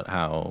about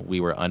how we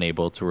were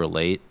unable to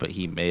relate but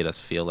he made us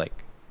feel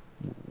like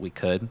we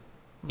could,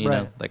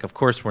 Right. like of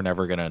course we're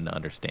never going to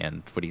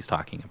understand what he's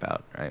talking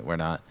about, right? We're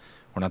not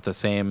the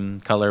same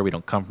color, we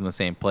don't come from the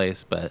same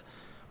place, but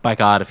by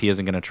God if he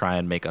isn't going to try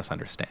and make us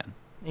understand,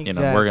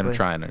 we're going to Exactly.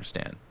 try and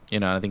understand.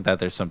 I think that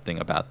there's something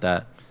about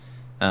that,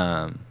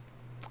 um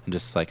and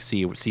just like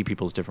see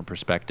people's different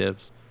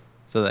perspectives.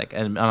 So like,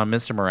 and on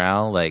Mr.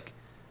 Morale, like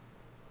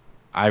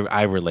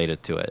I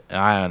related to it and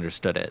I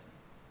understood it.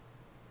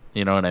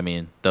 You know what I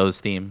mean? Those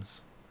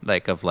themes,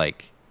 like of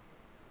like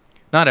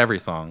not every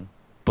song,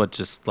 but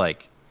just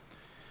like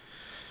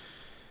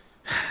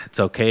it's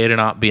okay to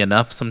not be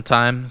enough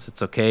sometimes.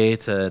 It's okay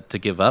to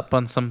give up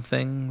on some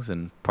things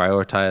and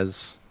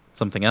prioritize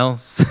something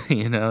else.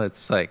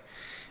 It's like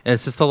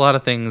it's just a lot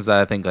of things that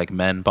I think like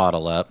men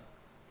bottle up.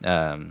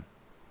 Um,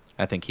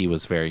 I think he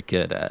was very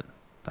good at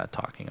that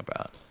talking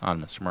about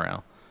on Mr.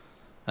 Morale.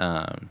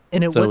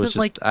 And it So it was wasn't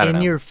like just I don't in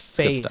know. your It's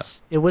good stuff.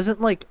 face. It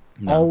wasn't like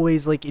No,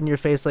 always like in your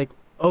face, like,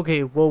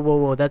 okay, whoa, whoa,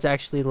 whoa. That's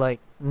actually like,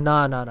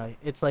 nah, nah, nah.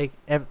 It's like,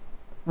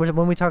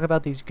 when we talk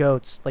about these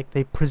goats, like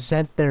they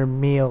present their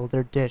meal,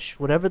 their dish,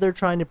 whatever they're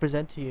trying to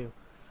present to you.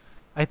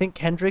 I think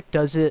Kendrick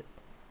does it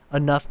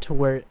enough to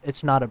where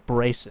it's not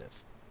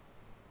abrasive.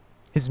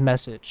 His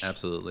message,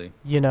 absolutely.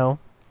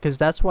 because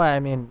that's why, I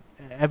mean,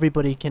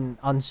 everybody can,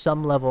 on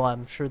some level,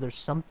 I'm sure there's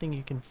something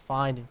you can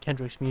find in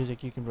Kendrick's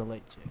music you can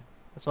relate to.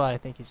 That's why I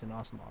think he's an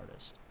awesome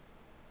artist.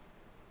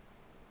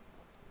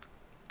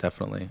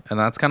 Definitely. And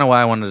that's kind of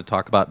why I wanted to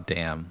talk about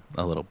Damn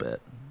a little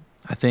bit.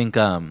 I think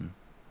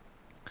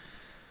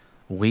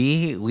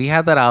we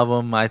had that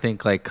album, I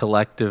think like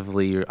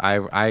collectively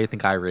I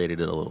think I rated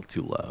it a little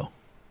too low.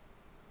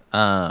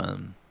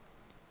 Um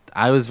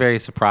I was very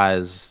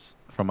surprised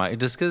from my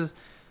just cuz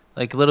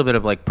like a little bit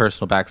of like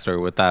personal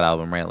backstory with that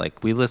album, right?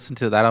 Like we listened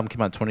to that album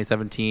came out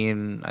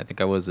 2017. I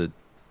think I was a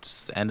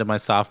end of my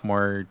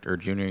sophomore or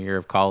junior year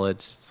of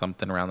college,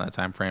 something around that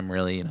time frame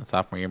really,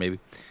 sophomore year maybe.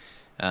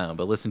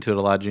 But listened to it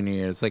a lot junior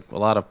year. It's like a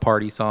lot of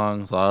party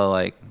songs, a lot of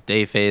like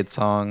day fade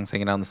songs,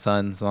 hanging out in the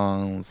sun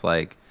songs.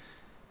 Like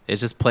it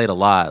just played a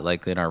lot,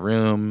 like in our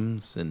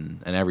rooms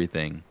and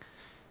everything.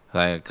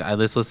 Like I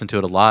just listened to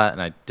it a lot,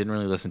 and I didn't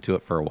really listen to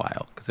it for a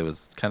while because it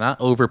was kind of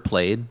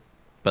overplayed,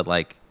 but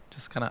like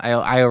just kind of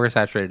I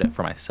oversaturated it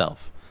for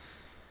myself.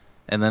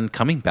 And then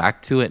coming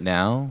back to it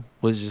now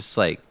was just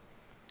like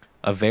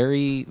a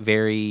very,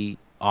 very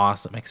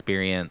awesome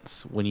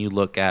experience when you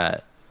look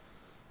at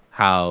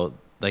how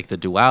like the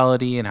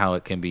duality and how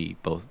it can be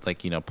both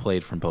like,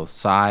 played from both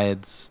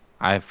sides.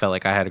 I felt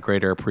like I had a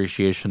greater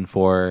appreciation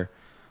for.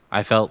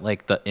 I felt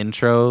like the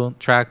intro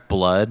track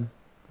Blood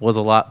was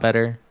a lot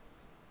better.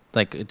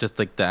 Like just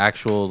like the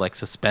actual like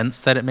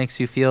suspense that it makes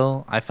you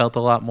feel. I felt a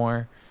lot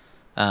more.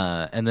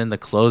 And then the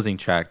closing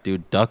track,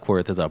 dude,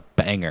 Duckworth is a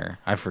banger.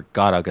 I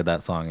forgot how good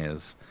that song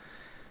is.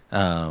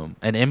 And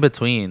in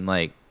between,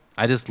 like,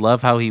 I just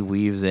love how he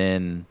weaves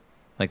in.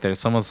 Like, there's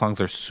some of the songs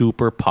are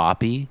super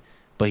poppy,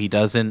 but he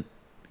doesn't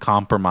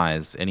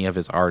compromise any of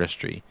his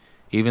artistry.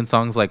 Even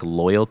songs like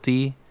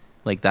Loyalty,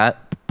 like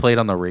that played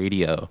on the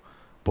radio,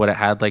 but it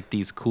had like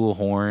these cool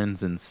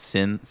horns and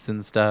synths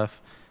and stuff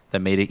that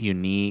made it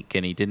unique.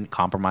 And he didn't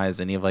compromise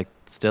any of like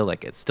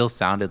it still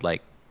sounded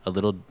like a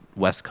little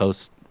West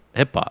Coast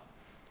hip hop.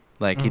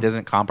 Like he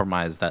doesn't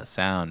compromise that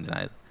sound,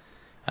 and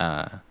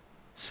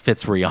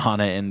fits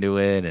Rihanna into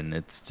it, and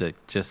it's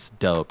just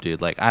dope, dude.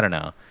 Like I don't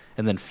know.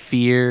 And then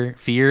Fear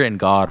and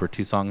God were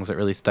two songs that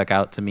really stuck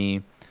out to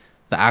me.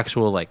 The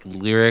actual like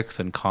lyrics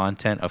and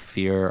content of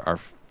Fear are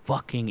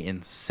fucking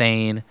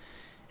insane.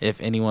 If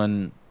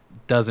anyone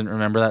doesn't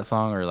remember that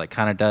song or like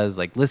kind of does,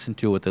 like listen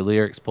to it with the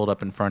lyrics pulled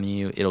up in front of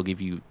you, it'll give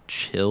you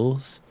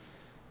chills.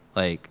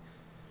 Like,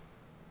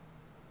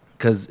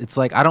 cause it's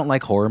like I don't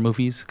like horror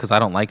movies because I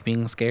don't like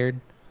being scared.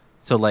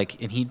 So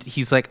like, and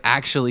he's like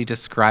actually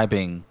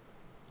describing,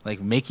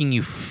 like making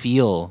you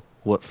feel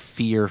what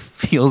fear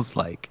feels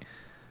like,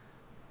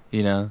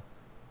 you know?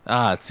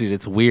 Dude,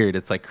 it's weird.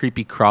 It's like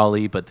creepy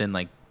crawly, but then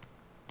like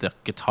the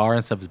guitar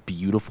and stuff is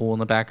beautiful in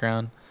the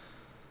background.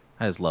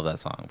 I just love that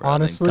song, bro.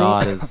 And then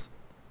Honestly,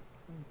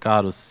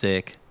 God was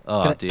sick.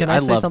 Oh, dude, can I I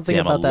say love something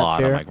Damn a about that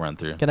lot on fear? my run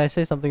through. Can I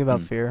say something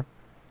about fear?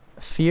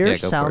 Fear Yeah, go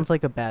for it. sounds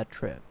like a bad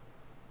trip.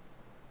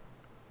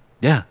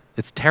 Yeah,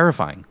 it's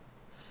terrifying.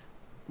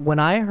 When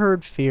I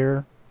heard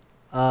fear,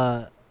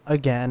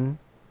 again,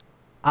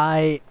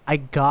 I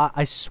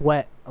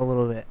sweat a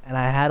little bit, and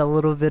I had a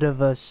little bit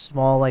of a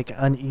small like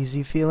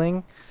uneasy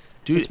feeling.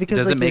 It's Dude,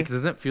 because like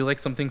doesn't it feel like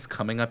something's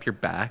coming up your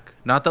back?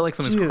 Not that like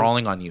something's dude,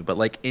 crawling on you, but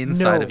like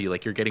inside of no, you,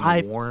 like you're getting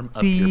I warm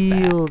up your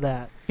feel back.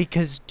 that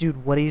because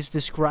dude, what he's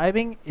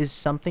describing is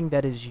something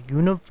that is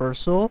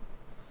universal.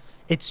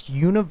 It's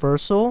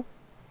universal,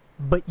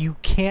 but you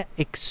can't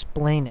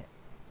explain it.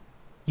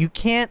 You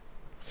can't,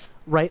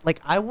 right? Like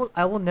I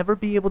will never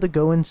be able to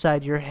go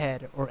inside your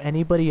head or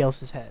anybody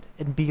else's head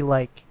and be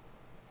like,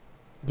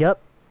 "Yep,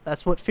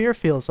 that's what fear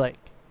feels like."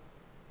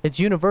 It's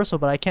universal,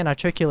 but I can't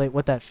articulate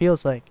what that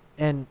feels like.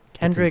 And It's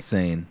Kendrick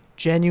insane.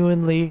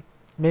 genuinely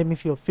made me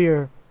feel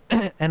fear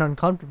and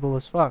uncomfortable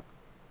as fuck.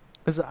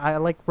 Because I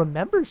like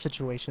remember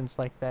situations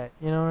like that.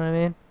 You know what I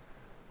mean?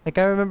 Like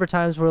I remember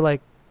times where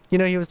like,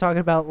 he was talking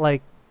about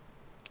like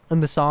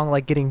in the song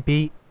like getting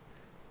beat,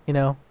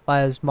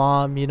 by his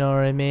mom. You know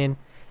what I mean?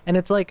 And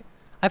it's like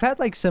I've had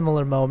like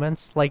similar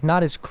moments, like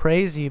not as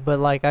crazy, but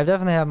like I've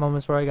definitely had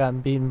moments where I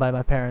got beaten by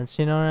my parents.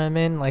 You know what I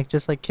mean? Like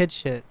just like kid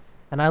shit.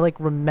 And I like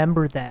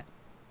remember that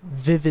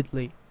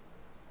vividly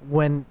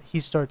when he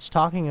starts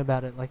talking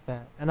about it like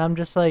that. And I'm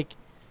just like,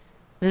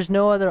 there's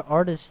no other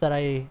artist that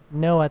I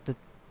know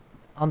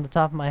on the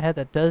top of my head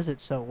that does it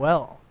so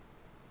well,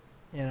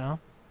 you know?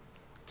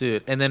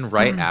 Dude, and then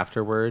right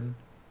afterward,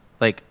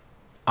 like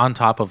on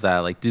top of that,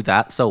 like do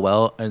that so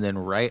well, and then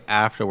right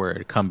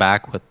afterward come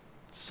back with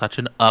such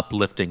an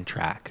uplifting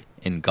track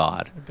in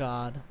God.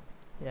 God,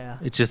 yeah.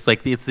 It's just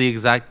like it's the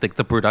exact like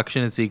the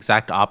production is the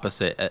exact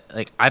opposite.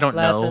 Like I don't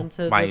know Laughing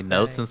to the my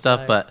notes and bank, stuff,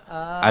 like, but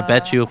I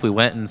bet you if we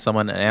went and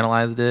someone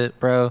analyzed it,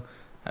 bro,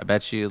 I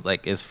bet you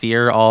like is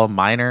Fear all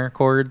minor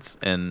chords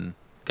and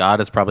God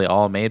is probably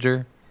all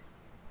major.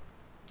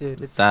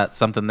 dude, Is that it's.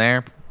 something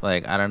there?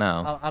 Like I don't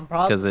know,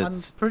 because I'm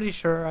it's pretty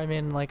sure. I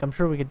mean, like, I'm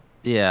sure we could.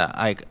 yeah.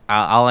 Like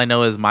all I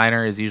know is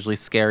minor is usually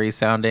scary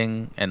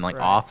sounding and like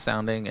Right. off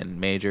sounding, and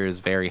major is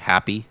very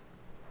happy,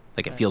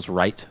 like it Right. feels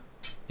right,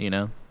 you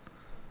know.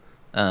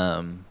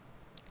 Um,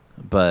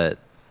 but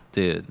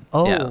dude,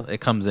 yeah, Oh,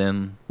 it comes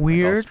in like all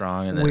weird,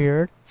 strong and then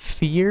weird.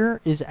 Fear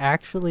is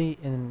actually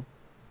in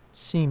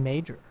C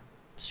major,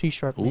 C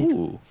sharp major.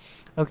 ooh.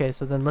 Okay,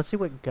 so then let's see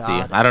what See,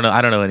 God I don't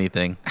know is.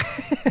 anything.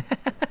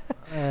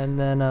 And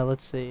then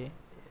let's see.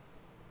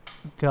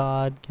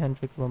 God,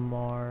 Kendrick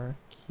Lamar,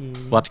 key.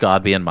 Watch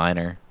God be in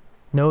minor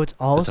No, it's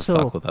just to fuck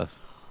also. with us.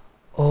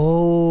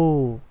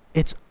 Oh,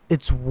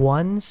 it's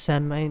one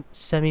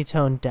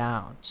semitone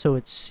down, so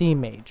it's C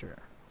major.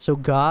 So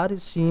God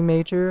is C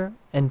major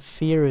and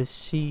Fear is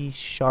C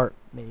sharp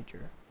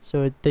major.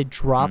 So they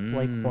drop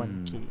like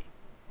one Mm, key.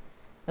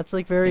 That's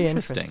like very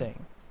interesting.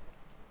 interesting.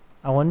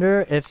 I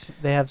wonder if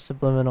they have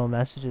subliminal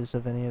messages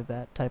of any of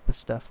that type of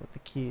stuff with the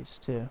keys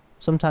too.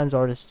 Sometimes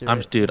artists do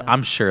it. Dude,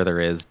 I'm sure there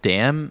is.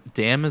 Damn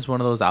is one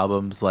of those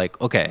albums like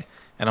okay,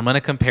 and I'm gonna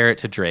compare it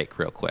to Drake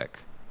real quick.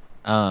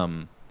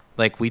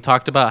 Like we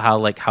talked about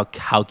how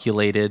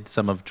calculated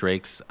some of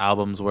Drake's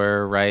albums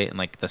were, right? And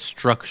like the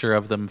structure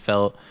of them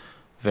felt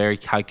very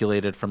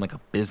calculated from like a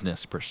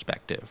business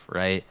perspective,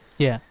 right?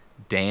 Yeah.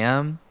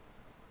 Damn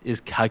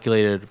is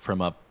calculated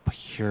from a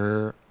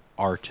pure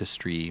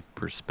artistry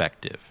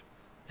perspective.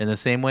 In the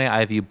same way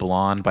I view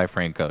Blonde by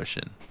Frank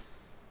Ocean.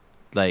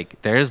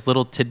 Like there's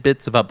little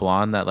tidbits about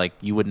Blonde that like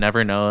you would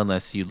never know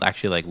unless you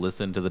actually like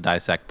listen to the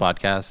Dissect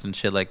podcast and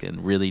shit, like,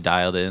 and really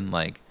dialed in,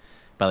 like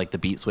by like the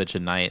beat switch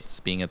and nights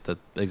being at the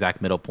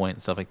exact middle point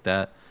and stuff like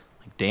that.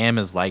 Like Damn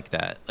is like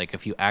that. Like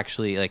if you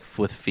actually like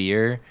with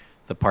Fear,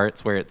 the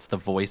parts where it's the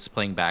voice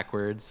playing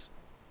backwards,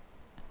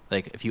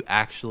 like if you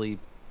actually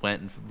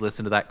went and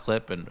listened to that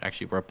clip and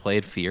actually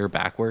replayed Fear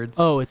backwards,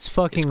 Oh, it's it's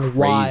fucking crazy.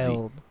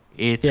 wild.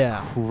 It's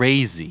Yeah.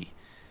 crazy.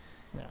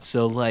 Yeah.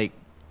 So like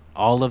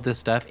all of this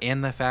stuff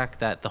and the fact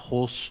that the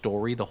whole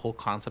story, the whole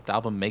concept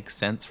album makes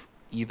sense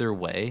either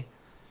way.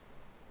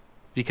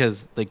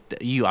 Because like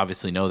you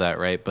obviously know that,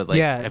 right? But like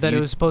Yeah, that it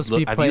was supposed to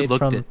be have you played looked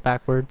from at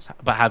backwards.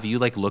 but have you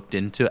like looked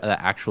into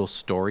the actual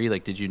story?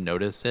 Like did you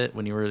notice it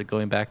when you were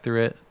going back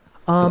through it?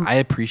 Cuz Um, I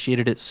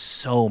appreciated it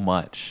so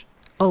much.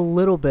 a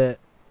little bit,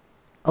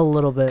 a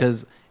little bit,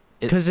 Cuz it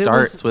because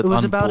starts it with was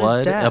on about his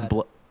blood. dad.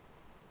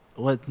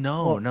 What?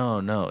 No, Well, no,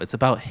 no. It's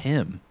about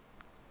him.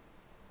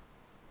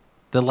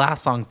 The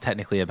last song's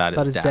technically about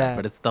about his his dad, dad.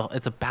 but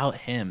it's about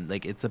him.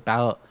 Like it's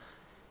about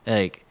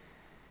like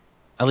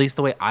at least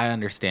the way I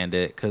understand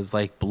it, because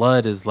like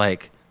blood is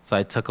like so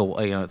I took a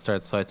it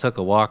starts so I took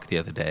a walk the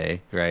other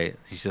day, right?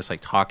 He's just like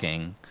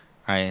talking,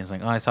 right? He's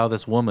like, oh, I saw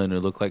this woman who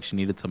looked like she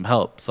needed some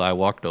help, so I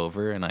walked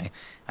over and I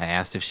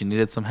asked if she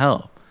needed some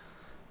help,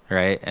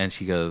 right? And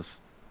she goes,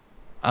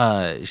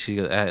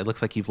 it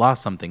looks like you've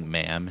lost something,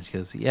 ma'am. And she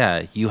goes,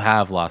 yeah, you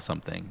have lost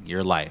something,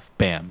 your life.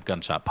 Bam,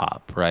 gunshot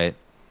pop, right?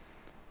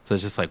 So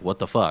it's just like, what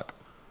the fuck?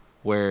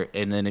 Where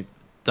and then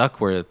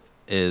Duckworth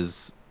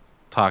is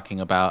talking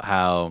about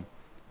how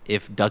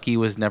if Ducky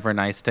was never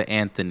nice to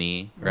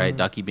Anthony, right? Mm.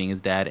 Ducky being his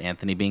dad,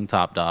 Anthony being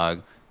top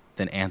dog,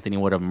 then Anthony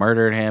would have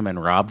murdered him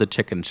and robbed the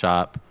chicken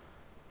shop,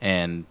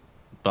 and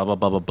blah blah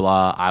blah blah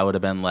blah. I would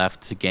have been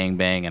left to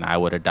gangbang, and I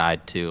would have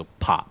died too.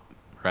 Pop,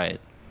 right?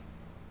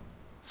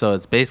 So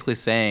it's basically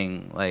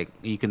saying like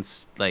you can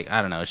like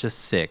I don't know. It's just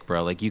sick,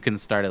 bro. Like you can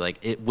start it like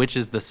it, which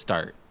is the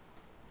start,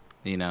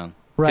 you know?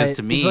 Because Right.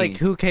 to It's like me,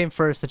 who came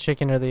first, the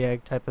chicken or the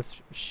egg type of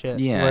shit.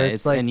 yeah, Where it's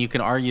it's like and you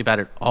can argue about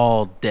it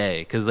all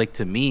day because, like,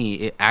 to me,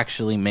 it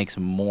actually makes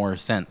more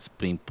sense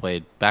being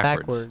played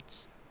backwards.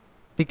 backwards,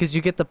 because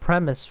you get the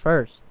premise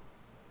first.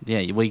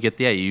 Yeah, well, you get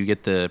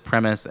the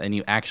premise, and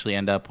you actually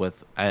end up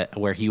with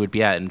where he would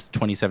be at in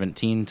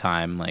 2017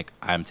 time. Like,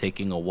 I'm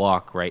taking a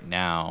walk right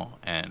now,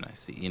 and I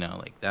see,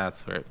 like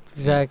that's where it's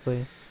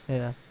Exactly.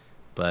 Yeah.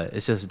 But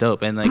it's just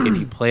dope, and like if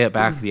you play it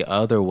back the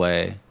other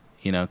way,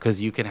 because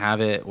you can have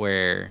it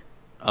where,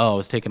 oh, I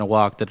was taking a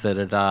walk, da da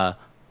da da.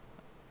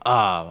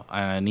 Oh,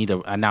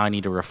 now I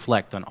need to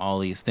reflect on all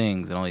these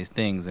things and all these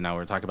things. And now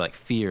we're talking about like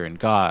fear and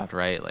God,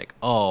 right? Like,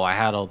 oh, I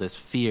had all this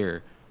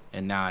fear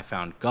and now I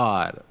found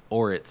God.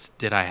 Or it's,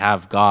 did I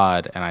have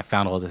God and I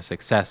found all this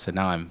success and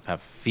now I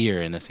have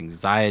fear and this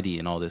anxiety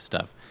and all this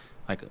stuff.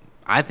 Like,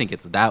 I think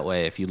it's that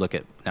way if you look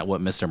at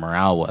what Mr.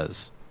 Morale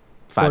was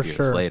For 5 years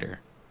sure. later.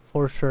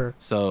 For sure.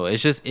 So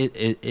it's just,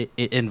 it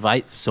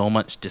invites so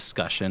much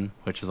discussion,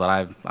 which is what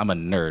I'm a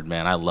nerd,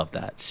 man. I love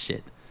that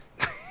shit.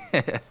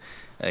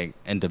 Like,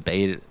 and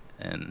debate it,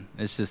 and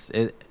it's just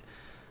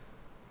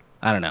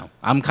I don't know.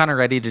 I'm kind of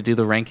ready to do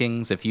the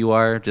rankings if you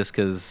are, just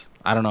because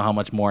I don't know how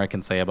much more I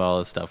can say about all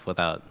this stuff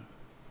without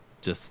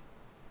just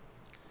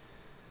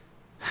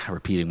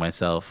repeating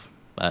myself.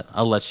 But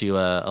I'll let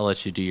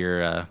you do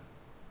your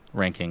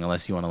ranking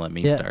unless you want to let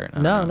me Yeah. start. I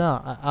don't No,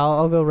 know. no.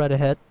 I'll go right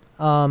ahead.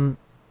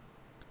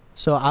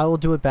 So I will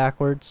do it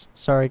backwards.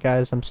 Sorry,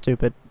 guys. I'm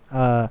stupid.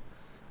 I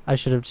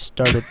should have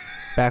started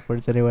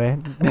backwards anyway.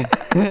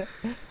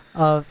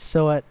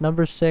 So at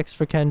number 6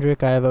 for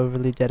Kendrick, I have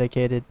Overly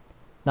Dedicated.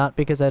 Not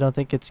because I don't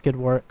think it's good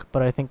work,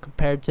 but I think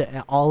compared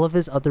to all of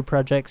his other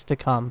projects to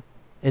come,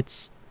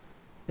 it's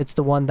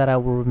the one that I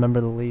will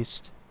remember the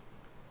least.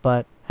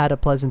 But had a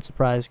pleasant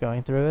surprise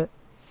going through it.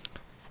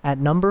 At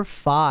number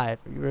 5,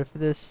 are you ready for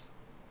this?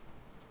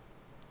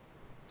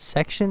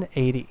 Section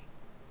 80.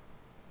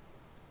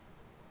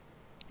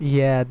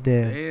 Yeah,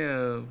 dude.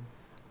 Damn.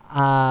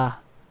 I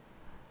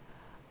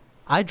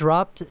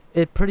dropped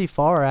it pretty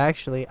far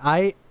actually.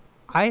 I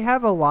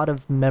have a lot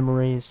of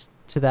memories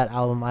to that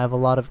album. I have a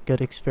lot of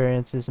good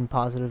experiences and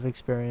positive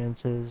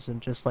experiences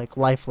and just like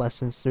life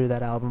lessons through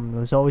that album. It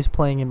was always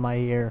playing in my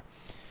ear.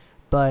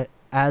 But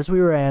as we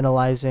were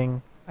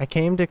analyzing, I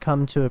came to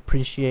come to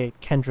appreciate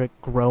Kendrick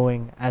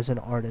growing as an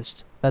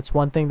artist. That's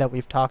one thing that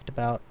we've talked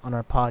about on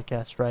our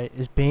podcast, right?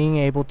 Is being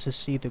able to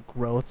see the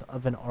growth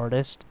of an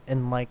artist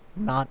and like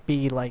not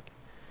be like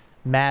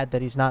mad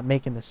that he's not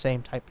making the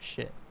same type of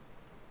shit.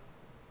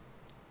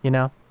 You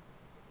know?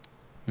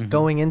 Mhm.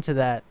 Going into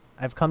that,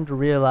 I've come to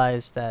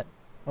realize that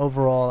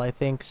overall, I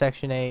think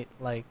Section 8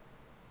 like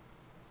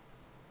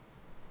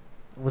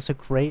was a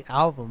great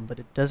album, but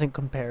it doesn't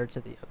compare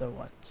to the other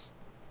ones.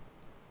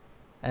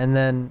 And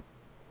then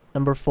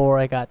number 4,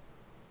 I got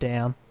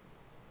Damn.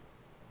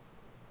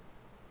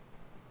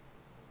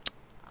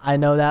 I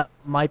know that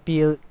might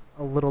be a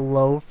little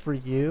low for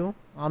you,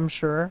 I'm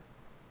sure,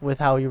 with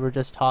how you were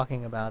just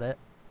talking about it.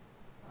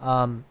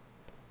 Um,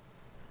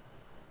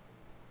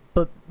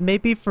 but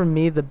maybe for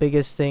me, the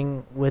biggest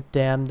thing with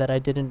Damn that I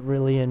didn't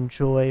really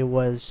enjoy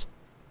was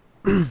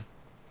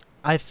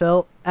I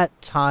felt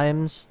at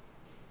times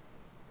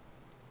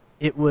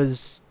it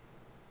was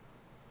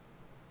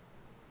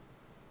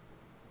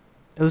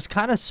it was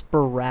kind of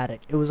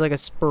sporadic. It was like a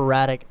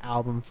sporadic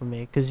album for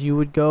me because you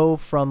would go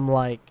from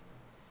like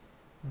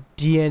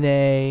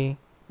DNA,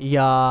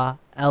 Ya,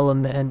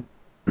 Element,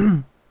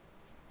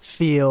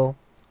 Feel,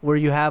 where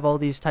you have all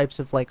these types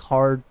of like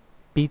hard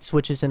beat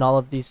switches and all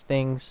of these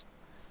things.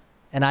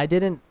 And I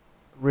didn't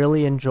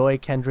really enjoy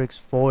Kendrick's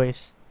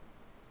voice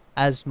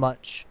as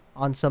much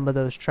on some of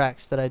those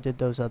tracks that I did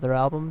those other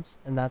albums,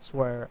 and that's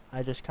where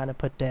I just kind of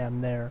put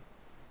Damn there.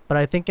 But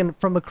I think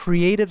from a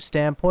creative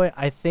standpoint,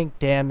 I think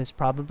Damn is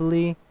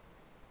probably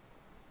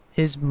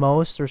his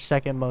most or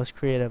second most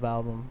creative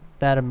album.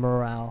 That and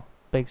Morale,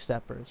 Big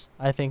Steppers.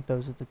 I think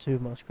those are the two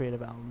most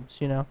creative albums,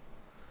 you know?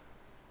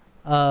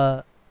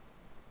 Uh,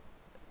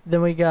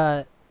 then we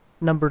got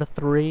number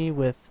 3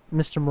 with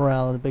Mr.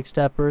 Morale and the Big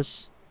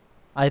Steppers.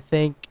 I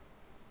think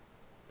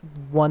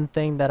one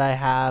thing that I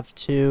have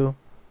too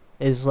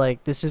is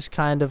like this is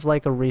kind of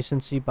like a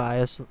recency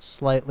bias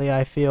slightly,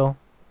 I feel,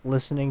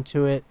 listening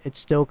to it. It's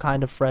still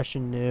kind of fresh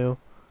and new.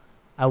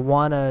 I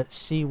want to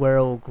see where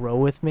it will grow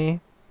with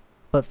me,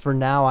 but for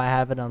now I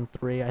have it on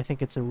 3. I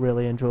think it's a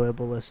really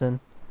enjoyable listen.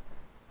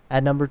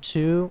 At number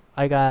 2,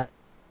 I got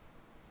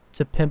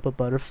To Pimp a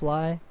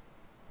Butterfly.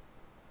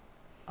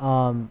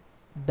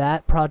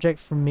 That project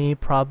for me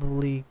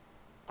probably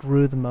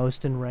grew the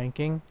most in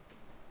ranking.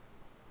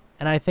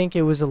 And I think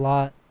it was a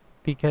lot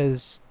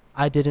because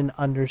I didn't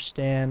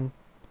understand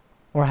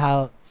or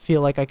how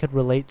feel like I could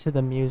relate to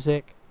the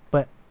music,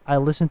 but I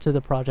listened to the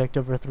project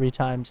over 3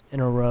 times in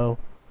a row.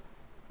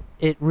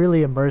 It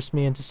really immersed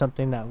me into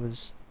something that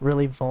was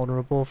really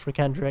vulnerable for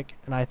Kendrick,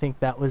 and I think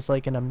that was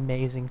like an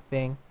amazing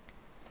thing.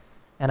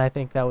 And I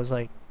think that was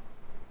like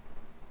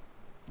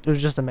it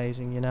was just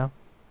amazing, you know?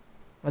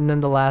 And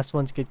then the last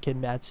one's Good Kid,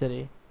 Mad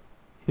City,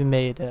 who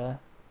made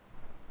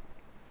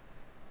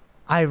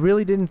I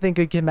really didn't think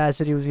Good Kid, Mad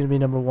City was going to be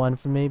number 1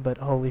 for me, but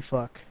holy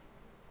fuck.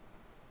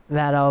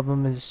 That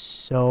album is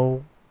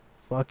so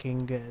fucking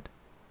good.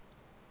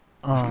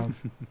 Um,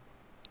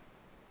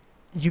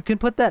 you can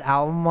put that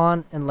album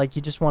on and like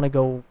you just want to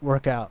go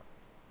work out,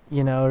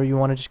 you know, or you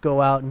want to just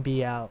go out and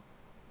be out.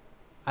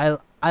 I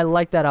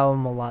like that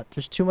album a lot.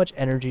 There's too much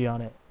energy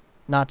on it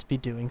not to be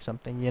doing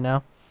something, you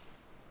know?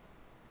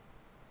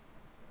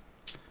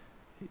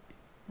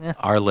 Yeah.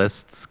 Our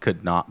lists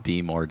could not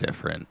be more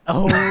different.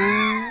 Oh.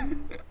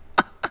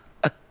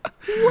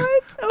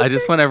 What? Okay. I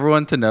just want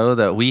everyone to know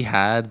that we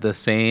had the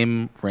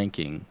same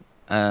ranking.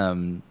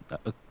 2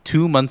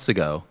 months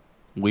ago,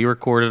 we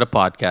recorded a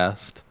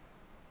podcast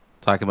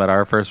talking about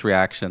our first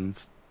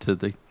reactions to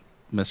the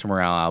Mr.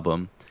 Morale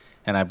album.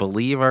 And I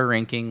believe our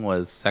ranking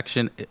was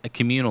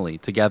communally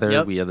together.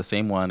 Yep. We had the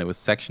same one. It was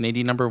Section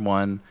 80 number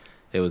 1.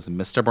 It was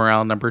Mr.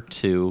 Morale number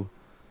 2.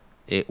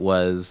 It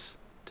was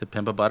To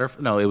Pimp a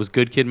Butterfly. No, it was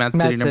Good Kid, Mad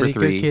City number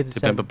 3. To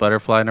Pimp a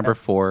Butterfly number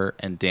 4,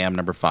 and Damn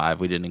number 5.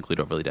 We didn't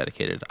include Overly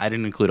Dedicated. I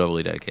didn't include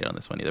Overly Dedicated on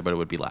this one either, but it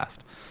would be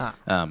last.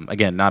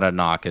 Again, not a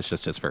knock. It's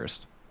just his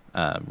first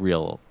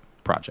real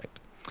project.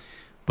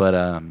 But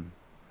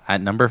at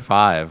number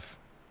 5,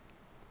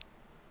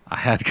 I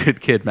had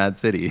Good Kid, Mad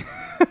City.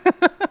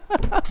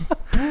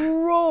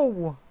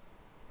 Bro.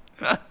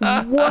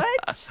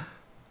 What?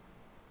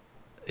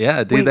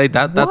 Yeah, dude. Wait,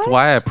 That's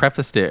why I what?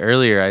 prefaced it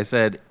earlier. I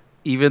said,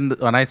 even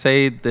when I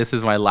say this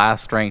is my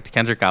last ranked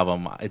Kendrick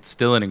album, it's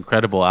still an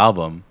incredible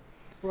album.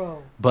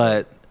 Bro.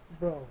 But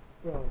Bro.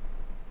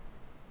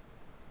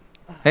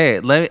 hey,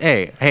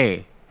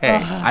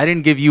 I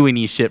didn't give you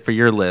any shit for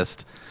your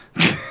list.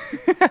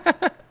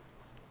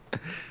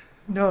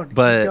 No,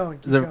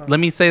 But let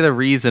me say the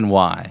reason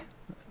why.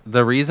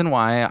 The reason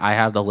why I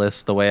have the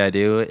list the way I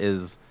do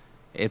is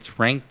it's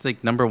ranked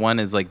like number 1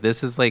 is like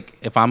this is like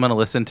if I'm gonna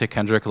listen to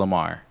Kendrick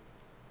Lamar,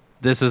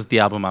 this is the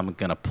album I'm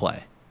gonna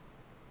play.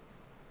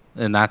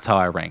 And that's how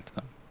I ranked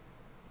them.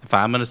 If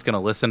I'm just gonna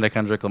listen to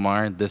Kendrick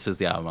Lamar, this is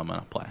the album I'm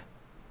gonna play.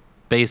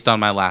 Based on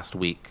my last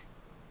week,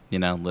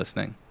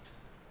 listening.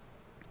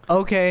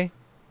 Okay,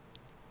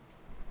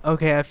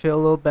 I feel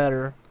a little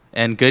better.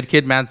 And Good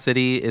Kid, Mad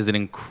City is an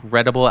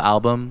incredible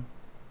album,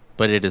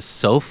 but it is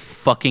so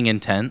fucking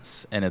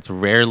intense, and it's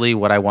rarely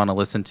what I want to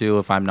listen to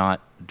if I'm not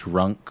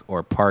drunk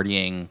or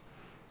partying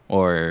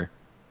or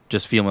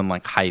just feeling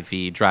like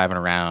hyphy, driving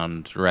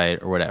around,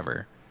 right, or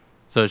whatever.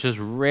 So it's just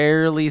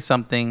rarely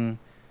something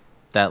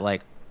that,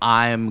 like,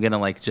 I'm going to,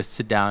 like, just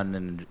sit down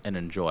and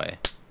enjoy.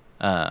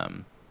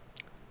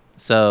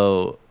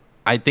 So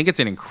I think it's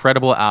an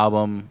incredible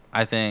album.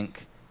 I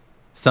think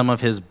some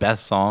of his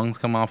best songs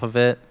come off of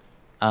it.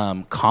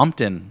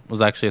 Compton was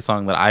actually a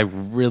song that I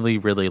really,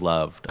 really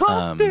loved.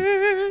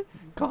 Compton.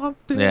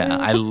 Yeah,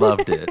 I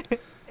loved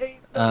it. Ain't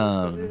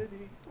nobody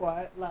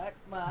quite like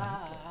mine.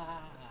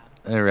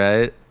 All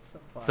right.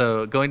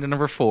 So going to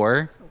number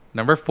four.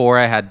 Number four,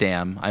 I had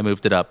Damn. I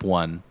moved it up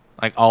one.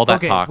 Like all that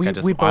Okay, talk,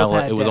 we both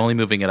had it was Damn. only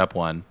moving it up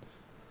one.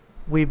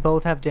 We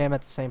both have Damn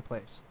at the same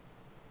place.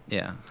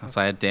 Yeah.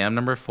 So I had Damn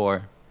number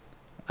four.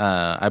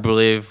 I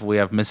believe we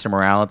have Mr.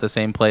 Morale at the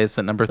same place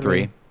at number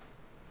three.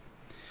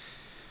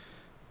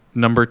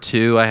 Number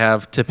two, I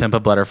have To Pimp a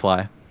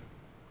Butterfly.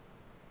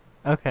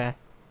 Okay.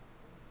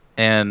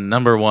 And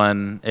number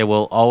one, it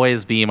will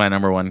always be my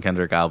number one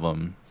Kendrick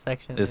album.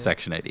 Section is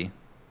Section 80.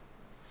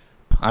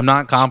 I'm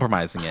not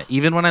compromising it.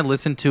 Even when I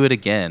listen to it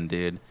again,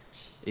 dude.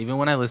 Even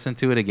when I listen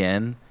to it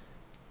again,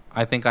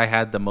 I think I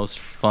had the most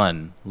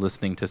fun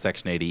listening to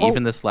Section 80,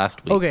 even this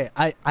last week. Okay,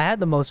 I had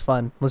the most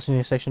fun listening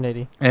to Section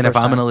 80. And if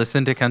I'm going to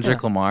listen to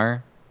Kendrick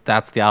Lamar,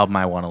 that's the album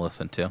I want to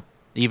listen to.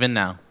 Even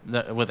now.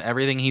 With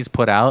everything he's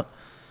put out,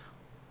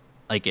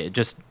 like it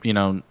just,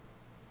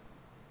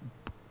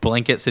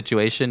 blanket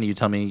situation, you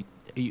tell me,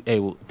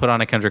 hey, put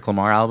on a Kendrick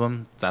Lamar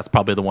album, that's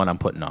probably the one I'm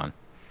putting on.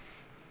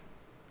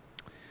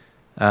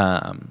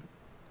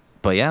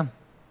 But yeah,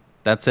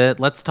 that's it.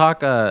 Let's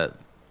talk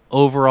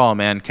overall,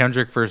 man.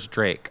 Kendrick versus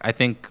Drake. I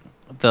think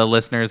the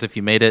listeners, if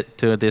you made it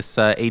to this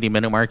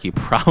 80-minute mark, you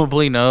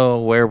probably know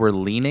where we're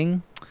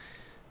leaning.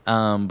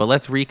 But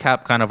let's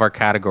recap kind of our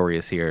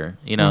categories here.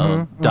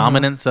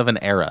 Dominance of an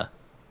era.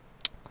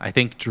 I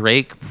think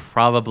Drake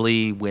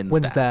probably wins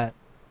that.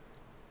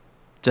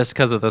 Just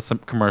because of the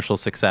commercial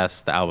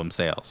success, the album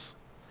sales.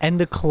 And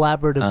the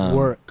collaborative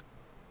work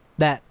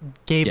that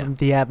gave him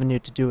the avenue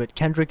to do it.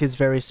 Kendrick is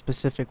very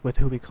specific with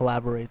who he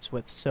collaborates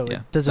with, so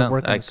it doesn't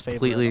work in his favor. I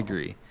completely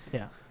agree.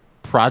 Yeah.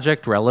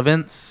 Project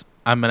relevance,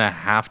 I'm going to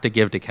have to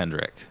give to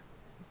Kendrick.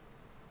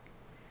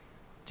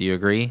 Do you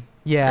agree?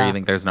 Yeah. Or do you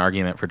think there's an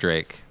argument for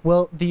Drake?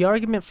 Well, the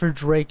argument for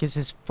Drake is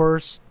his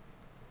first,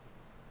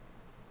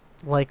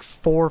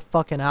 4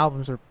 fucking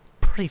albums are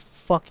pretty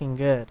fucking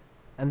good.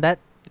 And that...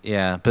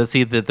 Yeah, but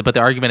see, but the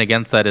argument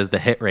against that is the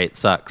hit rate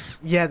sucks.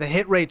 Yeah, the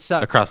hit rate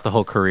sucks. Across the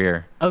whole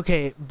career.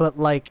 Okay, but,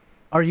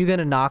 are you going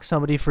to knock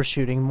somebody for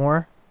shooting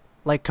more?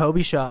 Like,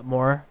 Kobe shot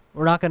more.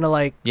 We're not going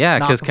to, Yeah,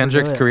 because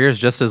Kendrick's career is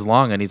just as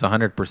long, and he's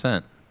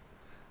 100%.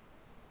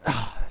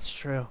 Oh, that's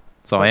true.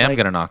 So I am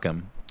going to knock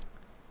him.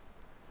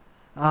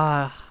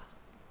 I'm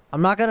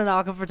not going to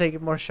knock him for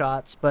taking more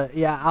shots, but,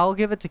 yeah, I'll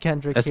give it to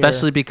Kendrick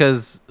Especially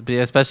because,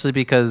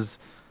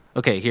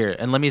 okay, here,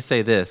 and let me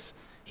say this.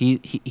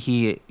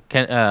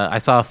 I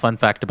saw a fun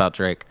fact about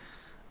Drake.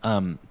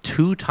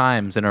 2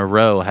 times in a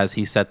row has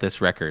he set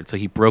this record. So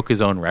he broke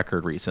his own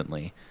record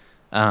recently.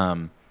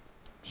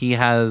 He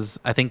has,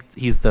 I think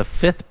he's the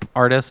 5th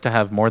artist to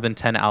have more than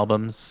 10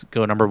 albums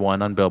go number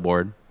 1 on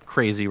Billboard.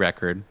 Crazy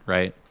record,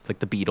 right? It's like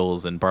the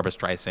Beatles and Barbra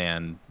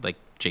Streisand, like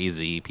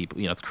Jay-Z, people,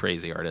 it's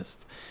crazy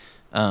artists.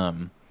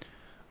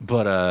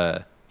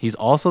 But he's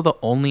also the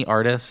only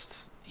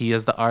artist. He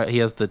has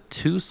the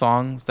 2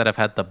 songs that have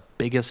had the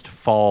biggest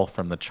fall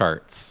from the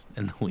charts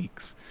in the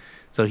weeks.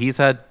 So he's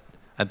had,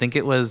 I think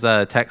it was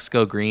Text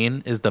Go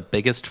Green is the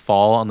biggest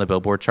fall on the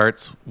Billboard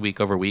charts week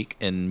over week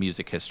in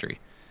music history.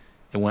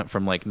 It went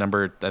from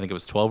number, I think it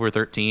was 12 or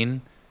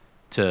 13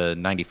 to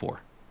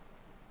 94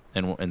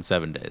 in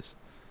 7 days.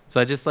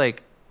 So I just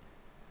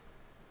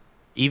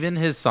even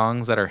his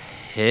songs that are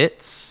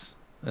hits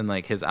and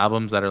his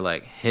albums that are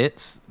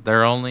hits,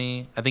 they're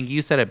only, I think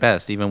you said it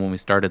best even when we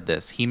started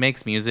this. He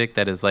makes music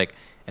that is a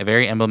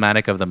very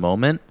emblematic of the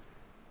moment,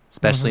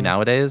 especially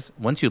nowadays.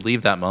 Once you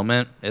leave that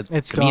moment,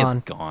 it's gone.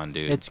 It's gone,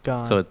 dude. It's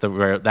gone. So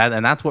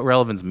that's what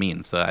relevance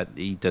means. So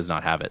he does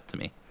not have it to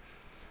me.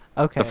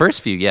 Okay. The first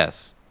few,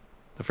 yes.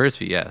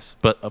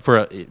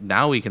 But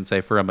now we can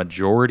say for a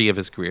majority of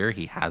his career,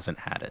 he hasn't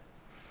had it.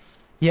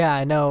 Yeah,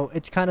 I know.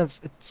 It's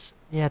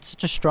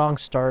such a strong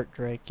start,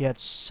 Drake. Yeah,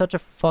 it's such a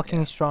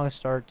fucking strong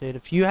start, dude.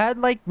 If you had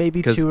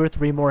maybe 2 or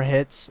 3 more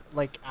hits,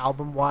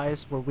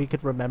 album-wise, where we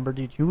could remember,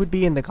 dude, you would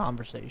be in the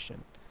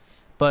conversation.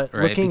 But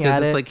looking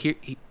at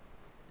it,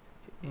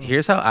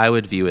 here's how I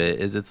would view it: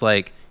 is it's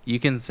you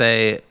can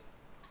say,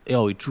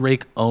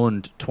 Drake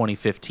owned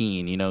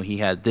 2015. He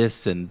had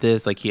this and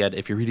this. He had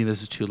If You're Reading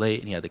This Is Too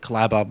Late, and he had the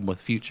collab album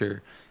with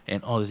Future,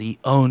 and he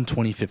owned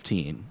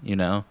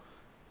 2015.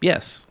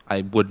 Yes,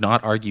 I would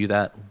not argue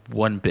that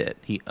one bit.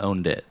 He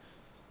owned it.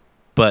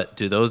 But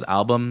do those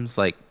albums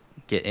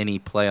get any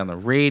play on the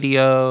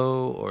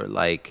radio, or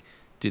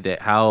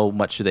how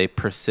much do they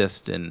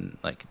persist in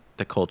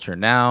the culture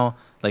now?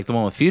 The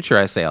one with Future,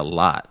 I say a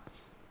lot.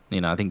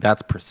 I think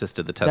that's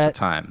persisted the test of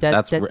time.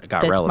 That's got relevance.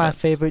 That's my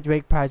favorite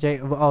Drake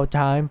project of all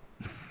time.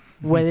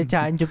 What a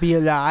time to be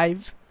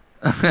alive.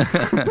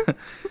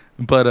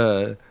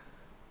 But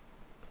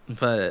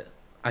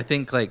I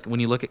think when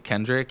you look at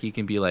Kendrick, you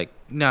can be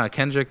no,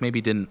 Kendrick maybe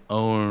didn't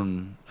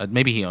own.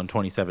 Maybe he owned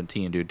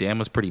 2017, dude. Damn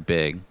was pretty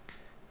big.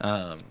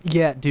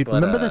 Yeah, dude. But,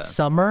 remember the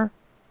summer?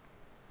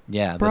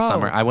 Yeah, the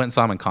summer. I went and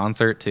saw him in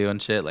concert too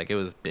and shit. It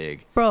was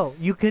big. Bro,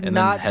 you could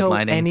not go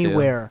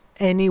anywhere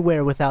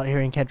without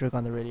hearing Kendrick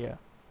on the radio.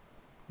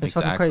 It's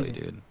fucking crazy,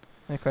 dude.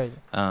 That's crazy.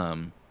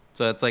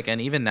 So it's like, and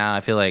even now,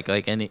 I feel like,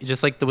 and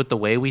just like with the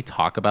way we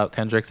talk about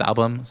Kendrick's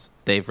albums,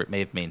 they've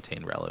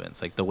maintained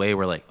relevance. Like the way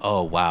we're like,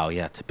 oh wow,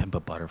 yeah, To Pimp a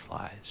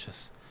Butterfly. It's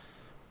just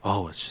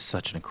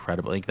such an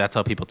incredible. Like that's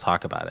how people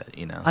talk about it.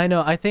 You know, I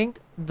know. I think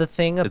the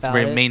thing it's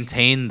about it,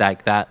 maintained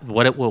like that.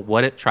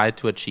 What it tried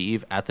to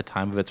achieve at the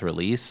time of its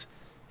release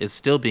is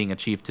still being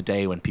achieved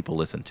today when people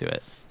listen to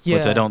it.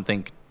 Which I yeah, don't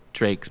think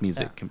Drake's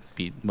music yeah, can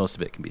be. Most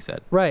of it can be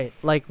said. right.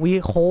 Like we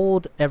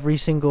hold every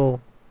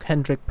single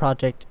Kendrick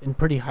project in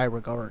pretty high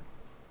regard.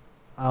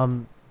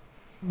 Um,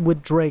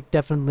 with Drake,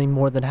 definitely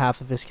more than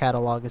half of his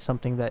catalog is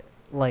something that,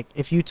 like,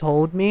 if you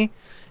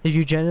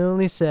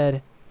genuinely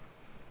said,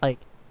 like,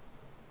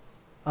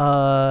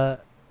 uh,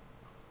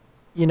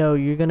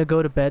 you're gonna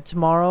go to bed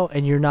tomorrow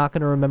and you're not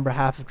gonna remember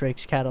half of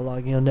Drake's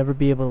catalog. You'll never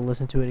be able to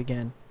listen to it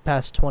again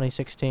past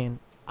 2016.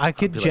 I I'll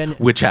could be like,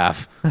 which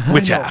half? I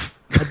Which know. half?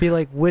 I'd be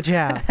like, which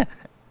half?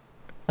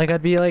 Like,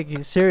 I'd be like,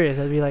 serious.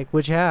 I'd be like,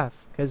 which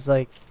half? Because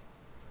like,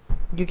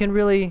 you can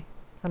really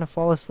kind of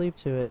fall asleep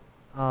to it,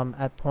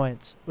 at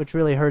points, which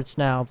really hurts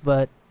now.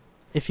 But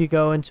if you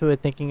go into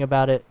it thinking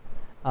about it,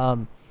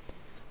 um,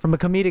 from a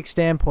comedic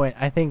standpoint,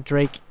 I think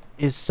Drake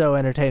is so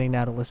entertaining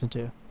now to listen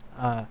to,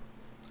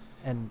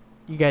 and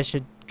you guys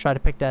should try to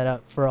pick that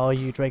up for all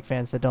you Drake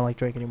fans that don't like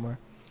Drake anymore.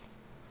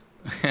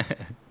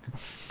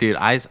 Dude,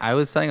 I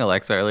was telling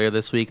Alexa earlier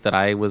this week that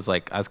I was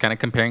kind of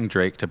comparing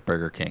Drake to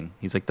Burger King.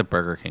 He's like the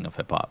Burger King of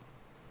hip hop.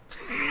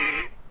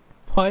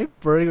 Why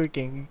Burger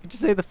King? You could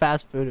just say the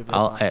fast food of hip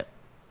hop.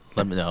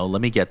 Let me know.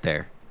 Let me get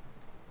there.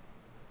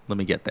 Let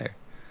me get there.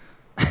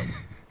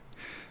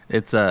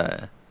 it's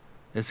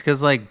it's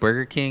because like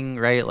Burger King,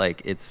 right?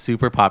 Like it's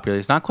super popular.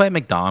 It's not quite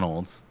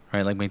McDonald's,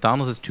 right? Like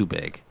McDonald's is too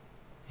big.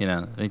 You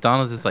know,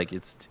 McDonald's is like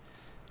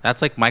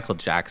that's like Michael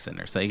Jackson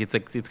or something.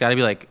 It's got to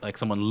be like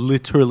someone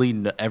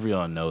literally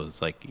everyone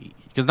knows, like,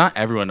 because not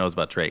everyone knows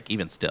about Drake.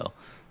 Even still,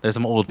 there's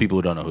some old people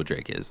who don't know who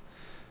Drake is,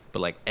 but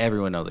like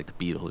everyone knows like the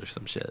Beatles or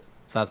some shit.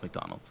 So that's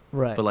McDonald's.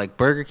 Right. But like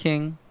Burger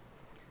King,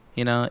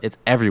 you know, it's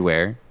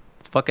everywhere.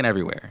 It's fucking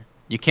everywhere.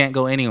 You can't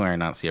go anywhere and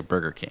not see a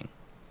Burger King,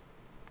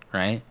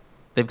 right?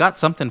 They've got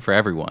something for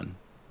everyone.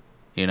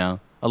 You know,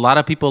 a lot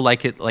of people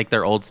like it, like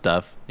their old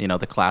stuff. You know,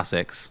 the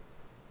classics.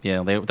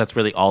 You know, that's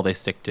really all they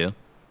stick to.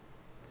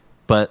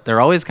 But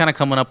they're always kind of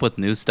coming up with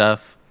new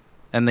stuff,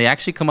 and they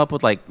actually come up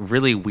with like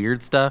really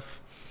weird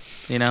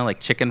stuff. You know,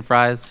 like chicken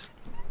fries,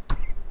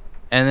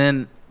 and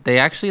then they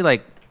actually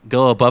like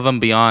go above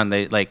and beyond.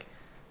 They like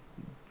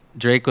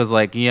Drake was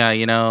like, yeah,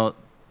 you know,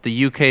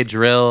 the UK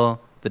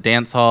drill, the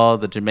dance hall,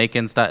 the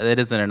Jamaican style, it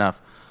isn't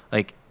enough.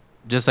 Like,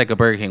 just like a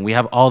Burger King, we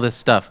have all this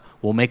stuff.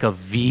 We'll make a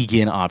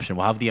vegan option.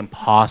 We'll have the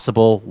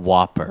Impossible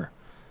Whopper.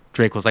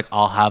 Drake was like,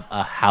 I'll have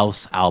a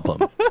house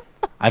album.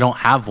 I don't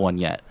have one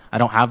yet. I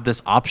don't have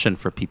this option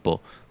for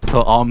people,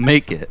 so I'll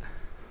make it.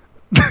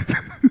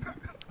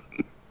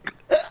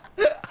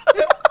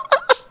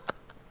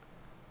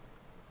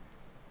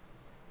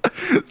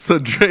 So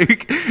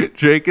Drake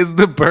is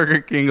the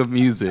Burger King of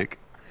music.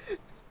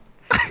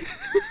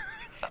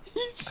 He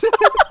said,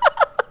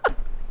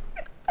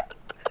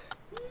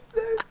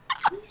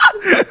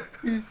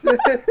 he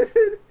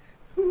said,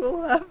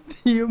 we'll have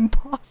the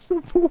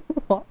Impossible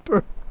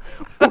Whopper.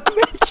 We'll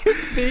make it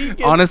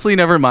vegan. Honestly,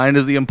 never mind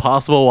is the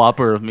Impossible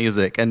Whopper of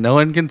music, and no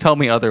one can tell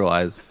me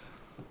otherwise.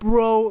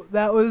 Bro,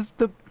 that was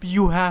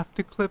you have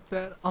to clip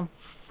that. I'm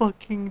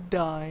fucking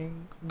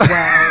dying.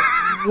 Wow.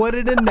 What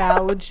an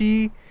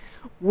analogy.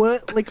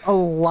 What, like, a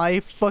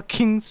life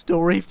fucking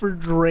story for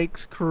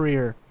Drake's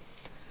career.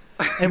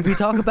 And we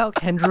talk about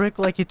Kendrick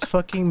like it's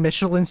fucking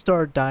Michelin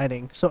star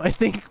dining. So I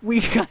think we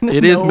kind of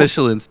It is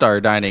Michelin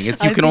star dining. You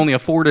can only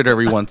afford it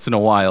every once in a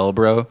while,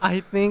 bro.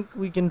 I think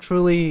we can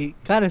truly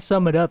kind of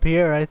sum it up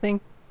here. I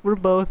think we're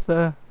both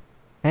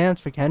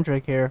hands for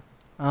Kendrick here.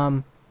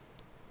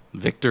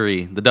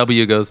 Victory. The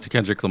W goes to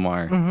Kendrick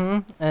Lamar.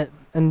 Mm-hmm.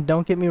 And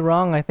don't get me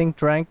wrong, I think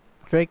Drake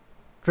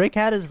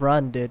had his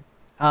run, dude.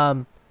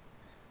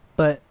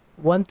 But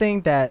one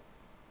thing that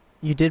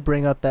you did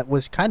bring up that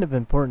was kind of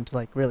important to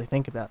like really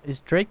think about is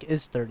Drake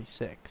is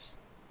 36.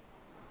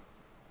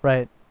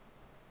 Right?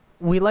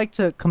 We like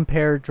to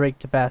compare Drake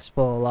to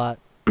basketball a lot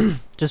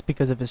just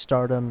because of his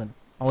stardom and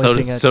always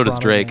being so does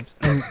Drake.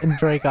 And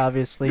Drake,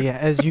 obviously,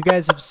 as you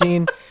guys have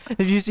seen,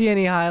 if you see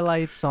any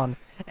highlights on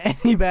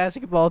any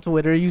basketball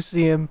Twitter, you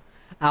see him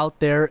out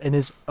there in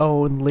his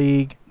own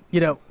league. You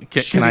know,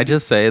 can I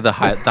just say the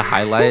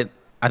highlight?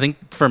 I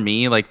think for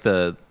me,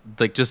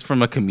 just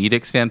from a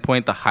comedic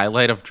standpoint, the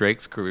highlight of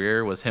Drake's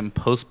career was him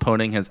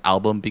postponing his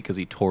album because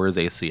he tore his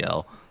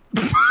ACL.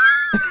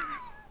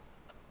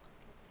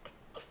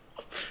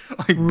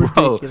 Like,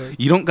 bro, ridiculous.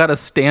 you don't gotta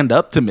stand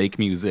up to make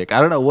music.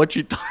 I don't know what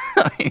you're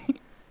talking.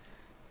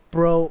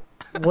 Bro,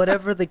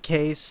 whatever the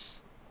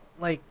case,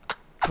 like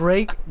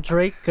Drake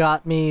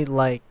got me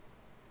like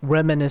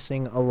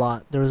reminiscing a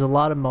lot. There was a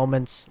lot of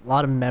moments, a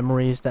lot of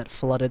memories that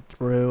flooded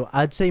through.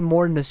 I'd say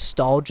more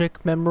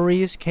nostalgic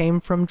memories came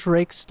from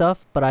Drake's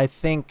stuff, but I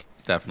think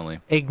Definitely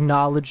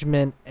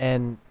acknowledgement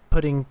and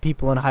putting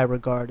people in high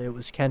regard, it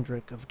was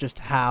Kendrick, of just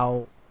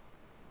how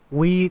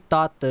we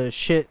thought the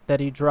shit that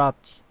he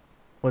dropped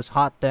was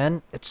hot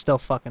then, it's still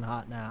fucking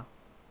hot now,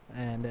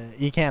 and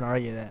you can't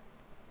argue that.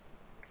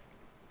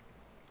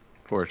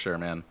 For sure,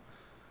 man.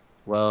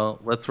 Well,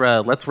 let's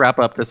wrap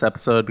up this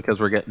episode because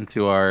we're getting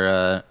to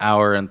our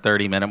hour and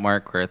 30-minute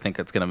mark, where I think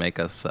it's gonna make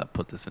us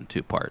put this in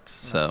two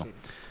parts. Oh, So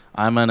jeez.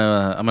 I'm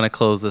gonna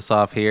close this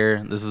off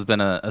here. This has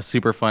been a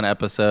super fun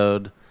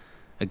episode,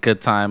 a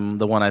good time.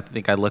 The one I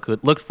think I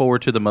looked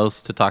forward to the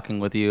most to talking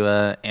with you,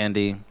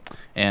 Andy,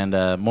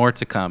 and more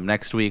to come.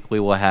 Next week we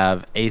will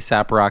have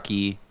ASAP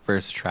Rocky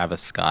versus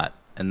Travis Scott,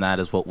 and that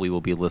is what we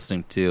will be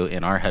listening to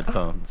in our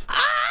headphones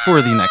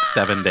for the next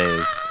 7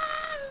 days.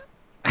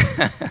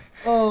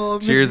 Oh,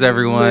 Cheers,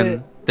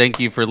 everyone. Thank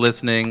you for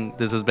listening.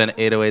 This has been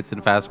 808s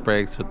and Fast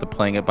Breaks with the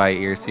Playing It By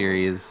Ear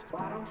series.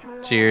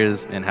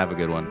 Cheers, and have a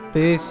good one.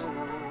 Peace.